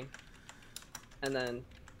 Fifi, and then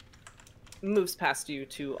moves past you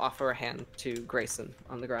to offer a hand to Grayson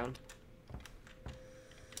on the ground.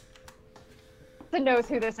 He knows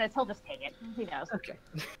who this is. He'll just take it. He knows. Okay.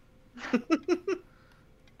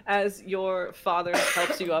 As your father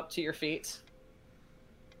helps you up to your feet,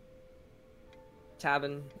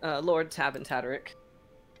 Lord Tabin Taderick,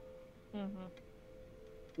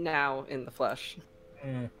 now in the flesh.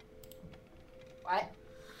 What?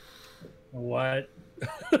 What?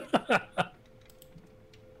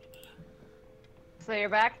 So you're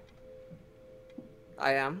back?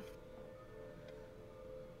 I am.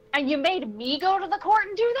 And you made me go to the court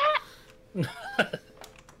and do that?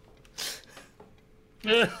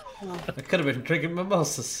 I could have been drinking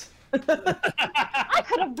mimosas. I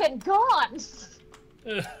could have been gone.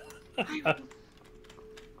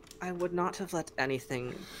 I would not have let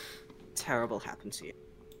anything terrible happen to you.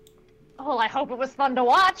 Oh, I hope it was fun to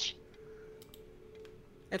watch.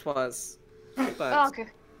 It was. Oh, But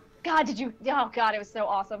God, did you? Oh, God, it was so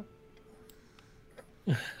awesome.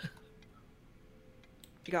 she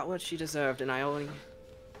got what she deserved, and I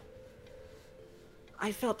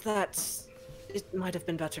felt that it might have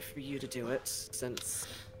been better for you to do it, since,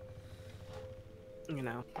 you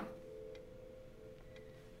know.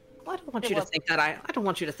 Well, I don't want you to think that I don't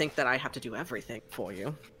want you to think that I have to do everything for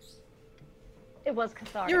you. It was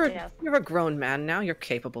cathartic, yes. You're a grown man now. You're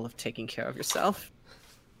capable of taking care of yourself.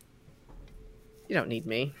 You don't need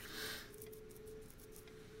me.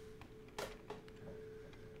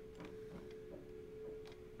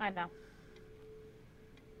 I know.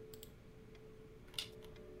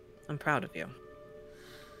 I'm proud of you.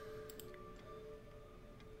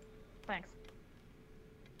 Thanks.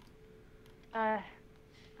 I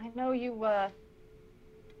know you were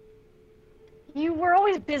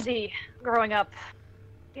always busy growing up,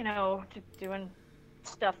 you know, doing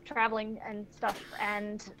stuff, traveling and stuff,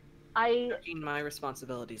 and Taking my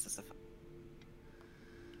responsibilities as a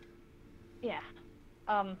yeah.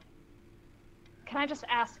 Can I just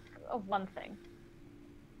ask of one thing?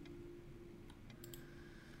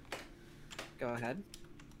 Go ahead.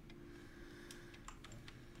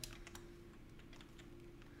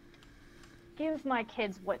 Give my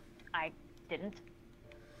kids what I didn't.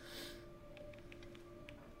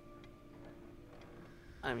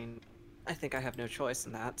 I mean, I think I have no choice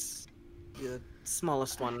in that. The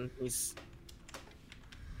smallest one, he's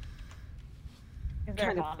Very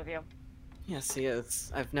kind of- fond of you. yes, he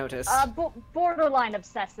is. I've noticed. Borderline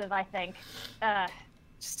obsessive, I think.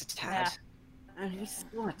 Just a tad. I mean, he's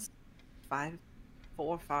what? 5,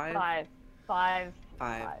 4, 5. Five.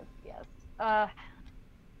 Yes.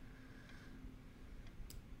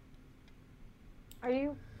 Are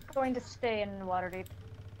you going to stay in Waterdeep?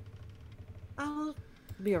 I'll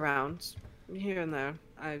be around here and there.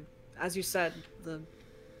 As you said, the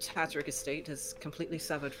Tatrick estate is completely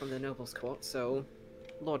severed from the nobles' court, so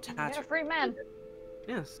Lord You're a Tatrick. free man.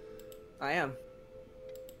 Yes, I am.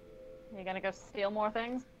 You gonna go steal more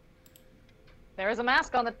things? There is a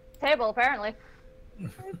mask on the table, apparently.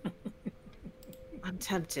 I'm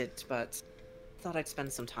tempted, but thought I'd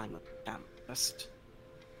spend some time with them first.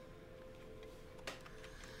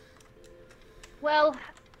 Well,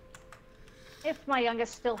 if my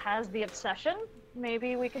youngest still has the obsession,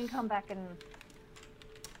 maybe we can come back and,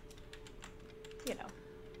 you know,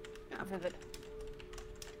 visit.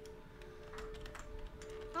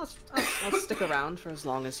 I'll stick around for as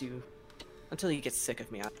long as you, until you get sick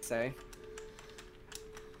of me, I'd say.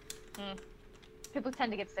 People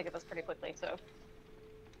tend to get sick of us pretty quickly, so.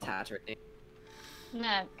 Tattered.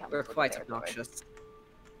 Nah, We're quite obnoxious.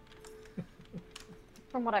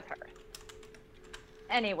 From what I've heard.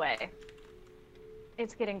 Anyway,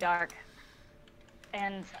 it's getting dark,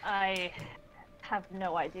 and I have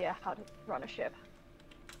no idea how to run a ship.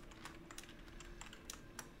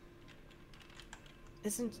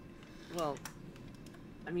 Well,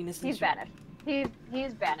 I mean, isn't He's you- banished.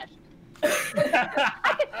 He's banished.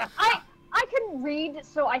 I can read,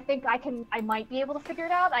 so I think I might be able to figure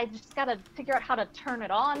it out. I just gotta figure out how to turn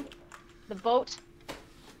it on. The boat.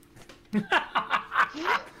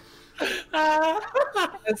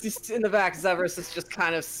 As you sit in the back, Zevers is just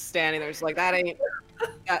kind of standing there, just like, that ain't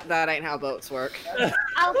how boats work.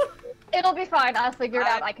 It'll be fine. I'll figure it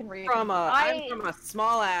out. I can read. I'm from a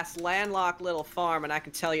small ass landlocked little farm, and I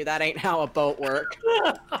can tell you that ain't how a boat works.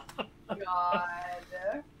 God.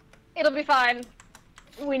 It'll be fine.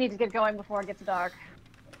 We need to get going before it gets dark.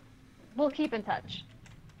 We'll keep in touch.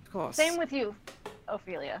 Of course. Same with you,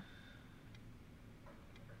 Ophelia.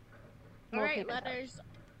 We'll All right, keep in touch. letters.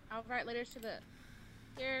 I'll write letters to the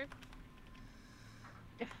here.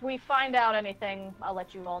 If we find out anything, I'll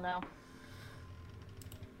let you all know.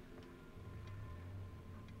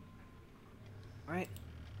 All right.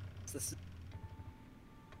 So this is...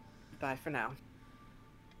 Bye for now.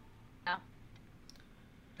 Yeah.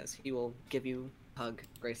 As he will give you a hug,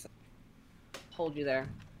 Grayson. Hold you there.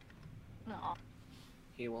 Aw.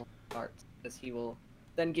 He will part. As he will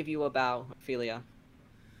then give you a bow, Ophelia.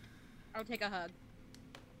 I'll take a hug.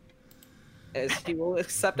 As he will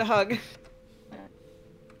accept a hug.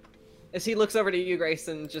 As he looks over to you,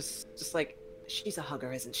 Grayson, just like, she's a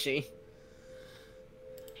hugger, isn't she?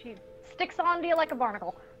 She sticks on to you like a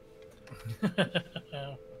barnacle.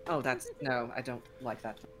 Oh, no, I don't like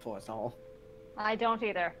that for at all. I don't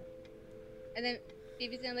either. And then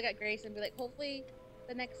Phoebe's gonna look at Grace and be like, hopefully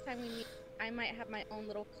the next time we meet, I might have my own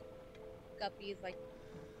little guppies like.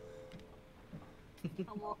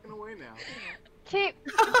 I'm walking away now. Keep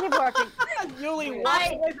working. Julie walks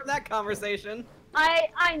away from that conversation.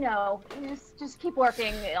 I know. Just keep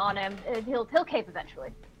working on him. He'll cape eventually.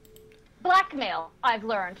 Blackmail, I've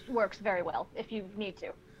learned, works very well if you need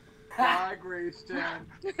to. Bye, Grayston.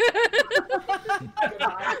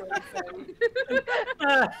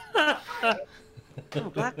 Oh,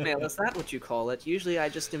 blackmail, is that what you call it? Usually I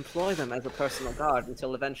just employ them as a personal guard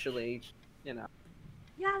until eventually, you know.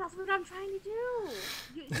 Yeah, that's what I'm trying to do.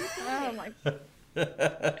 You Oh my.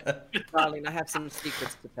 Darling, I have some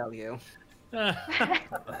secrets to tell you. Oh,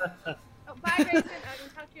 bye, Grayson. I can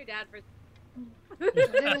talk to your dad for.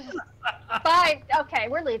 Bye. Okay,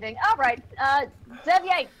 we're leaving. All right.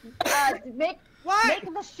 Deviate. Make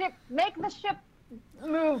the ship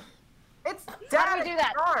move. It's How do we do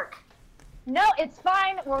that? dark. No, it's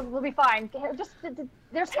fine. We'll be fine. Just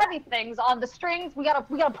there's heavy things on the strings. We gotta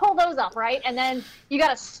pull those up, right? And then you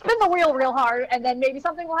gotta spin the wheel real hard, and then maybe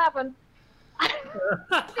something will happen. She's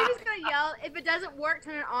just gonna yell. If it doesn't work,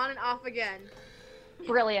 turn it on and off again.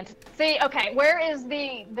 Brilliant. See, okay, where is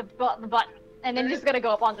the button? And then you're just gonna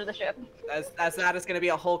go up onto the ship. As that is going to be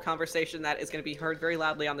a whole conversation that is going to be heard very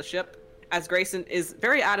loudly on the ship. As Grayson is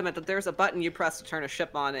very adamant that there's a button you press to turn a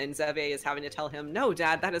ship on, and Xavier is having to tell him, no,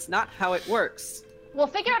 Dad, that is not how it works. We'll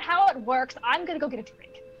figure out how it works. I'm gonna go get a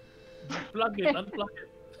drink. Unplug it, unplug it.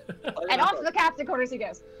 And off to the captain quarters he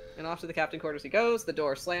goes. And off to the captain quarters he goes, the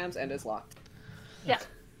door slams and is locked. Yeah.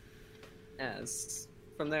 As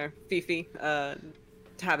from there, Fifi,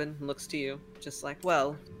 Tabin looks to you, just like,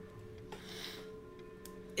 well,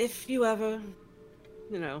 if you ever,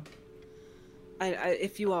 you know,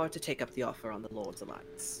 if you are to take up the offer on the Lord's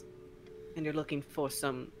Alliance, and you're looking for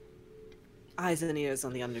some eyes and ears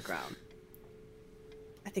on the underground,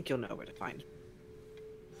 I think you'll know where to find.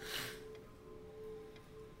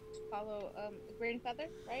 Follow the green feather,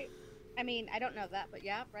 right? I mean, I don't know that, but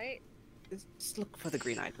yeah, right? Just look for the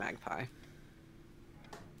green-eyed magpie.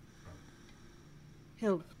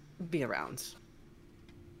 He'll be around.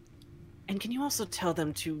 And can you also tell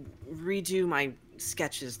them to redo my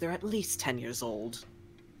sketches? They're at least 10 years old.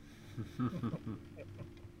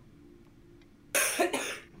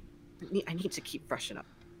 I need to keep freshen up.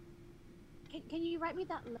 Can you write me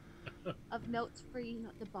that list of notes for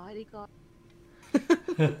the bodyguard?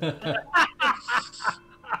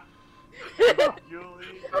 Julie,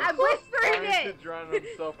 I'm whispering trying it. to drown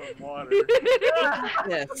himself in water.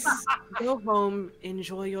 Yes. Go home,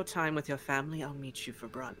 enjoy your time with your family. I'll meet you for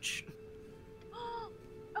brunch.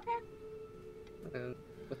 Okay. And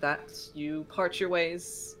with that, you part your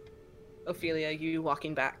ways. Ophelia, you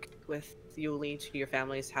walking back with Yuli to your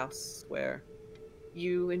family's house where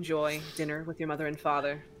you enjoy dinner with your mother and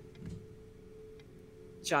father.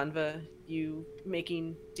 Janva, you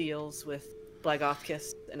making deals with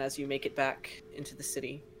Blagothkis, and as you make it back into the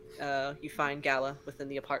city, you find Gala within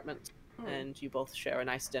the apartment, and you both share a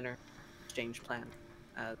nice dinner, exchange plan.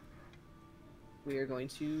 We are going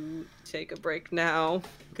to take a break now,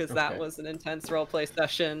 because that Okay. was an intense roleplay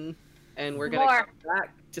session, and we're going to More. come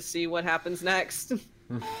back to see what happens next.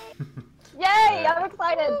 Yay! I'm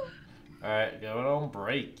excited. All right, going on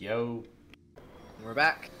break, yo. We're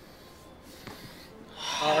back.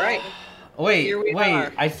 All right. Wait, Here we wait.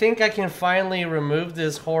 are. I think I can finally remove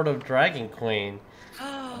this horde of Dragon Queen.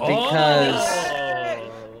 Oh,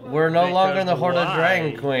 We're no longer in the because horde of why?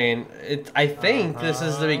 Dragon Queen. I think this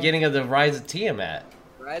is the beginning of the rise of Tiamat.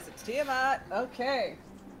 Rise of Tiamat. Okay.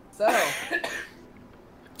 So,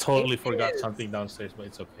 Totally It forgot is. something downstairs, but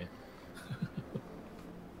it's okay.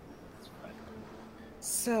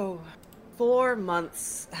 so 4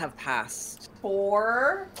 months have passed.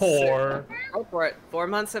 4. Poor. Go for it. 4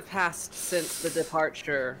 months have passed since the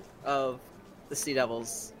departure of the Sea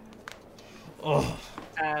Devils. Oh,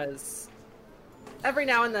 As every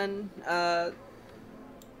now and then,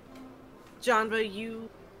 Janva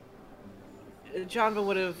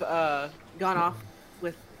would have gone off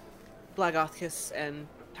with Blagothkis and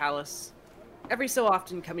Talus, every so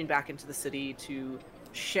often coming back into the city to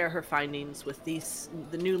share her findings with the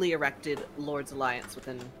newly erected Lord's Alliance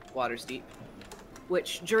within Waterdeep,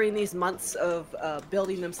 which during these months of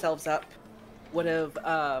building themselves up would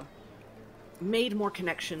have made more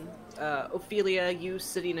connection. Ophelia, you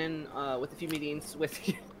sitting in with a few meetings with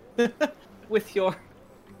with your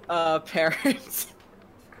parents.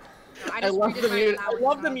 I love the muted. I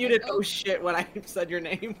love the muted. Oh shit! When I said your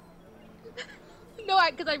name. No,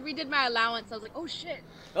 because I redid my allowance. I was like, oh shit.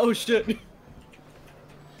 Oh shit.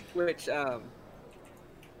 Which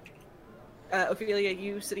Ophelia,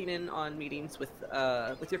 you sitting in on meetings with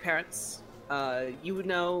your parents. You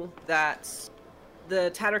know that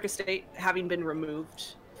the Tadric estate, having been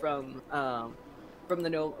removed from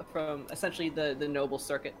essentially the noble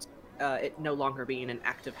circuit, it no longer being an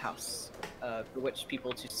active house for which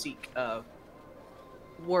people to seek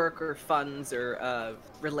work or funds or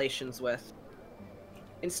relations with.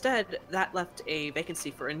 Instead, that left a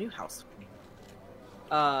vacancy for a new house.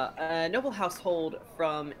 A noble household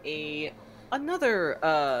from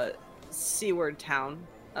another seaward town,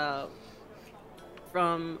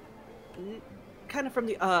 from kind of from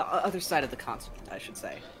the other side of the continent, I should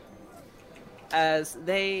say. As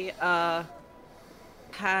they have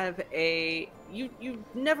you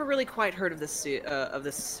never really quite heard of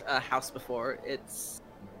this house before. It's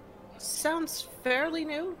sounds fairly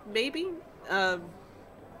new, maybe.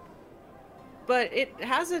 But it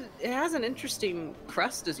has an interesting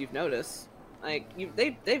crest, as you've noticed. Like you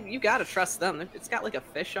gotta trust them. It's got like a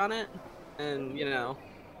fish on it, and you know.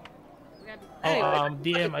 Anyway,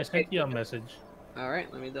 DM, I sent you a message. All right,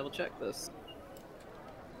 let me double check this.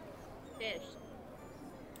 Fish.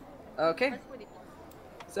 Okay, That's what it-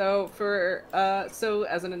 so so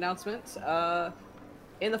as an announcement,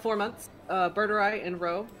 in the 4 months, Berterai and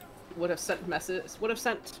Ro would have sent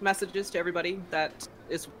messages to everybody that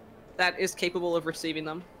is capable of receiving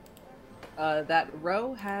them. That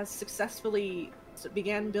Ro has successfully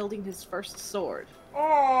began building his first sword,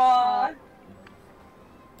 Aww.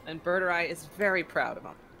 and Berterai is very proud of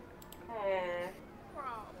him.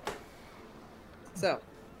 So,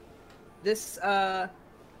 this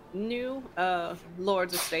new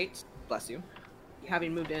Lord's estate, bless you,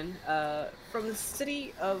 having moved in from the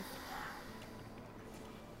city of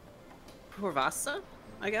Purvasa,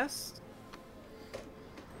 I guess.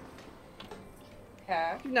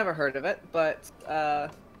 Okay. You've never heard of it, but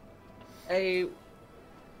a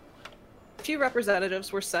few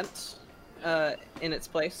representatives were sent in its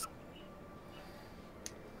place.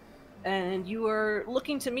 And you are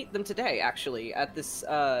looking to meet them today, actually, at this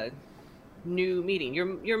new meeting.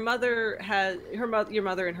 Your mother your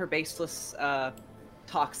mother in her baseless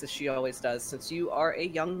talks, as she always does, since you are a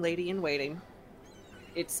young lady in waiting.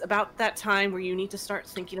 It's about that time where you need to start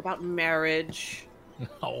thinking about marriage.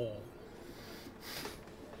 Oh.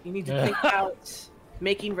 You need to think about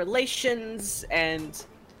making relations and,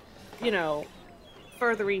 you know,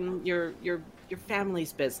 furthering your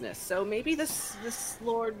family's business. So maybe this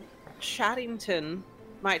Lord Chattington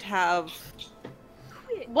might have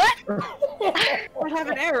What?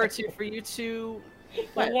 an error or two for you to.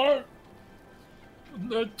 What?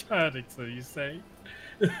 No character, you say?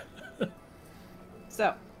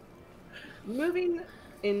 So, moving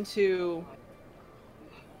into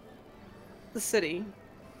the city,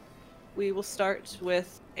 we will start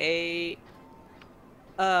with a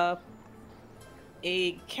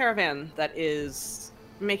caravan that is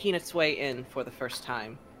making its way in for the first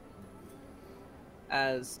time.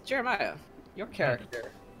 As Jeremiah, your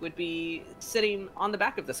character would be sitting on the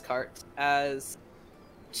back of this cart as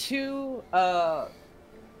two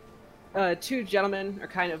gentlemen are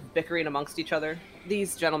kind of bickering amongst each other.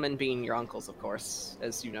 These gentlemen being your uncles, of course,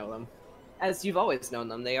 as you know them. As you've always known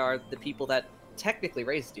them, they are the people that technically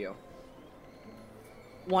raised you.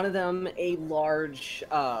 One of them, a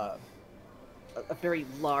very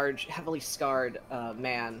large, heavily scarred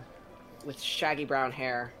man with shaggy brown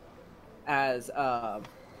hair, as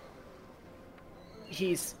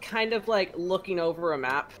he's kind of like looking over a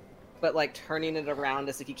map, but like turning it around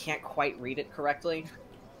as if he can't quite read it correctly.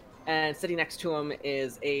 And sitting next to him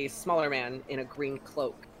is a smaller man in a green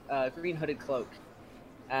cloak, green hooded cloak,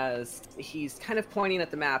 as he's kind of pointing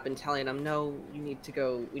at the map and telling him, "No, we need to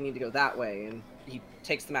go that way." And he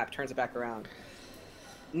takes the map, turns it back around.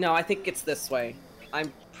 "No, I think it's this way.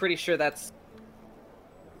 I'm pretty sure that's."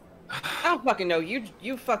 "I don't fucking know.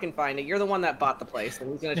 You fucking find it. You're the one that bought the place."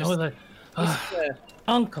 And he's gonna just.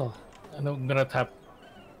 Uncle, and I'm gonna tap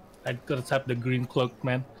the green cloak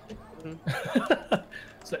man. Mm-hmm.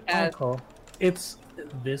 So, Uncle, it's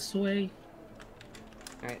this way.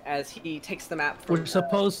 All right, as he takes the map. We're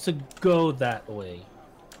supposed to go that way.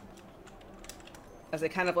 As they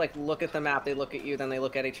kind of like look at the map, they look at you, then they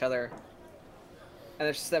look at each other, and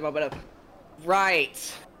there's just that moment of,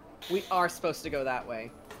 right, we are supposed to go that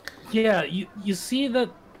way. Yeah, you see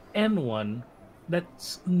that N1,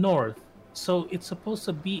 that's north, so it's supposed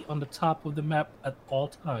to be on the top of the map at all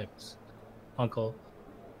times, Uncle.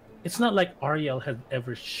 It's not like Ariel had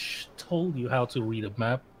ever told you how to read a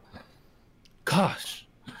map. Gosh.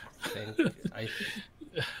 Okay.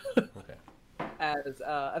 As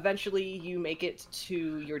eventually you make it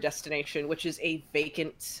to your destination, which is a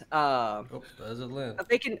vacant, there's a land. a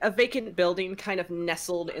vacant building, kind of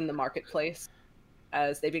nestled in the marketplace.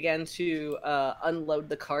 As they began to unload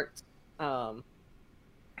the cart,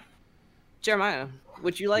 Jeremiah,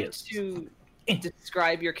 would you like to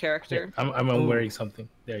describe your character? Yeah, I'm wearing something.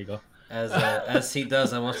 There you go. As he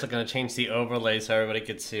does, I'm also going to change the overlay so everybody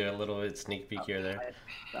could see a little bit sneak peek here there.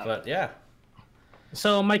 But yeah.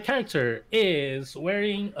 So my character is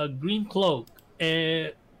wearing a green cloak,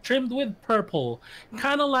 trimmed with purple,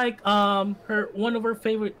 kind of like one of her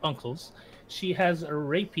favorite uncles. She has a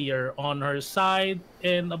rapier on her side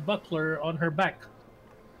and a buckler on her back,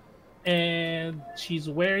 and she's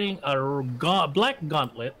wearing a black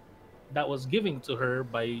gauntlet that was given to her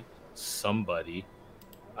by somebody.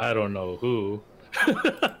 I don't know who.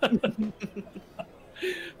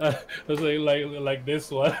 Like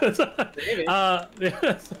this one.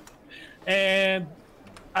 Yes. And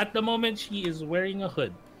at the moment, she is wearing a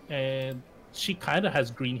hood, and she kind of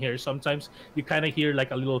has green hair. Sometimes you kind of hear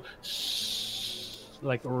like a little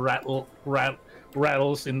like rattles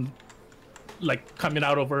in like coming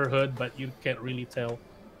out of her hood, but you can't really tell.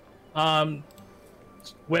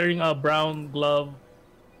 Wearing a brown glove,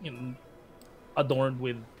 adorned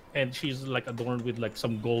with, and she's like adorned with like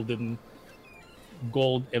some gold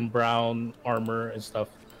and brown armor and stuff.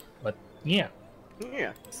 But yeah.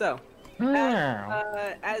 So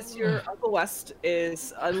as your Uncle West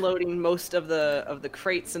is unloading most of the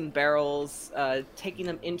crates and barrels, taking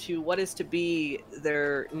them into what is to be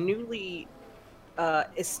their newly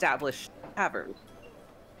established tavern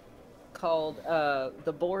called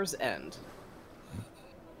the Boar's End.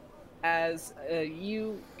 As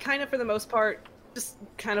you kind of, for the most part, just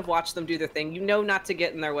kind of watch them do their thing. You know not to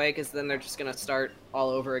get in their way, because then they're just going to start all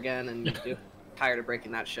over again, and you're tired of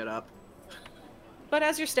breaking that shit up. But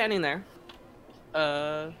as you're standing there,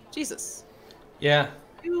 Jesus. Yeah.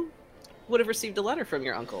 You would have received a letter from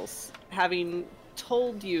your uncles, telling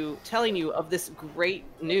you of this great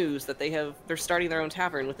news that they're starting their own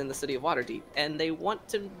tavern within the city of Waterdeep, and they want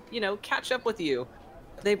to, catch up with you.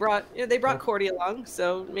 They brought Cordy along,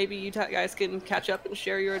 so maybe you guys can catch up and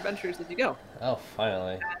share your adventures as you go. Oh,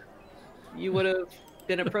 finally. You would have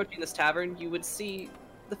been approaching this tavern. You would see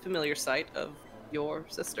the familiar sight of your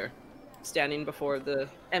sister standing before the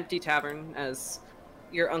empty tavern as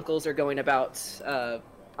your uncles are going about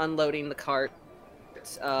unloading the cart,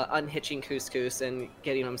 unhitching Couscous, and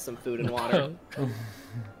getting him some food and water.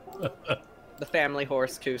 The family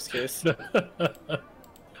horse Couscous.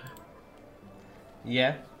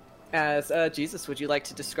 Yeah. As Jesus, would you like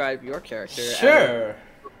to describe your character? Sure.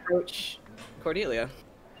 Approach Cordelia.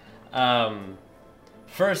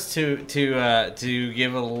 First, to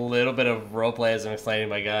give a little bit of roleplay as I'm explaining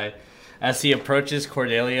my guy, as he approaches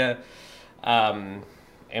Cordelia, and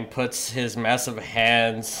puts his massive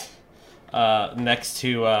hands next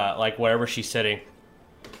to like wherever she's sitting.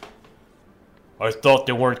 I thought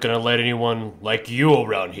they weren't gonna let anyone like you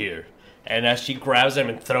around here. And as she grabs him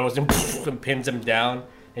and throws him and pins him down,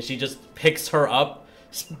 and she just picks her up,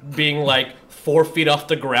 being like 4 feet off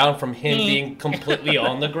the ground from him being completely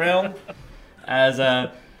on the ground. As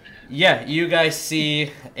yeah, you guys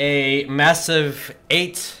see a massive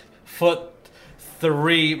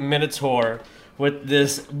 8'3" Minotaur with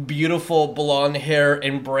this beautiful blonde hair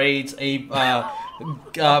and braids, a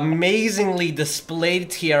amazingly displayed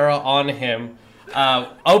tiara on him,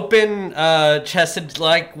 open chested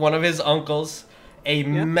like one of his uncles, a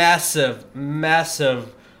massive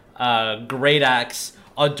great axe,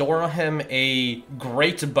 adorn him a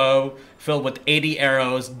great bow filled with 80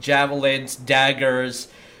 arrows, javelins, daggers.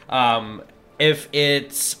 If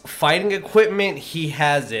it's fighting equipment, he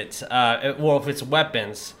has it. Well, if it's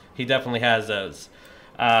weapons, he definitely has those.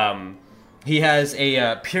 He has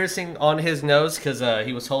a piercing on his nose because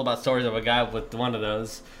he was told about stories of a guy with one of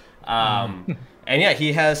those. And yeah,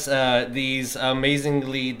 he has these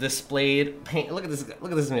amazingly displayed paint. Look at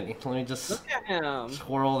this mini. Let me just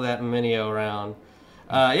twirl that mini around.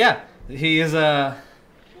 Yeah, he's a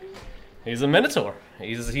Minotaur.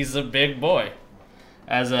 He's a big boy.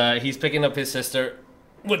 As he's picking up his sister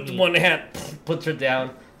with one hand, puts her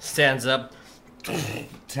down, stands up,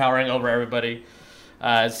 towering over everybody.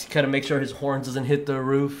 As he kind of makes sure his horns doesn't hit the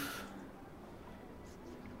roof.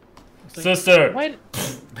 Sister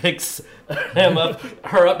picks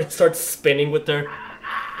her up, and starts spinning with her.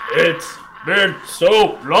 It's been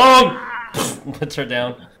so long. Puts her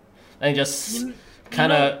down, and just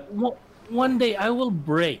kind of. One day I will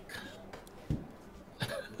break.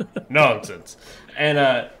 Nonsense.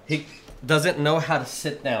 And he doesn't know how to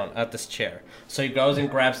sit down at this chair. So he goes and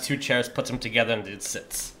grabs 2 chairs, puts them together, and it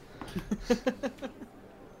sits.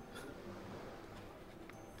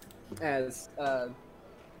 As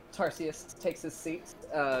Tarsius takes his seat,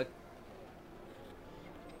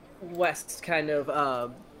 West kind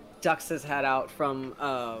of ducks his head out from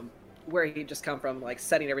where he just come from, like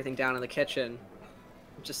setting everything down in the kitchen.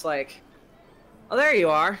 Just like, oh, there you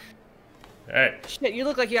are. Hey. Shit, you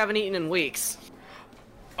look like you haven't eaten in weeks.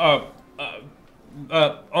 Uncle,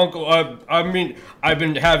 I mean, I've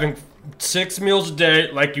been having 6 meals a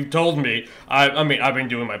day, like you told me. I mean, I've been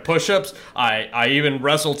doing my push-ups. I even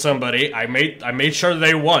wrestled somebody. I made sure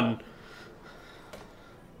they won.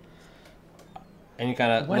 And he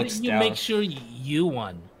kind of looks down. Why didn't you make sure you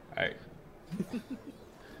won? Alright.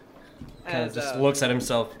 Kind of just looks at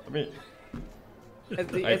himself. I mean,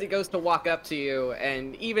 as he goes to walk up to you,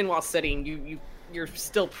 and even while sitting, you're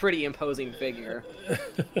still pretty imposing figure.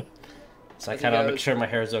 So I kind of make sure my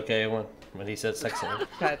hair is okay when he says sexy.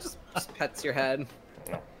 Just pets your head.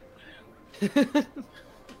 No.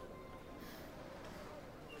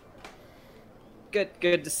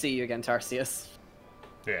 Good to see you again, Tarsius.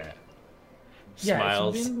 Yeah. Yeah,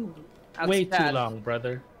 Smiles. it's been way too long,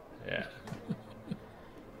 brother. Yeah.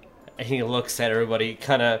 And he looks at everybody,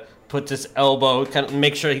 kind of puts his elbow, kind of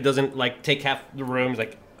make sure he doesn't like take half the room. He's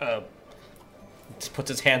like, just puts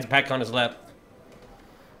his hands back on his lap.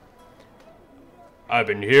 I've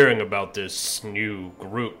been hearing about this new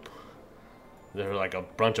group. They're like a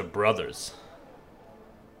bunch of brothers.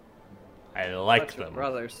 I like them.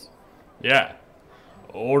 Brothers. Yeah.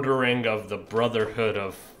 Ordering of the Brotherhood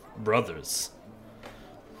of Brothers.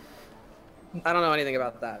 I don't know anything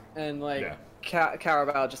about that. And like, Yeah.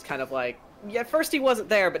 Carabao just kind of like, yeah, at first he wasn't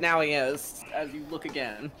there, but now he is, as you look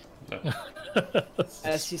again.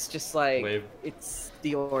 As he's just like, Wave. It's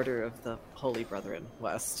the Order of the Holy Brethren,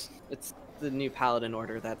 West. It's the new Paladin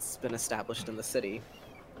Order that's been established in the city.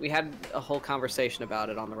 We had a whole conversation about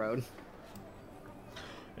it on the road.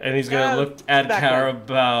 And he's gonna look at back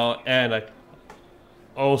Carabao and like,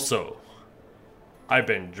 also, I've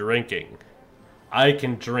been drinking. I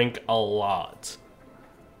can drink a lot.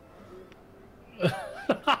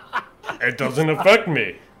 It doesn't affect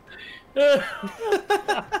me.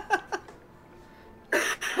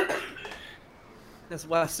 As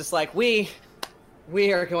West is like, we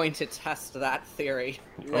are going to test that theory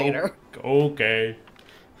later. Okay.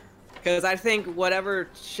 Because I think whatever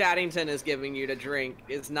Shaddington is giving you to drink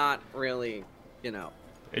is not really, It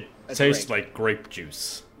a tastes drink. like grape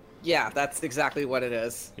juice. Yeah, that's exactly what it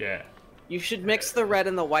is. Yeah. You should mix the red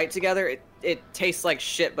and the white together. It tastes like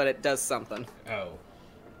shit, but it does something. Oh.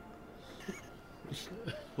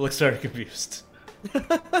 Looks very confused. Then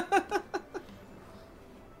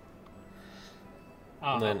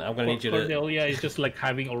I'm gonna need you to. Cordelia is just like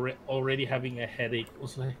having already having a headache. It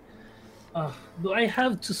was like, do I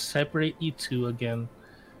have to separate you two again?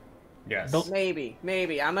 Yes. Don't- Maybe.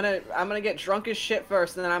 I'm gonna get drunk as shit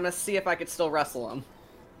first, and then I'm gonna see if I could still wrestle him.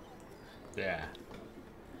 Yeah.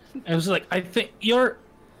 I was like, I think you're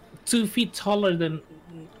 2 feet taller than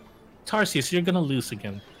Tarsius. You're gonna lose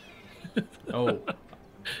again. Oh.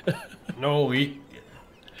 No,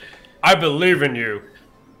 I believe in you.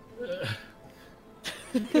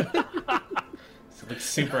 He looks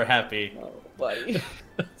super happy. Oh, buddy.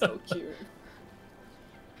 So cute.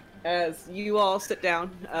 As you all sit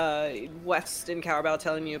down, West and Cowbell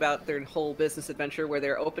telling you about their whole business adventure where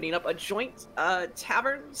they're opening up a joint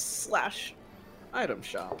tavern / item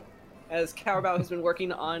shop. As Cowbell has been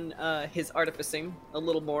working on his artificing a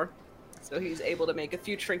little more, so he's able to make a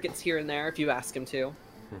few trinkets here and there if you ask him to.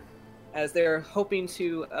 As they're hoping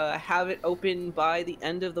to have it open by the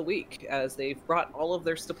end of the week, as they've brought all of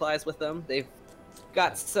their supplies with them. They've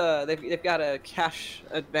got a cash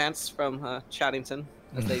advance from Chaddington,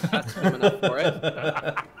 as they've asked him enough for it.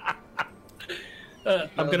 I'm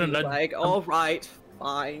So gonna he's nudge. like, all right,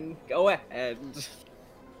 fine, go ahead.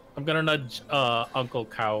 I'm gonna nudge Uncle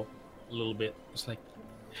Cow a little bit. It's like,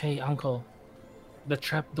 hey, Uncle, the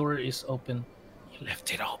trap door is open. You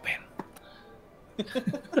left it open.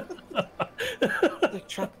 The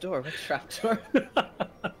trapdoor. What trapdoor?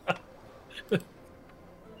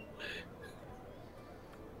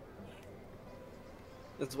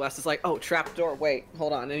 As Wes is like, oh, trapdoor. Wait,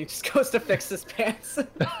 hold on, and he just goes to fix his pants.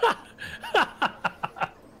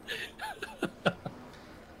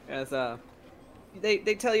 As they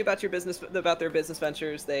tell you about their business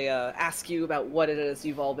ventures. They ask you about what it is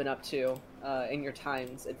you've all been up to in your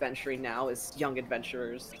times adventuring now as young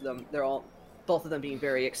adventurers. They're all, both of them being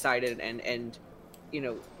very excited and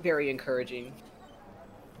very encouraging.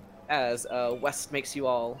 As West makes you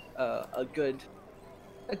all a good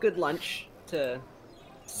lunch to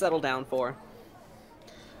settle down for.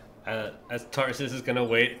 As Tarsus is gonna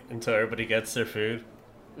wait until everybody gets their food.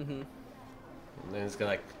 Mm-hmm. And then it's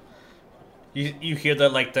gonna like you hear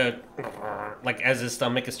the as his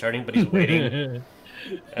stomach is turning, but he's waiting,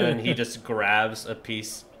 and he just grabs a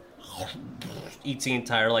piece, eats the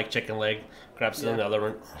entire chicken leg, grabs another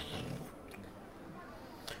one,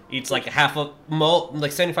 eats half of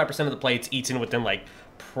 75% of the plates, eaten within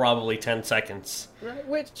probably 10 seconds. Right,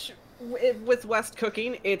 which with West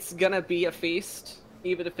cooking, it's gonna be a feast.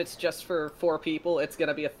 Even if it's just for 4 people, it's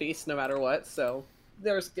gonna be a feast no matter what. So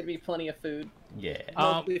there's gonna be plenty of food. Yeah.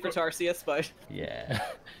 Mostly for Tarsius, but Yeah.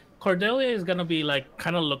 Cordelia is gonna be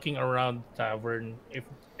kind of looking around the tavern if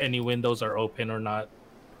any windows are open or not.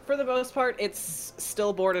 for the most part, it's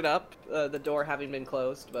still boarded up. The door having been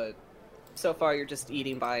closed, but so far you're just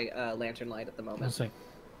eating by lantern light at the I moment. was like,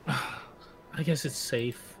 I guess it's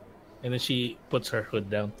safe. And then she puts her hood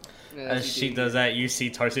down. As she does that, you see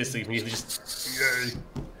Tarsus immediately just yay.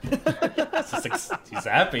 It's just he's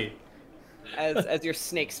happy. As your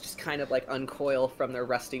snakes just kind of uncoil from their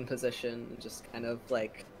resting position, and just kind of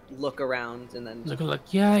look around, and then Like,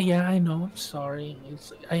 yeah, I know. I'm sorry.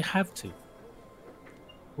 I have to.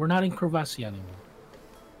 We're not in Crevacia anymore.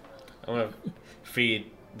 I'm gonna feed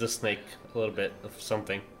the snake a little bit of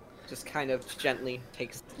something. just kind of gently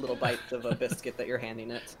takes little bites of a biscuit that you're handing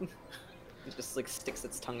it. It just sticks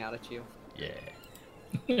its tongue out at you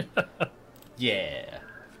Yeah. Yeah.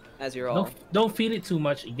 as you're all. Don't feed it too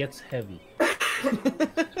much. It gets heavy.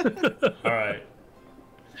 All right.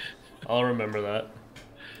 I'll remember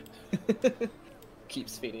that.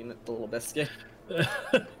 Keeps feeding it the little biscuit.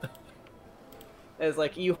 As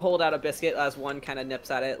you hold out a biscuit, as one kind of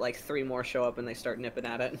nips at it, 3 more show up and they start nipping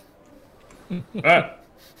at it. Ah.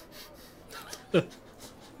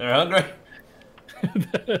 They're hungry.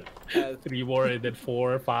 3 more and then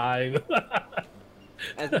 4, 5.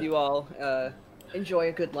 As you all enjoy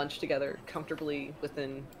a good lunch together, comfortably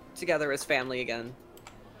together as family again.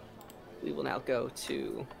 We will now go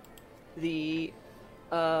to the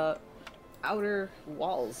outer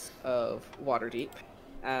walls of Waterdeep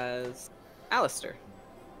as Alistair.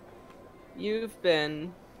 You've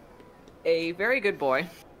been a very good boy.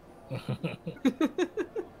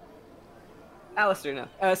 Alistair,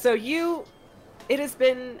 no. It has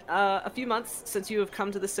been a few months since you have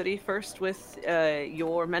come to the city, first with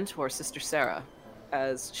your mentor, Sister Sarah,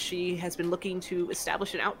 as she has been looking to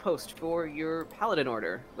establish an outpost for your paladin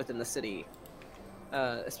order within the city.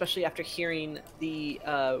 Especially after hearing the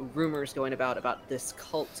rumors going about this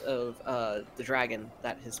cult of the dragon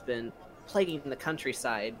that has been plaguing the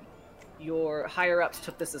countryside. Your higher-ups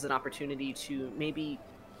took this as an opportunity to maybe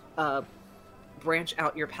branch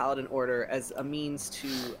out your paladin order as a means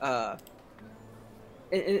to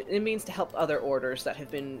it means to help other orders that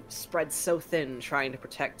have been spread so thin trying to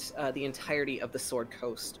protect the entirety of the Sword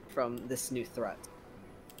Coast from this new threat.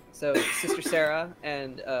 So Sister Sarah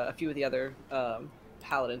and a few of the other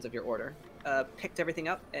paladins of your order picked everything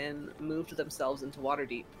up and moved themselves into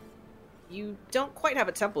Waterdeep. You don't quite have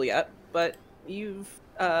a temple yet, but you've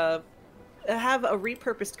have a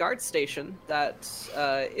repurposed guard station that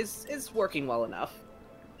is working well enough.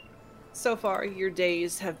 So far, your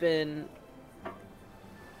days have been,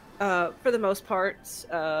 for the most part,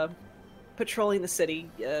 patrolling the city.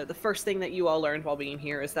 The first thing that you all learned while being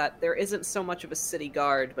here is that there isn't so much of a city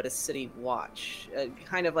guard, but a city watch.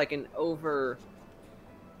 Kind of like an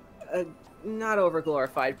not over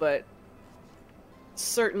glorified, but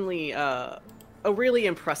certainly a really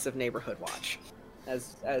impressive neighborhood watch,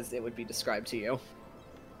 as it would be described to you.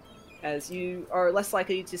 As you are less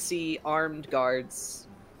likely to see armed guards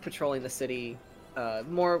patrolling the city,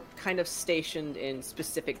 more kind of stationed in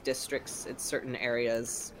specific districts in certain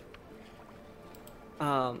areas.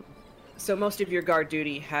 So most of your guard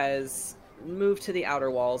duty has moved to the outer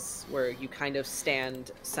walls, where you kind of stand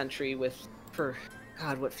sentry for,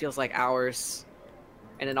 God, what feels like hours,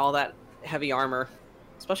 and in all that heavy armor,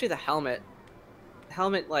 especially the helmet. The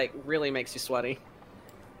helmet, like, really makes you sweaty.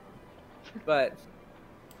 But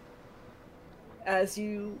as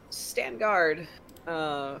you stand guard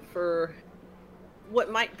for what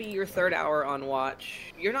might be your third hour on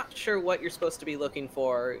watch, you're not sure what you're supposed to be looking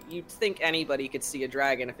for. You'd think anybody could see a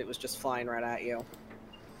dragon if it was just flying right at you.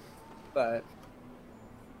 But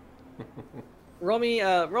roll me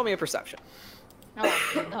a perception.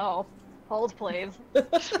 Oh no. Hold, please.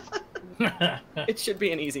 It should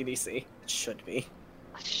be an easy DC. It should be.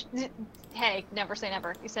 Hey, never say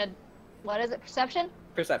never. You said, what is it? Perception?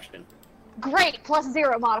 Perception. Great.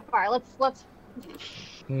 +0 modifier. Let's.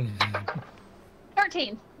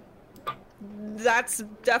 13. That's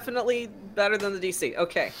definitely better than the DC.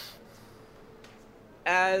 Okay.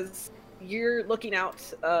 As you're looking out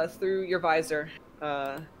through your visor,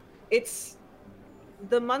 it's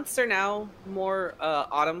the months are now more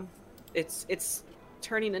autumn. It's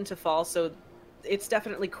turning into fall, so it's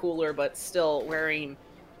definitely cooler, but still wearing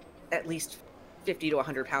at least 50 to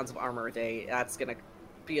 100 pounds of armor a day. That's gonna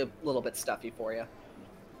be a little bit stuffy for you.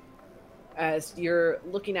 As you're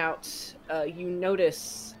looking out, you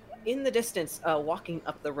notice in the distance, walking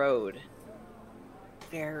up the road,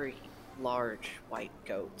 very large white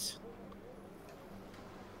goat.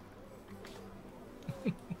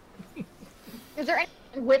 Is there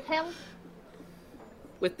anyone with him?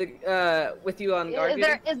 With you on guard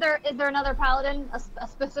duty? Is there another paladin, a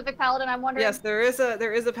specific paladin? I'm wondering. Yes, there is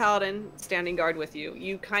a paladin standing guard with you.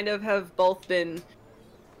 You kind of have both been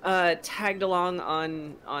tagged along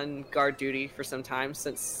on guard duty for some time,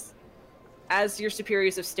 since, as your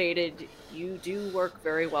superiors have stated, you do work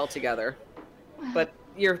very well together. But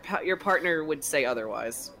your partner would say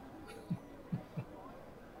otherwise.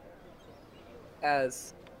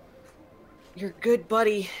 As your good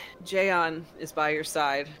buddy Jayon is by your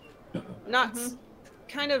side, not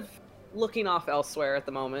kind of looking off elsewhere at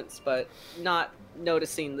the moment, but not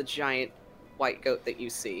noticing the giant white goat that you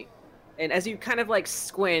see. And as you kind of like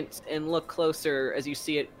squint and look closer, as you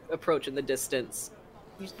see it approach in the distance,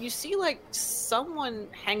 you see like someone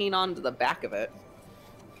hanging on to the back of it,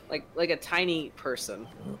 like a tiny person.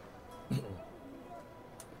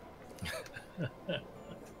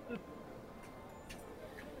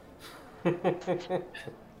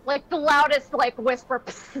 Like the loudest like whisper.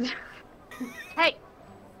 Hey,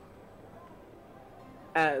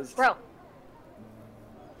 As bro.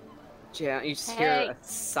 Jayon, you just hear a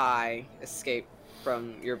sigh escape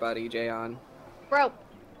from your buddy Jayon. Bro.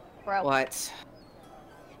 What?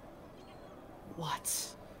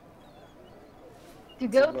 Do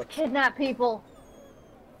goats kidnap people?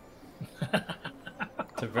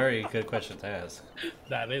 It's a very good question to ask.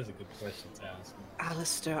 That is a good question to ask.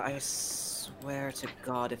 Alistair, I swear to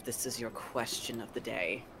God, if this is your question of the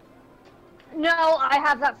day. No, I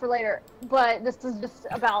have that for later. But this is just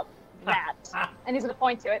about that, and he's gonna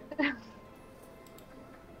point to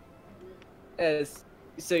it.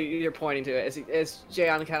 So you're pointing to it as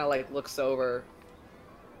Jayon kind of like looks over.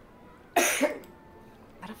 That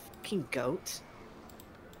a fucking goat?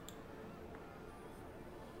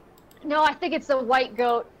 No, I think it's a white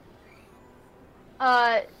goat.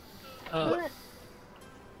 As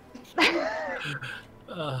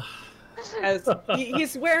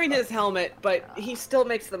he's wearing his helmet, but he still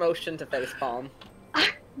makes the motion to facepalm.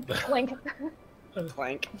 Clink.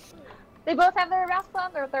 Clank. They both have their masks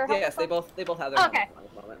on, or their helmets Yes, they on? both have their Okay. helmets on at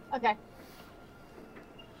the moment. Okay.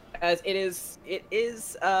 As it is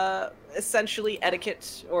essentially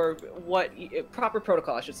etiquette, or proper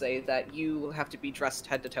protocol, I should say, that you have to be dressed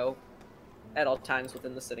head to toe at all times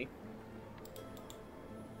within the city.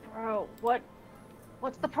 Bro, what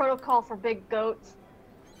What's the protocol for big goats?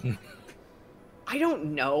 I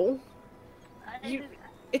don't know.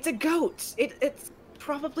 It's a goat. It's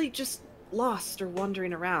probably just lost or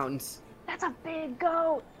wandering around. That's a big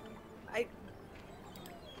goat. I-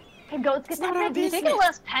 Can goats get It's not our that big? They can business. let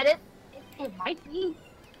us pet it. It might be.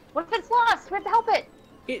 What if it's lost? We have to help it.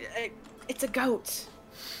 It's a goat.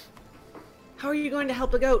 How are you going to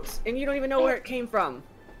help a goat? And you don't even know where it came from.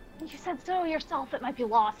 You said so yourself. It might be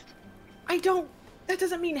lost. I don't. That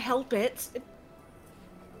doesn't mean help it.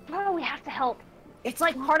 No, we have to help. It's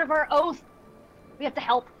like part of our oath. We have to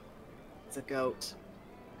help. It's a goat.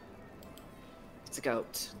 It's a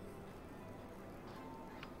goat.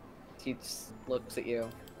 He just looks at you.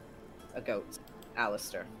 A goat.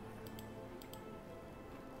 Alistair.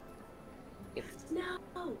 No.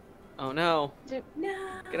 Oh no.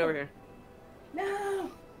 No. Get over here.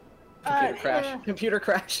 No. Computer crash. Computer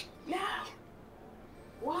crash. No.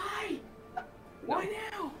 Why? Why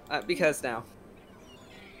now? Because now.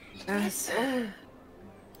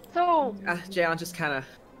 So, Jayon just kind of.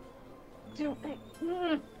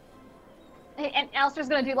 And Alistair's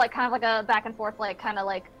gonna do like kind of like a back and forth, like kind of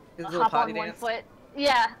like hop on one foot.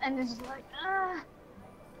 Yeah, and it's just like,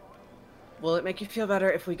 Will it make you feel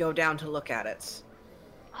better if we go down to look at it?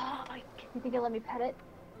 Oh, you think you'll let me pet it?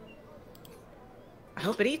 I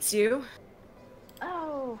hope it eats you.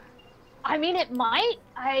 Oh, I mean it might.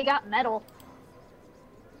 I got metal.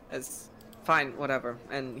 It's fine, whatever.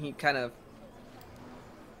 And he kind of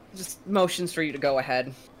just motions for you to go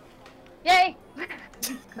ahead. Yay!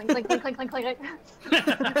 Clink, clink, clink, clink, clink, clink.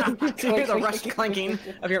 You hear the rush clanking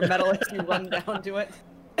of your metal as you run down to it.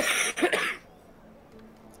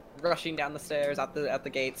 Rushing down the stairs out the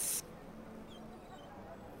gates.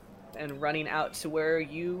 And running out to where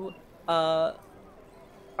you are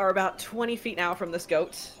about 20 feet now from this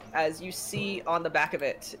goat. As you see on the back of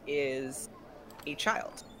it is a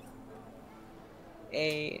child.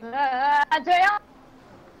 Jayon!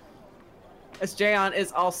 As Jayon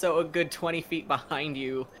is also a good 20 feet behind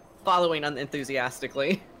you, following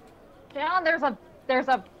unenthusiastically. Jayon, there's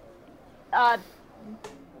a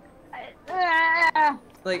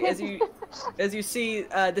Like as you see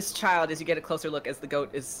this child, as you get a closer look, as the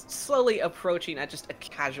goat is slowly approaching at just a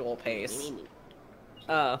casual pace.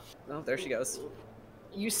 Oh, there she goes.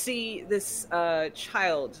 You see this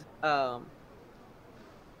child,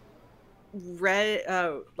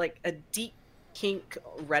 red, like a deep pink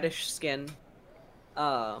reddish skin,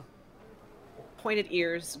 pointed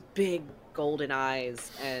ears, big golden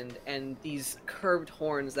eyes, and these curved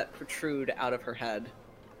horns that protrude out of her head.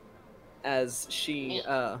 As she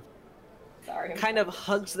kind of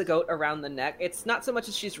hugs the goat around the neck. It's not so much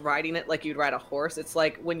as she's riding it like you'd ride a horse. It's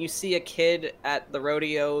like when you see a kid at the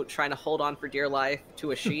rodeo trying to hold on for dear life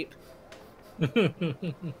to a sheep.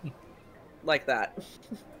 Like that.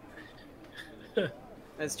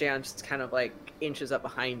 As Jan just kind of like inches up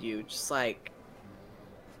behind you, just like,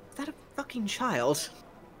 is that a fucking child?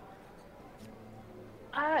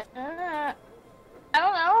 I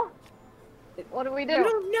don't know. What do we do? You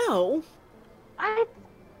don't know.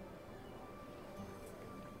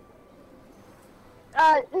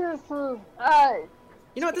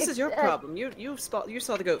 You know what? This is your problem. You saw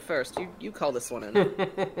the goat first. You call this one in.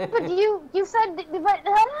 But you said, but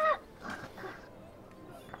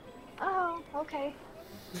oh, okay.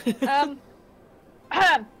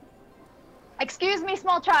 Excuse me,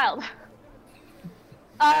 small child.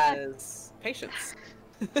 As patience.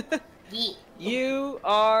 You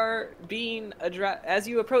are being addressed. As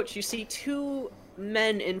you approach, you see two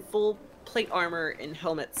men in full plate armor and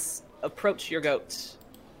helmets approach your goat.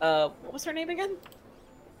 What was her name again?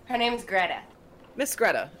 Her name's Greta. Miss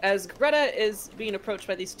Greta. As Greta is being approached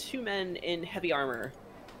by these two men in heavy armor,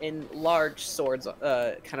 in large swords,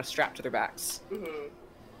 kind of strapped to their backs. Mm-hmm.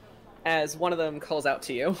 As one of them calls out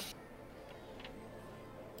to you.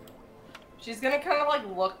 She's gonna kind of like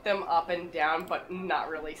look them up and down, but not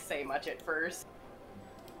really say much at first.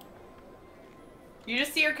 You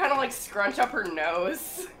just see her kind of like scrunch up her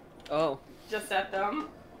nose. Oh. Just at them.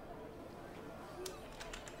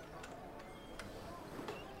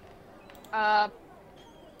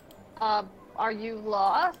 Are you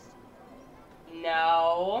lost?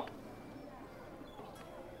 No.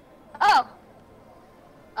 Oh.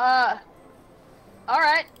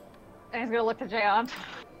 Alright. And he's gonna look to Jayon.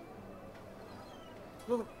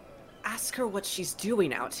 Well, ask her what she's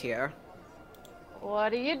doing out here.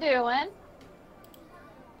 What are you doing?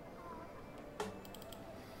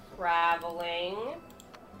 Traveling.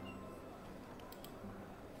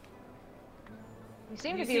 You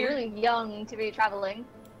seem You to see be her? really young to be traveling.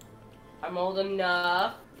 I'm old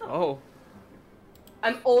enough. Oh.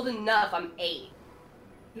 I'm old enough. I'm 8.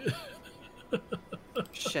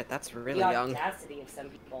 Shit, that's The really young. audacity of some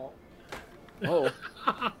people. Oh.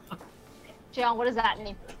 John, what does that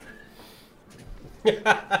mean?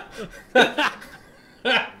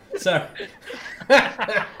 Sorry.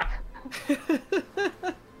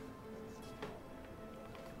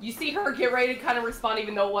 You see her get ready to kind of respond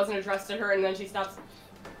even though it wasn't addressed to her, and then she stops.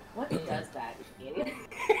 What does that mean?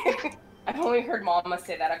 I've only heard Mama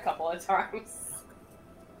say that a couple of times.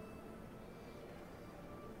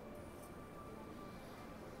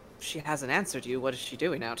 She hasn't answered you. What is she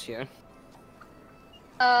doing out here?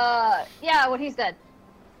 Yeah, what he said.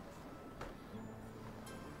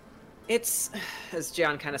 It's as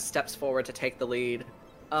Gian kind of steps forward to take the lead,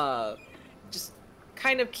 just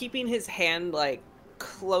kind of keeping his hand like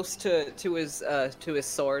close to his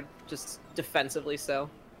sword, just defensively so.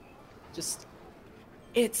 Just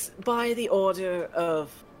it's by the order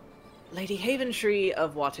of Lady Haventree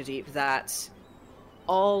of Waterdeep that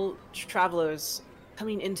all travelers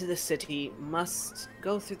coming into the city must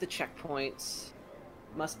go through the checkpoints,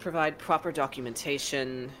 must provide proper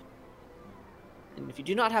documentation. And if you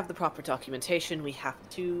do not have the proper documentation, we have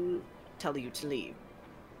to tell you to leave.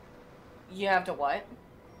 You have to what?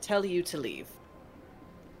 Tell you to leave.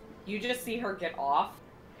 You just see her get off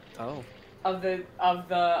Oh. of the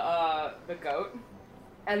goat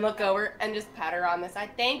and look over and just pat her on the side.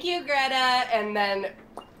 Thank you, Greta. And then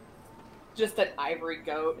just an ivory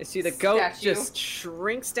goat. You see the goat statue. just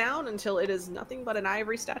shrinks down until it is nothing but an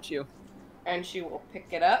ivory statue. And she will pick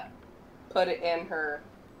it up, put it in her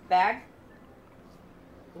bag,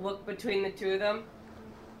 look between the two of them.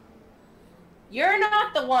 You're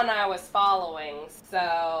not the one I was following,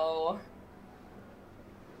 so...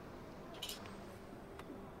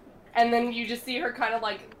 And then you just see her kind of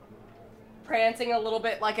like prancing a little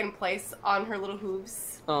bit like in place on her little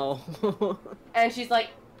hooves. Oh. And she's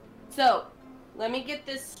like, so, let me get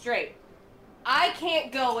this straight. I can't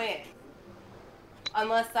go in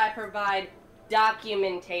unless I provide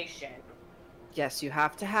documentation. Yes, you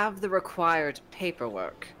have to have the required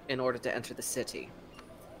paperwork in order to enter the city.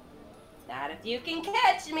 Not if you can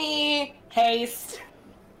catch me. Haste.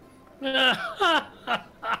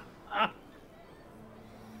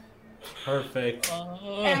 Perfect.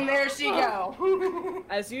 And there she go.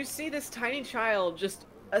 As you see this tiny child just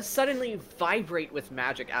suddenly vibrate with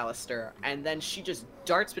magic, Alistair, and then she just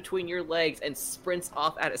darts between your legs and sprints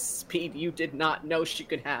off at a speed you did not know she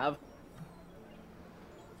could have.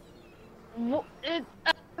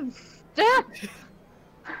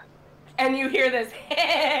 And you hear this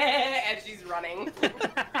as she's running.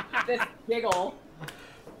 This giggle.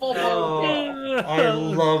 Full blown. I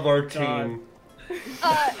love our team.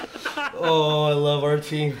 Oh, I love our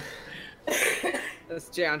team. This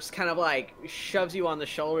Jan just kind of like shoves you on the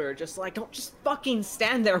shoulder, just like, don't just fucking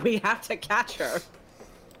stand there, we have to catch her.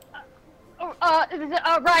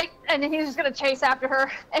 Right, and then he's just gonna chase after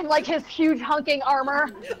her in like his huge hunking armor.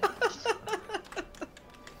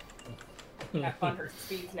 Have fun, her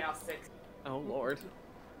speed's now 6. Oh lord.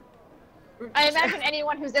 I imagine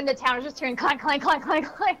anyone who's in the town is just hearing clank, clank, clank, clank,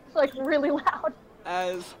 clank, like really loud.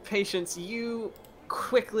 As Patience, you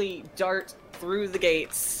quickly dart through the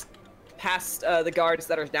gates, past the guards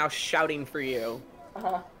that are now shouting for you.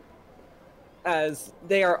 Uh-huh. As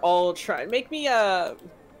they are all trying. Make me a.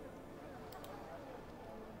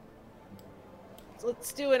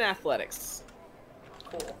 Let's do an athletics.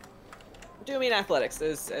 Cool. Do me an athletics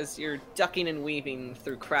as you're ducking and weaving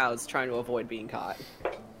through crowds trying to avoid being caught.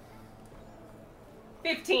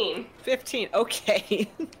 15. 15, okay.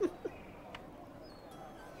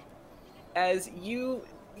 As you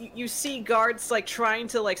see guards like trying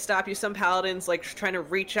to like stop you, some paladins like trying to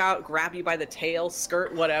reach out, grab you by the tail,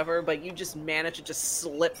 skirt, whatever, but you just manage to just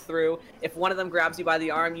slip through. If one of them grabs you by the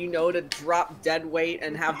arm, you know to drop dead weight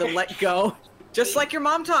and have them let go. Just like your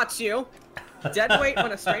mom taught you. Dead weight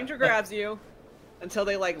when a stranger grabs you until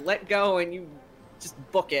they like let go and you just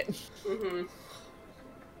book it. Mm-hmm.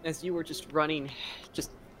 As you were just running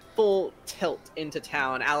just full tilt into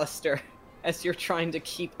town, Alistair, as you're trying to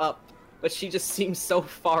keep up, but she just seems so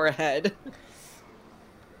far ahead.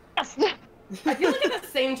 I feel like at the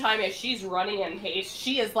same time as she's running in haste,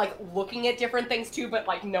 she is like looking at different things too, but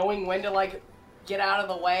like knowing when to like get out of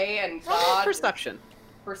the way and dodge. Perception.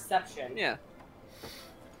 Perception. Yeah.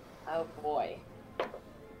 Oh boy.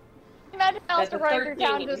 Imagine Alistair That's a running through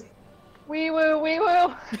town 13. just wee woo, wee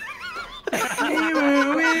woo. Wee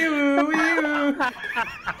woo, wee woo, wee woo.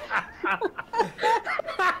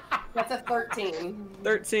 That's a 13.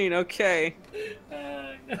 13, okay.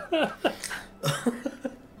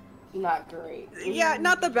 Not great. Yeah,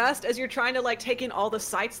 not the best. As you're trying to like take in all the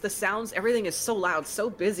sights, the sounds, everything is so loud, so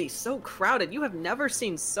busy, so crowded. You have never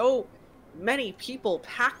seen so many people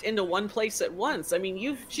packed into one place at once. I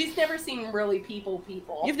mean, She's never seen really people.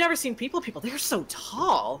 you've never seen people. They're so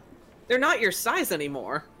tall. They're not your size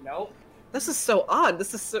anymore. Nope. This is so odd.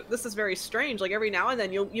 This is very strange. Like every now and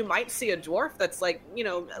then you might see a dwarf that's like, you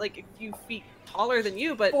know, like a few feet taller than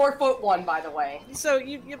you, but 4'1", by the way. so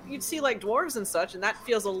you'd see like dwarves and such, and that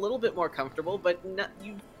feels a little bit more comfortable. But Are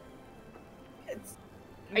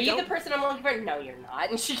you the person I'm looking for? No, you're not.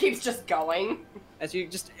 And she keeps just going. As you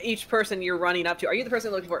just each person you're running up to, are you the person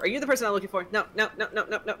I'm looking for? Are you the person I'm looking for? No.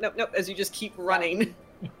 As you just keep running.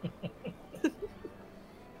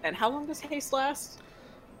 And how long does haste last?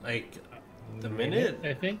 Like the minute?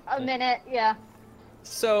 I think. A minute, yeah.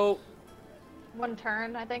 So 1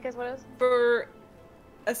 turn, I think is what it is. for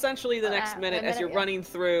essentially the next A minute, as minute, you're yeah. running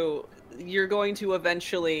through, you're going to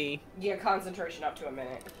eventually, Yeah, concentration up to a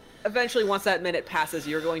minute. once that minute passes,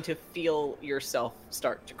 you're going to feel yourself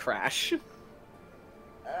start to crash.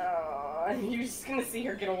 You're just gonna see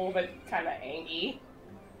her get a little bit kind of angry.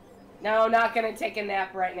 No, not gonna take a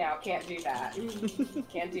nap right now. Can't do that.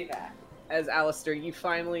 Can't do that. As Alistair, you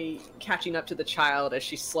finally catching up to the child as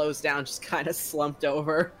she slows down, just kind of slumped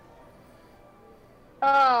over.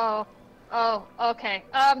 Oh, okay.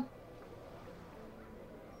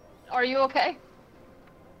 Are you okay?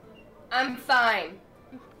 I'm fine.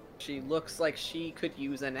 She looks like she could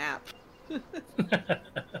use a nap.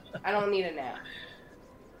 I don't need a nap.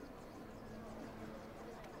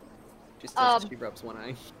 Just as she rubs one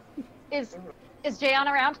eye. Is Jayon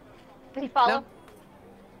around? Did he follow? No.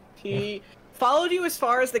 He followed you as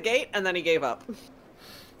far as the gate, and then he gave up.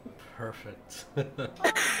 Perfect.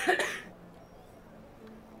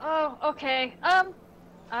 Oh, okay.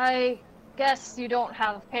 I guess you don't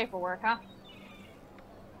have paperwork, huh?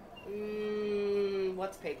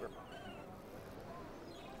 What's paper?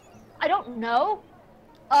 I don't know.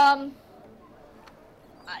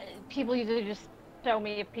 People usually just show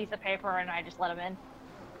me a piece of paper and I just let them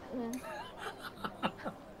in.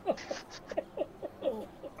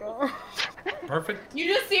 Perfect. You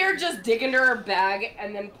just see her just dig into her bag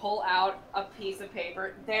and then pull out a piece of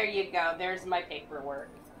paper. There you go. There's my paperwork.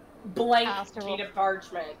 Blank Alistair sheet will- of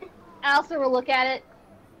parchment. Alistair will look at it.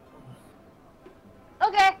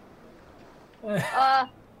 Okay. Well,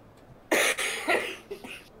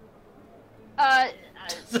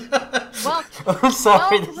 I'm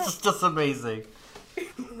sorry, well, this is just amazing.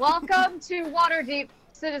 welcome to Waterdeep,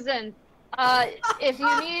 citizen. If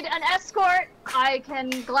you need an escort, I can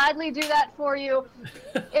gladly do that for you.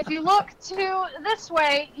 If you look to this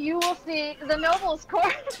way, you will see the Nobles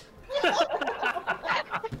Court.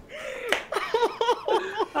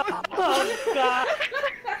 Oh God!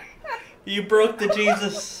 You broke the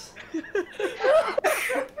Jesus.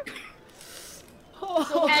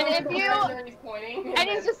 And if you, He's pointing. and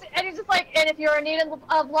he's just like, and if you're in need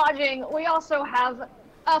of lodging, we also have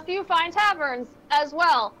a few fine taverns as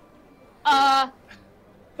well. I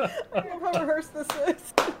don't know how rehearsed this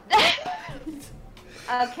is.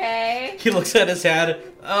 Okay. He looks at his hat.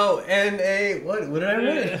 Oh, and what did I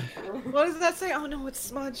write? What does that say? Oh no, it's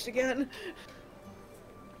smudged again.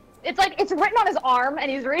 It's like it's written on his arm, and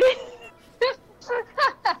he's reading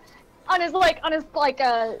on his little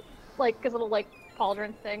like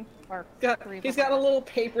pauldron thing. Or He's got a little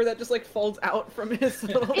paper that just like folds out from his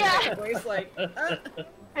little Yeah. voice, like.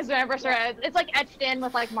 His anniversary. It's like etched in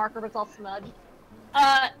with like marker, but it's all smudged.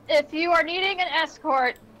 If you are needing an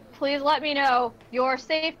escort, please let me know. Your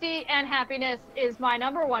safety and happiness is my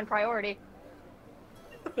 #1 priority.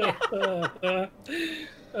 That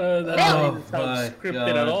Oh doesn't sound my scripted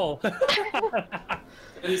God. at all.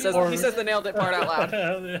 He says the nailed it part out loud.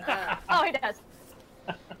 Oh, he does.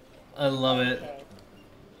 I love it.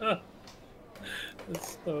 Okay.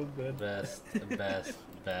 It's so good. Best, the best,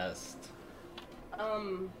 best.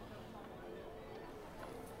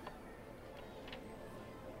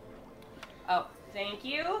 Oh, thank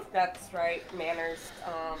you. That's right. Manners.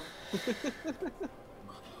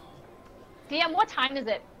 DM, what time is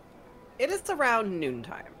it? It is around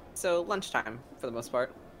noontime, so lunchtime for the most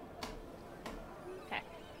part. Okay.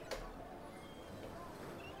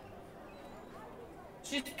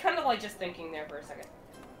 She's kind of like just thinking there for a second.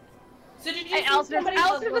 So did you And see Alistair's- somebody that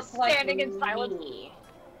Alistair's looks just like standing in silence. me?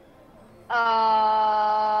 Uh.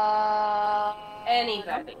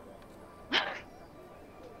 Anybody?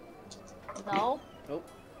 No. Nope.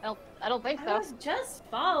 I don't think I so. was just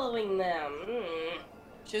following them.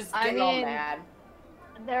 She's I getting all mean- mad.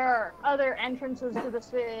 There are other entrances to the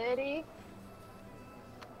city.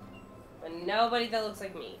 But nobody that looks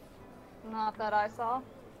like me. Not that I saw.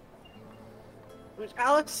 Which,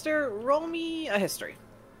 Alistair, roll me a history.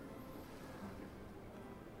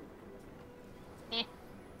 Hold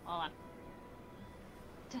on.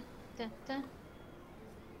 Dun, dun, dun.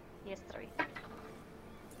 Yes, 3.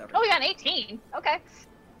 Oh, we got an 18. Okay.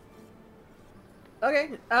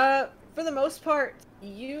 Okay, for the most part,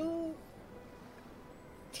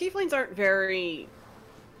 tieflings aren't very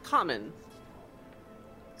common.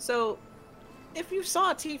 So, if you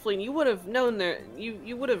saw a tiefling, you would have known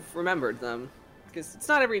you would have remembered them. Because it's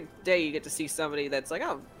not every day you get to see somebody that's like,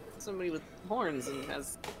 oh, somebody with horns and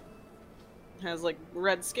has like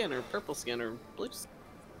red skin or purple skin or blue skin.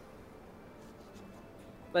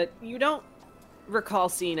 But you don't recall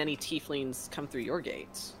seeing any tieflings come through your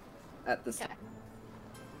gate at this time.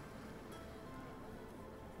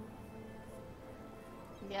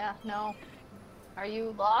 Okay. Yeah, no. Are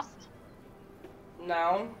you lost?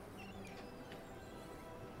 No.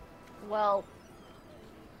 Well,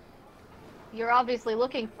 you're obviously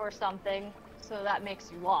looking for something, so that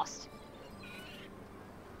makes you lost.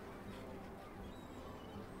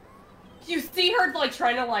 You see her like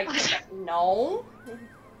trying to like no.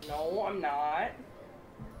 No, I'm not.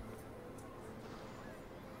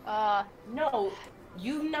 No.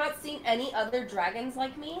 You've not seen any other dragons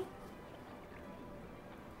like me?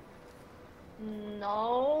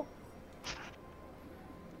 No.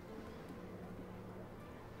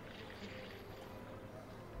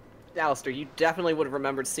 Alistair, you definitely would have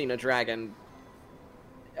remembered seeing a dragon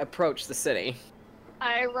approach the city.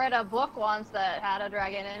 I read a book once that had a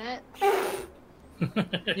dragon in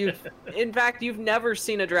it. In fact, you've never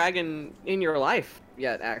seen a dragon in your life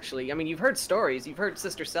yet, actually. I mean, you've heard stories. You've heard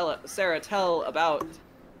Sister Sarah tell about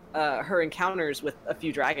her encounters with a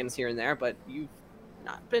few dragons here and there, but you've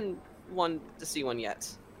not been one to see one yet.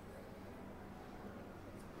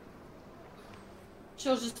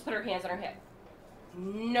 She'll just put her hands on her hip.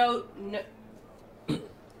 No.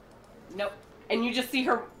 Nope. And you just see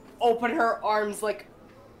her open her arms like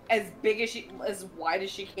as wide as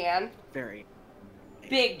she can. Very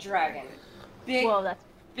big dragon. Big. Whoa, that's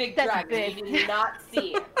dragon. big. You did not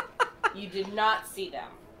see it. You did not see them.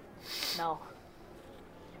 No.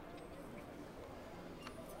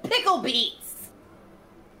 Pickle beets.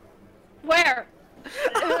 Where?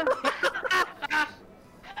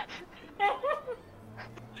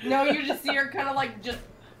 No, you just see her kind of like just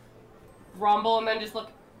rumble and then just look.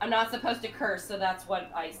 I'm not supposed to curse, so that's what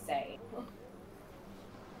I say.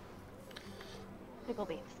 Pickle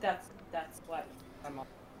beets. That's what I'm on.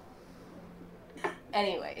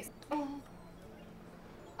 Anyways.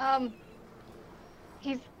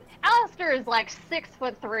 Alistair is like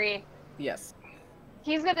 6'3". Yes.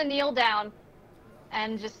 He's gonna kneel down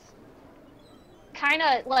and just kind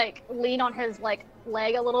of like lean on his like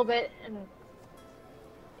leg a little bit, and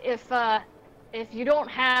if you don't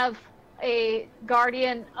have a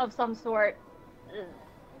guardian of some sort,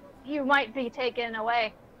 you might be taken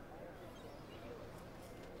away.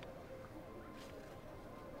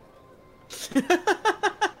 You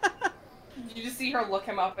just see her look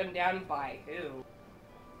him up and down. By who?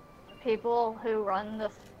 People who run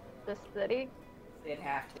this city. They'd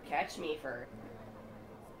have to catch me first.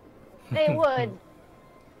 They would.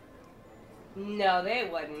 No, they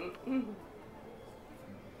wouldn't.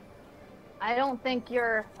 I don't think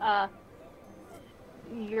you're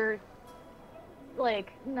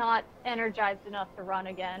like not energized enough to run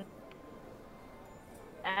again.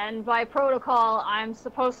 And by protocol, I'm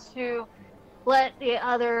supposed to let the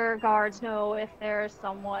other guards know if there's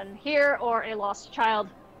someone here or a lost child.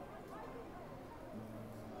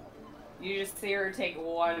 You just see her take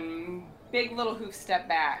one big little hoof step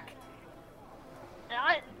back.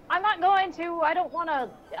 I'm not going to. I don't,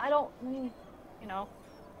 you know.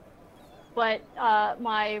 But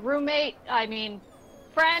my roommate,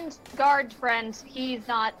 guard friend, he's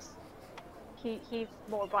not. He's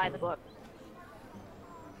more by the book.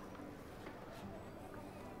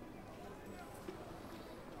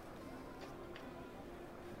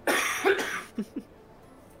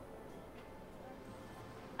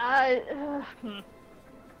 I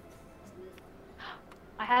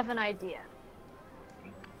have an idea.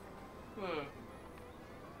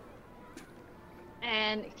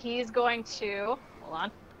 And he's going to hold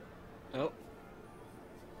on. Oh.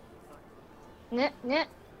 Knit. I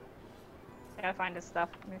gotta find his stuff.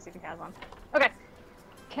 Let me see if he has on. Okay.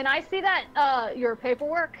 Can I see that your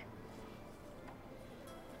paperwork?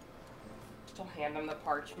 She'll hand him the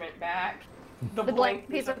parchment back. The The blank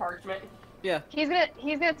piece of parchment. Yeah. He's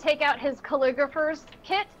gonna take out his calligrapher's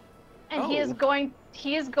kit, and he is going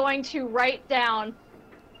to write down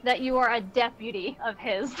that you are a deputy of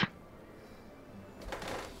his.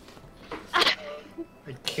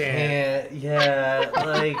 can't. Yeah,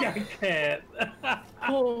 like I can't.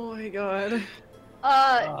 Oh my god.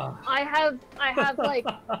 I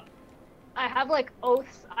have like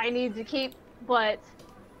oaths I need to keep, but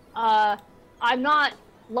I'm not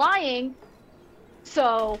lying,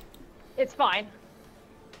 so it's fine.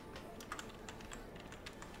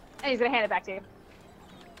 And he's gonna hand it back to you.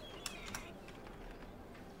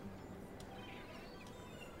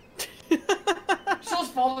 She'll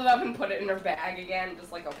just fold it up and put it in her bag again,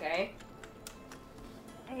 just like, okay.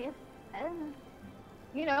 Hey,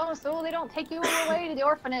 you know, so they don't take you away to the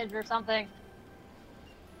orphanage or something.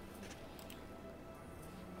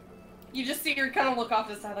 You just see her kind of look off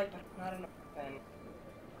to the side like, but I'm not an orphan.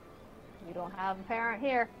 You don't have a parent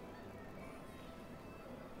here.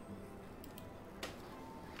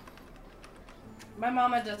 My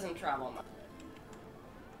mama doesn't travel much.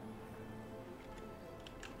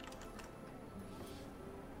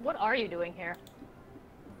 What are you doing here?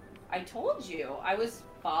 I told you, I was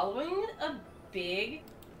following a big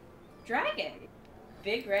dragon.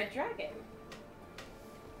 Big red dragon.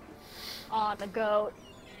 On a goat.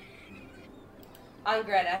 On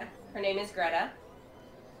Greta. Her name is Greta.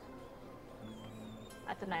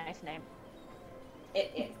 That's a nice name.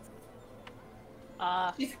 It is.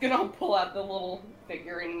 She's She's gonna pull out the little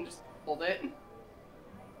figure and just hold it.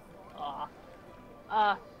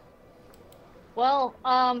 Well,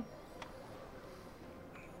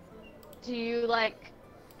 do you, like,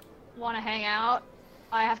 want to hang out?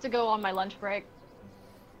 I have to go on my lunch break.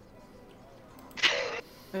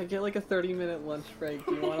 I get like a 30-minute lunch break.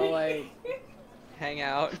 Do you want to like hang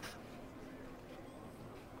out?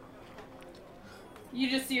 You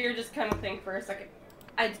just see her just kind of think for a second.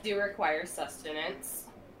 I do require sustenance.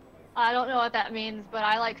 I don't know what that means, but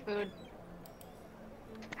I like food.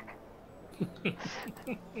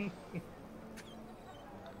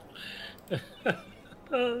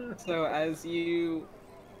 So as you,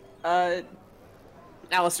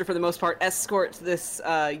 Alistair, for the most part, escort this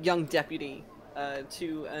young deputy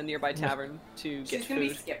to a nearby tavern to get She's gonna be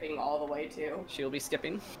food. skipping all the way too. She'll be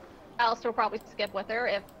skipping. Alistair will probably skip with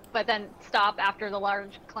her, but then stop after the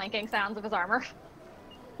large clanking sounds of his armor.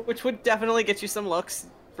 Which would definitely get you some looks,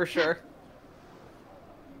 for sure.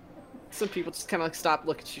 Some people just kind of like stop,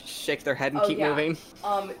 look at you, shake their head, and keep moving.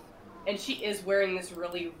 And she is wearing this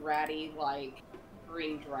really ratty, like,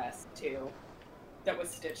 green dress, too. That was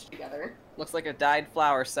stitched together. Looks like a dyed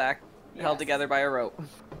flour sack held Yes. together by a rope.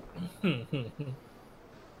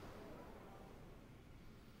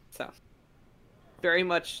 So, very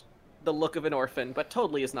much the look of an orphan, but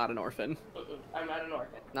totally is not an orphan. I'm not an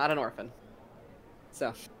orphan. Not an orphan.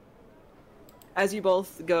 So, as you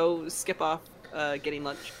both go skip off getting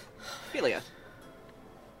lunch, Ophelia,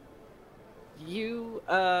 you,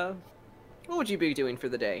 what would you be doing for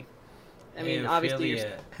the day? I mean, obviously you're...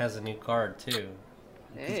 Ophelia has a new card too.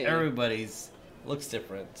 'Cause Hey. everybody's looks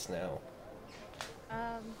different now.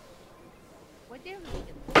 What day of the week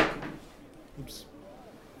is it? Oops.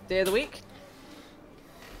 Day of the week?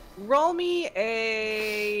 Roll me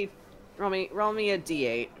a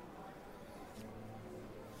D8.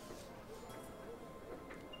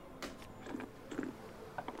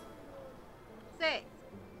 Six.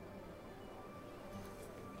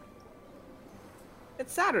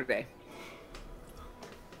 It's Saturday.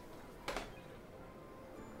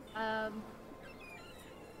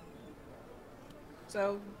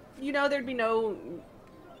 So, you know,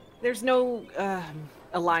 there's no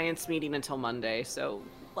alliance meeting until Monday, so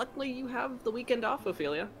luckily you have the weekend off,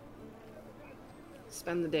 Ophelia.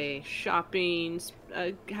 Spend the day shopping,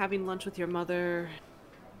 having lunch with your mother.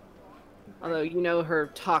 Although, you know, her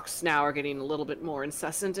talks now are getting a little bit more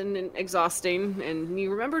incessant and exhausting, and you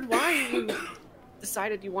remembered why you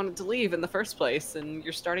decided you wanted to leave in the first place, and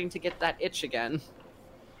you're starting to get that itch again.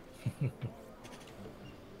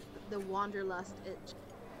 The wanderlust itch.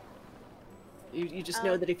 You just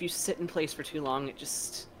know that if you sit in place for too long, it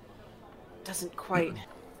just doesn't quite...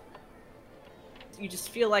 You just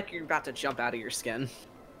feel like you're about to jump out of your skin.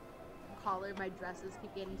 Collar, my dresses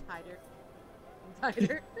keep getting tighter and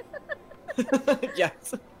tighter.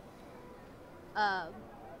 Yes.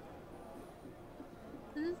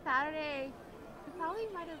 This is Saturday. We probably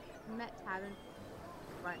might have met Tavin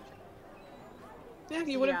for brunch. Yeah, To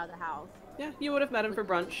you get would out have. of the house. Yeah, you would have met him for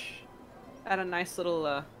brunch. At a nice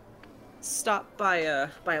little stop by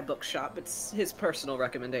a bookshop. It's his personal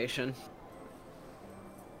recommendation.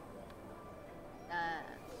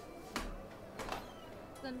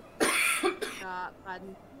 Some shop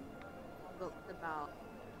gotten books about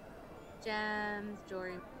gems,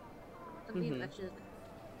 jewelry, something that she doesn't.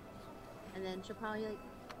 And then she'll probably like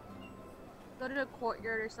go to the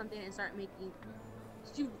courtyard or something and start making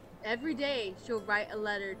every day she'll write a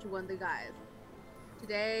letter to one of the guys.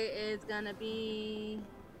 Today is gonna be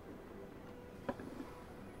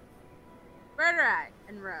Murderai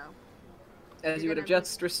and Ro. As you would have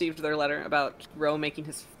just received their letter about Ro making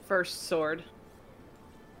his first sword.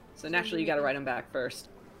 So naturally, you gotta write him back first.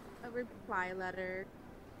 A reply letter.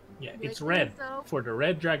 Yeah, Like, it's red so- for the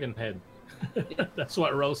red dragon head. That's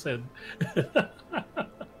what Rose said.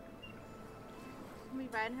 We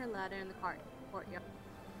writing her letter in the courtyard.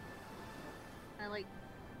 I like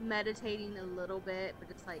meditating a little bit, but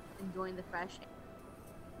just like enjoying the fresh air.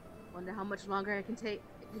 Wonder how much longer I can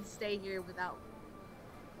stay here without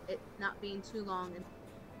it not being too long and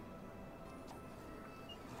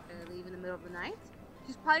leave in the middle of the night.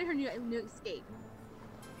 She's probably her new escape.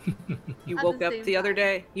 You At woke the up same the other time.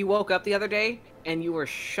 day. You woke up the other day, and you were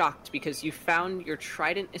shocked because you found your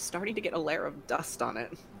trident is starting to get a layer of dust on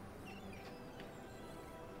it.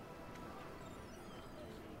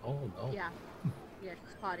 Oh no. Yeah. Yeah,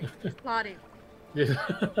 she's plotting. She's plotting. Yeah.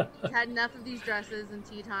 She's had enough of these dresses and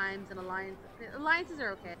tea times and alliances. Alliances are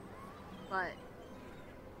okay, but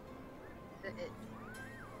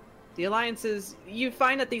The alliances, you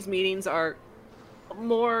find that these meetings are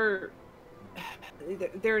more.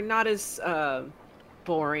 They're not as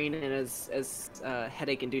boring and as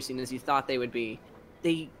headache-inducing as you thought they would be.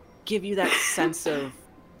 They give you that sense of.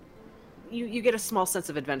 You get a small sense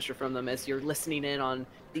of adventure from them as you're listening in on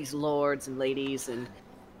these lords and ladies and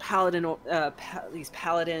these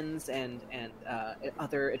paladins and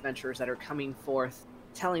other adventurers that are coming forth,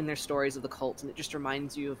 telling their stories of the cult, and it just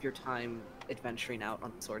reminds you of your time adventuring out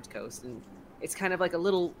on Swords Coast, and it's kind of like a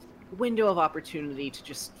little window of opportunity to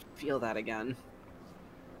just feel that again.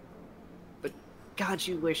 But God,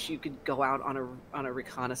 you wish you could go out on a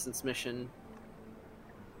reconnaissance mission.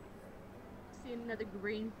 see another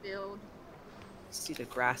green field. See the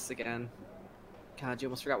grass again. God, you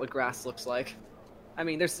almost forgot what grass looks like. I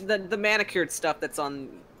mean, there's the manicured stuff that's on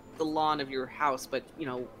the lawn of your house, but, you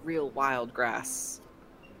know, real wild grass.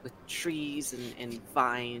 With trees and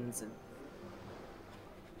vines and...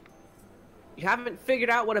 You haven't figured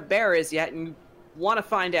out what a bear is yet, and you want to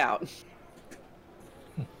find out.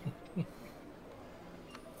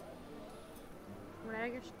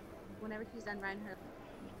 Whenever she's done riding her,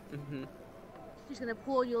 Mm-hmm. she's gonna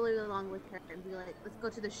pull Yuli along with her and be like, "Let's go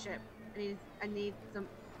to the ship. I need some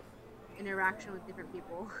interaction with different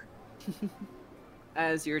people."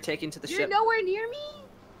 As you're taken to the You're ship. nowhere near me.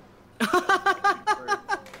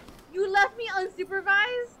 You left me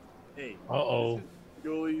unsupervised. Hey. Uh-oh.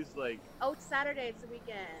 Julie's like, Oh, it's Saturday. It's the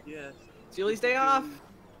weekend. yes. Julie's day off.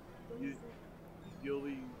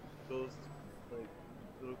 Julie goes to like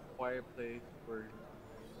a little quiet place for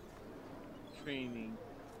training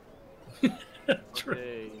all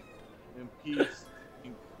day in peace,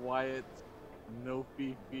 in quiet, no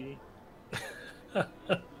fifi.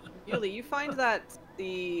 Yuli, you find that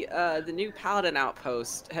the new Paladin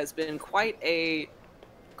outpost has been quite a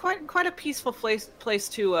peaceful place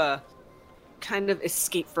to kind of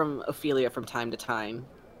escape from Ophelia from time to time.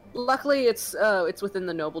 Luckily, it's within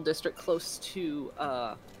the Noble District, close to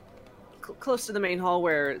the main hall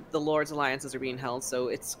where the Lord's alliances are being held. So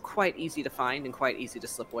it's quite easy to find and quite easy to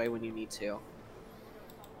slip away when you need to.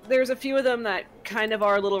 There's a few of them that kind of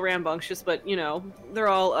are a little rambunctious, but you know they're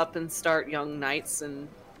all up and start young knights, and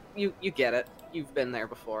you get it. You've been there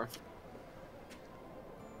before.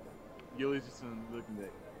 Julie's just looking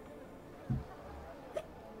at.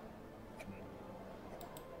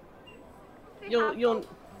 You'll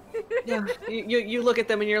yeah. You look at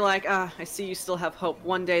them and you're like, I see you still have hope.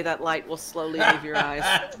 One day that light will slowly leave your eyes.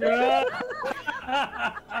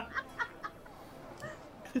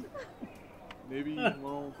 Maybe one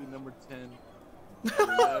will be number 10.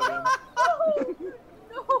 11.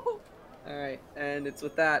 No. All right, and it's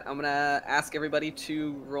with that I'm gonna ask everybody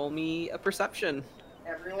to roll me a perception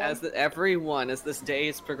Everyone? as this day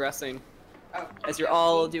is progressing. Oh, As you're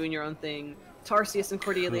all doing your own thing. Tarsius and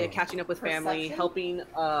Cordelia catching up with family, Perception? helping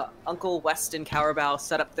Uncle West and Cowerbow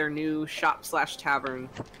set up their new shop/tavern.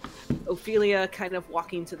 Ophelia kind of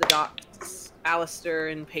walking to the docks. Alistair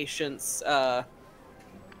and Patience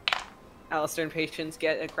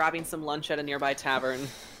grabbing some lunch at a nearby tavern.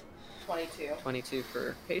 22. 22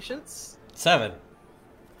 for Patience. 7.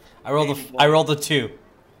 I rolled a 2.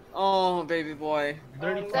 Oh, baby boy.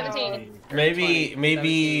 17.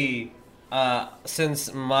 Maybe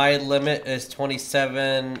since my limit is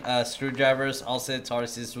 27 screwdrivers, I'll say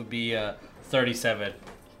Tarsus would be 37.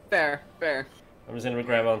 Fair. I'm just gonna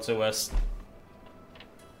grab onto West.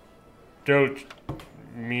 Don't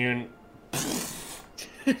mean.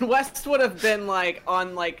 West would have been like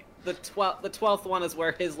on like the 12th one is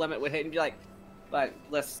where his limit would hit and be like, But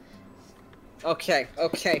let's. Okay,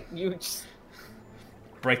 you just.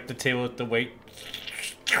 Break the table with the weight.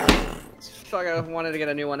 Fuck, I wanted to get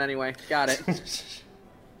a new one anyway. Got it.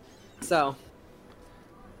 So.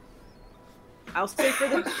 I'll say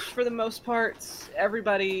for the most part,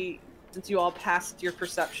 everybody, since you all passed your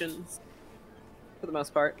perceptions, for the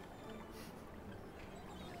most part,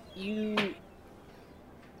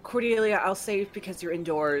 Cordelia, I'll say because you're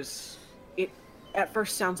indoors, it at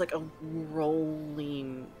first sounds like a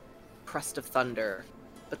rolling crest of thunder,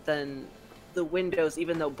 but then the windows,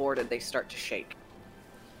 even though boarded, they start to shake.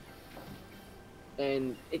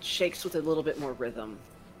 And it shakes with a little bit more rhythm.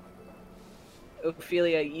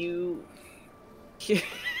 Ophelia, you...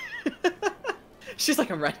 She's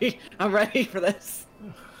like, I'm ready for this.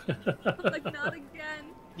 Like, not again.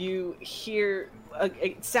 You hear,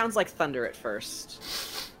 it sounds like thunder at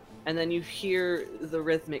first, and then you hear the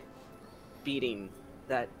rhythmic beating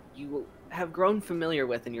that you have grown familiar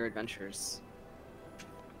with in your adventures.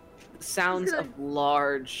 The sounds of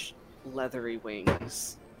large, leathery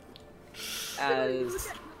wings. As It's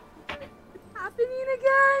happening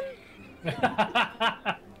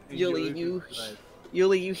again.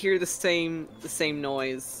 Yuli, you hear the same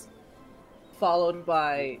noise, followed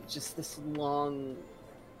by just this long,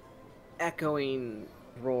 echoing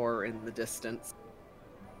roar in the distance.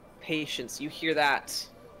 Patience, you hear that.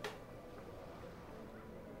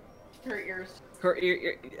 Her ears.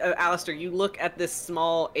 Alistair, you look at this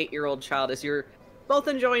small 8-year-old child as you're both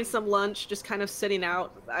enjoying some lunch, just kind of sitting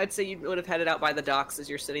out. I'd say you would have headed out by the docks as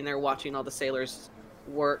you're sitting there watching all the sailors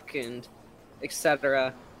work and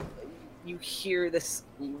etc. You hear this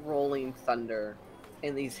rolling thunder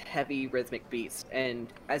and these heavy rhythmic beats, and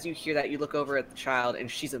as you hear that, you look over at the child, and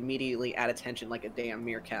she's immediately at attention like a damn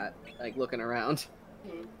meerkat, like looking around.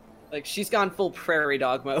 Mm-hmm. Like she's gone full prairie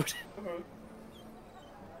dog mode. Mm-hmm.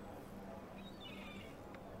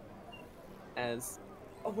 As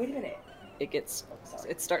Oh, wait a minute.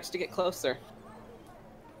 it starts to get closer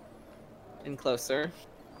and closer.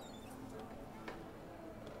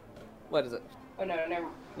 What is it? Oh, no, never.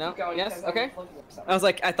 No? Keep going, Yes? because I'm Okay. looking at something. I was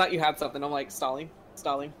like, I thought you had something. I'm like, stalling.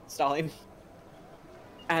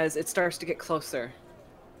 As it starts to get closer.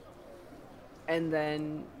 And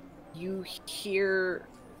then you hear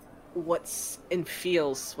what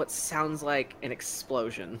sounds like an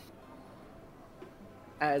explosion.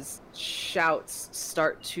 As shouts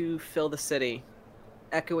start to fill the city,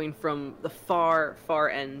 echoing from the far, far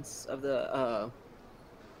ends of the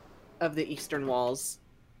eastern walls.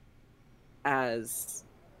 As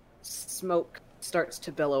smoke starts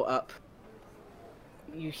to billow up,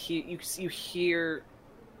 you hear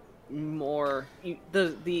more.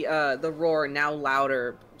 The roar, now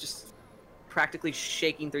louder, just practically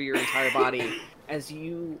shaking through your entire body. As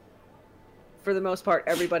you, for the most part,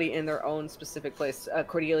 everybody in their own specific place.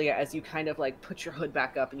 Cordelia, as you kind of like put your hood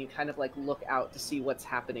back up and you kind of like look out to see what's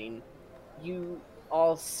happening, you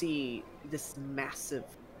all see this massive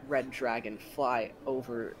red dragon fly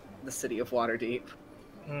over the city of Waterdeep.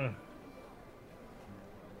 Mm.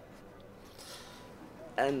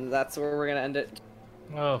 And that's where we're gonna end it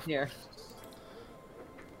Oh, here.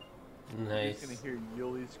 You're Nice. gonna hear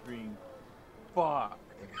Yuli scream, "Fuck!"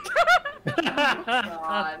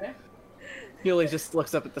 God. Yuli just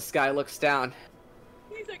looks up at the sky, looks down.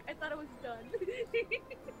 He's like, I thought it was done.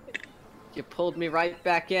 You pulled me right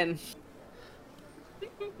back in.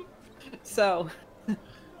 So,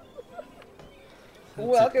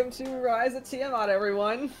 welcome to Rise of Tiamat,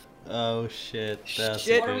 everyone. Oh shit, that's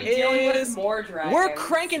Shit What are we good. dealing with? is- More dragons. We're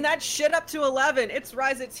cranking that shit up to 11. It's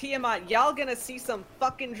Rise of Tiamat. Y'all gonna see some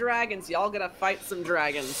fucking dragons. Y'all gonna fight some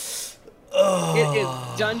dragons. It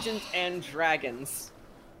is Dungeons and Dragons.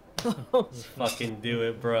 Let's fucking do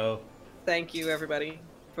it, bro. Thank you, everybody,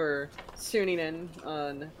 for tuning in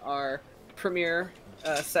on our premiere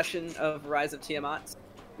session of Rise of Tiamat.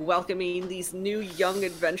 Welcoming these new young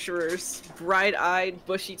adventurers, bright-eyed,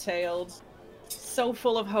 bushy-tailed, so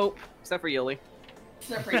full of hope, except for Yuli.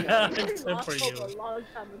 Except for you. except for A you. long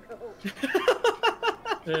time ago.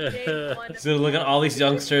 Day one. So look at all these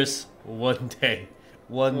youngsters. One day.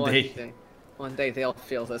 One day. One day they'll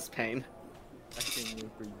feel this pain. I can't wait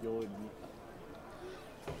for Yuli.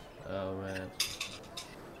 Oh man.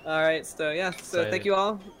 Alright, so yeah, so thank Excited. you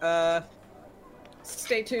all.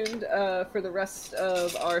 Stay tuned for the rest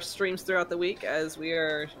of our streams throughout the week as we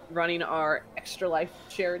are running our Extra Life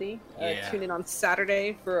charity. Yeah. Tune in on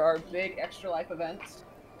Saturday for our big Extra Life event.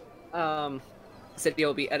 This video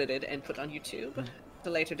will be edited and put on YouTube at a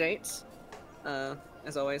later date.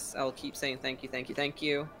 As always, I'll keep saying thank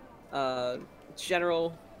you.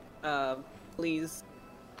 General, please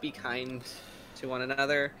be kind to one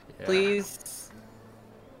another. Yeah. Please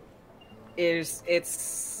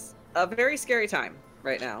it's a very scary time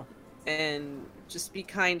right now, and just be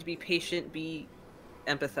kind, be patient, be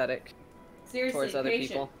empathetic Seriously, towards other patient.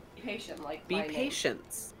 people. Be patient, like Be my name.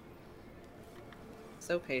 patient.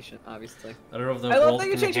 So patient, obviously. I don't know if the I love world that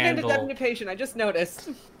you can changed your name to handle. Deputy Patient. I just noticed.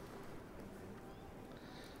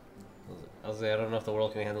 I was like, I don't know if the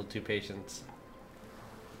world can handle 2 patients.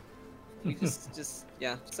 You just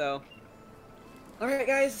yeah. So, all right,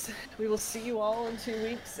 guys, we will see you all in 2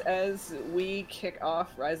 weeks as we kick off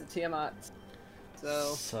Rise of Tiamat.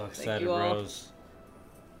 So, So thank excited, you all. Rose.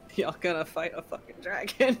 Y'all gonna fight a fucking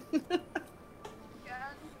dragon.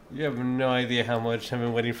 You have no idea how much I've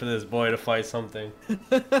been waiting for this boy to fight something.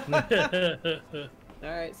 All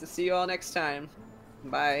right, so see you all next time.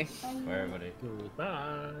 Bye. Bye, everybody.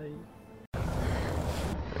 Goodbye.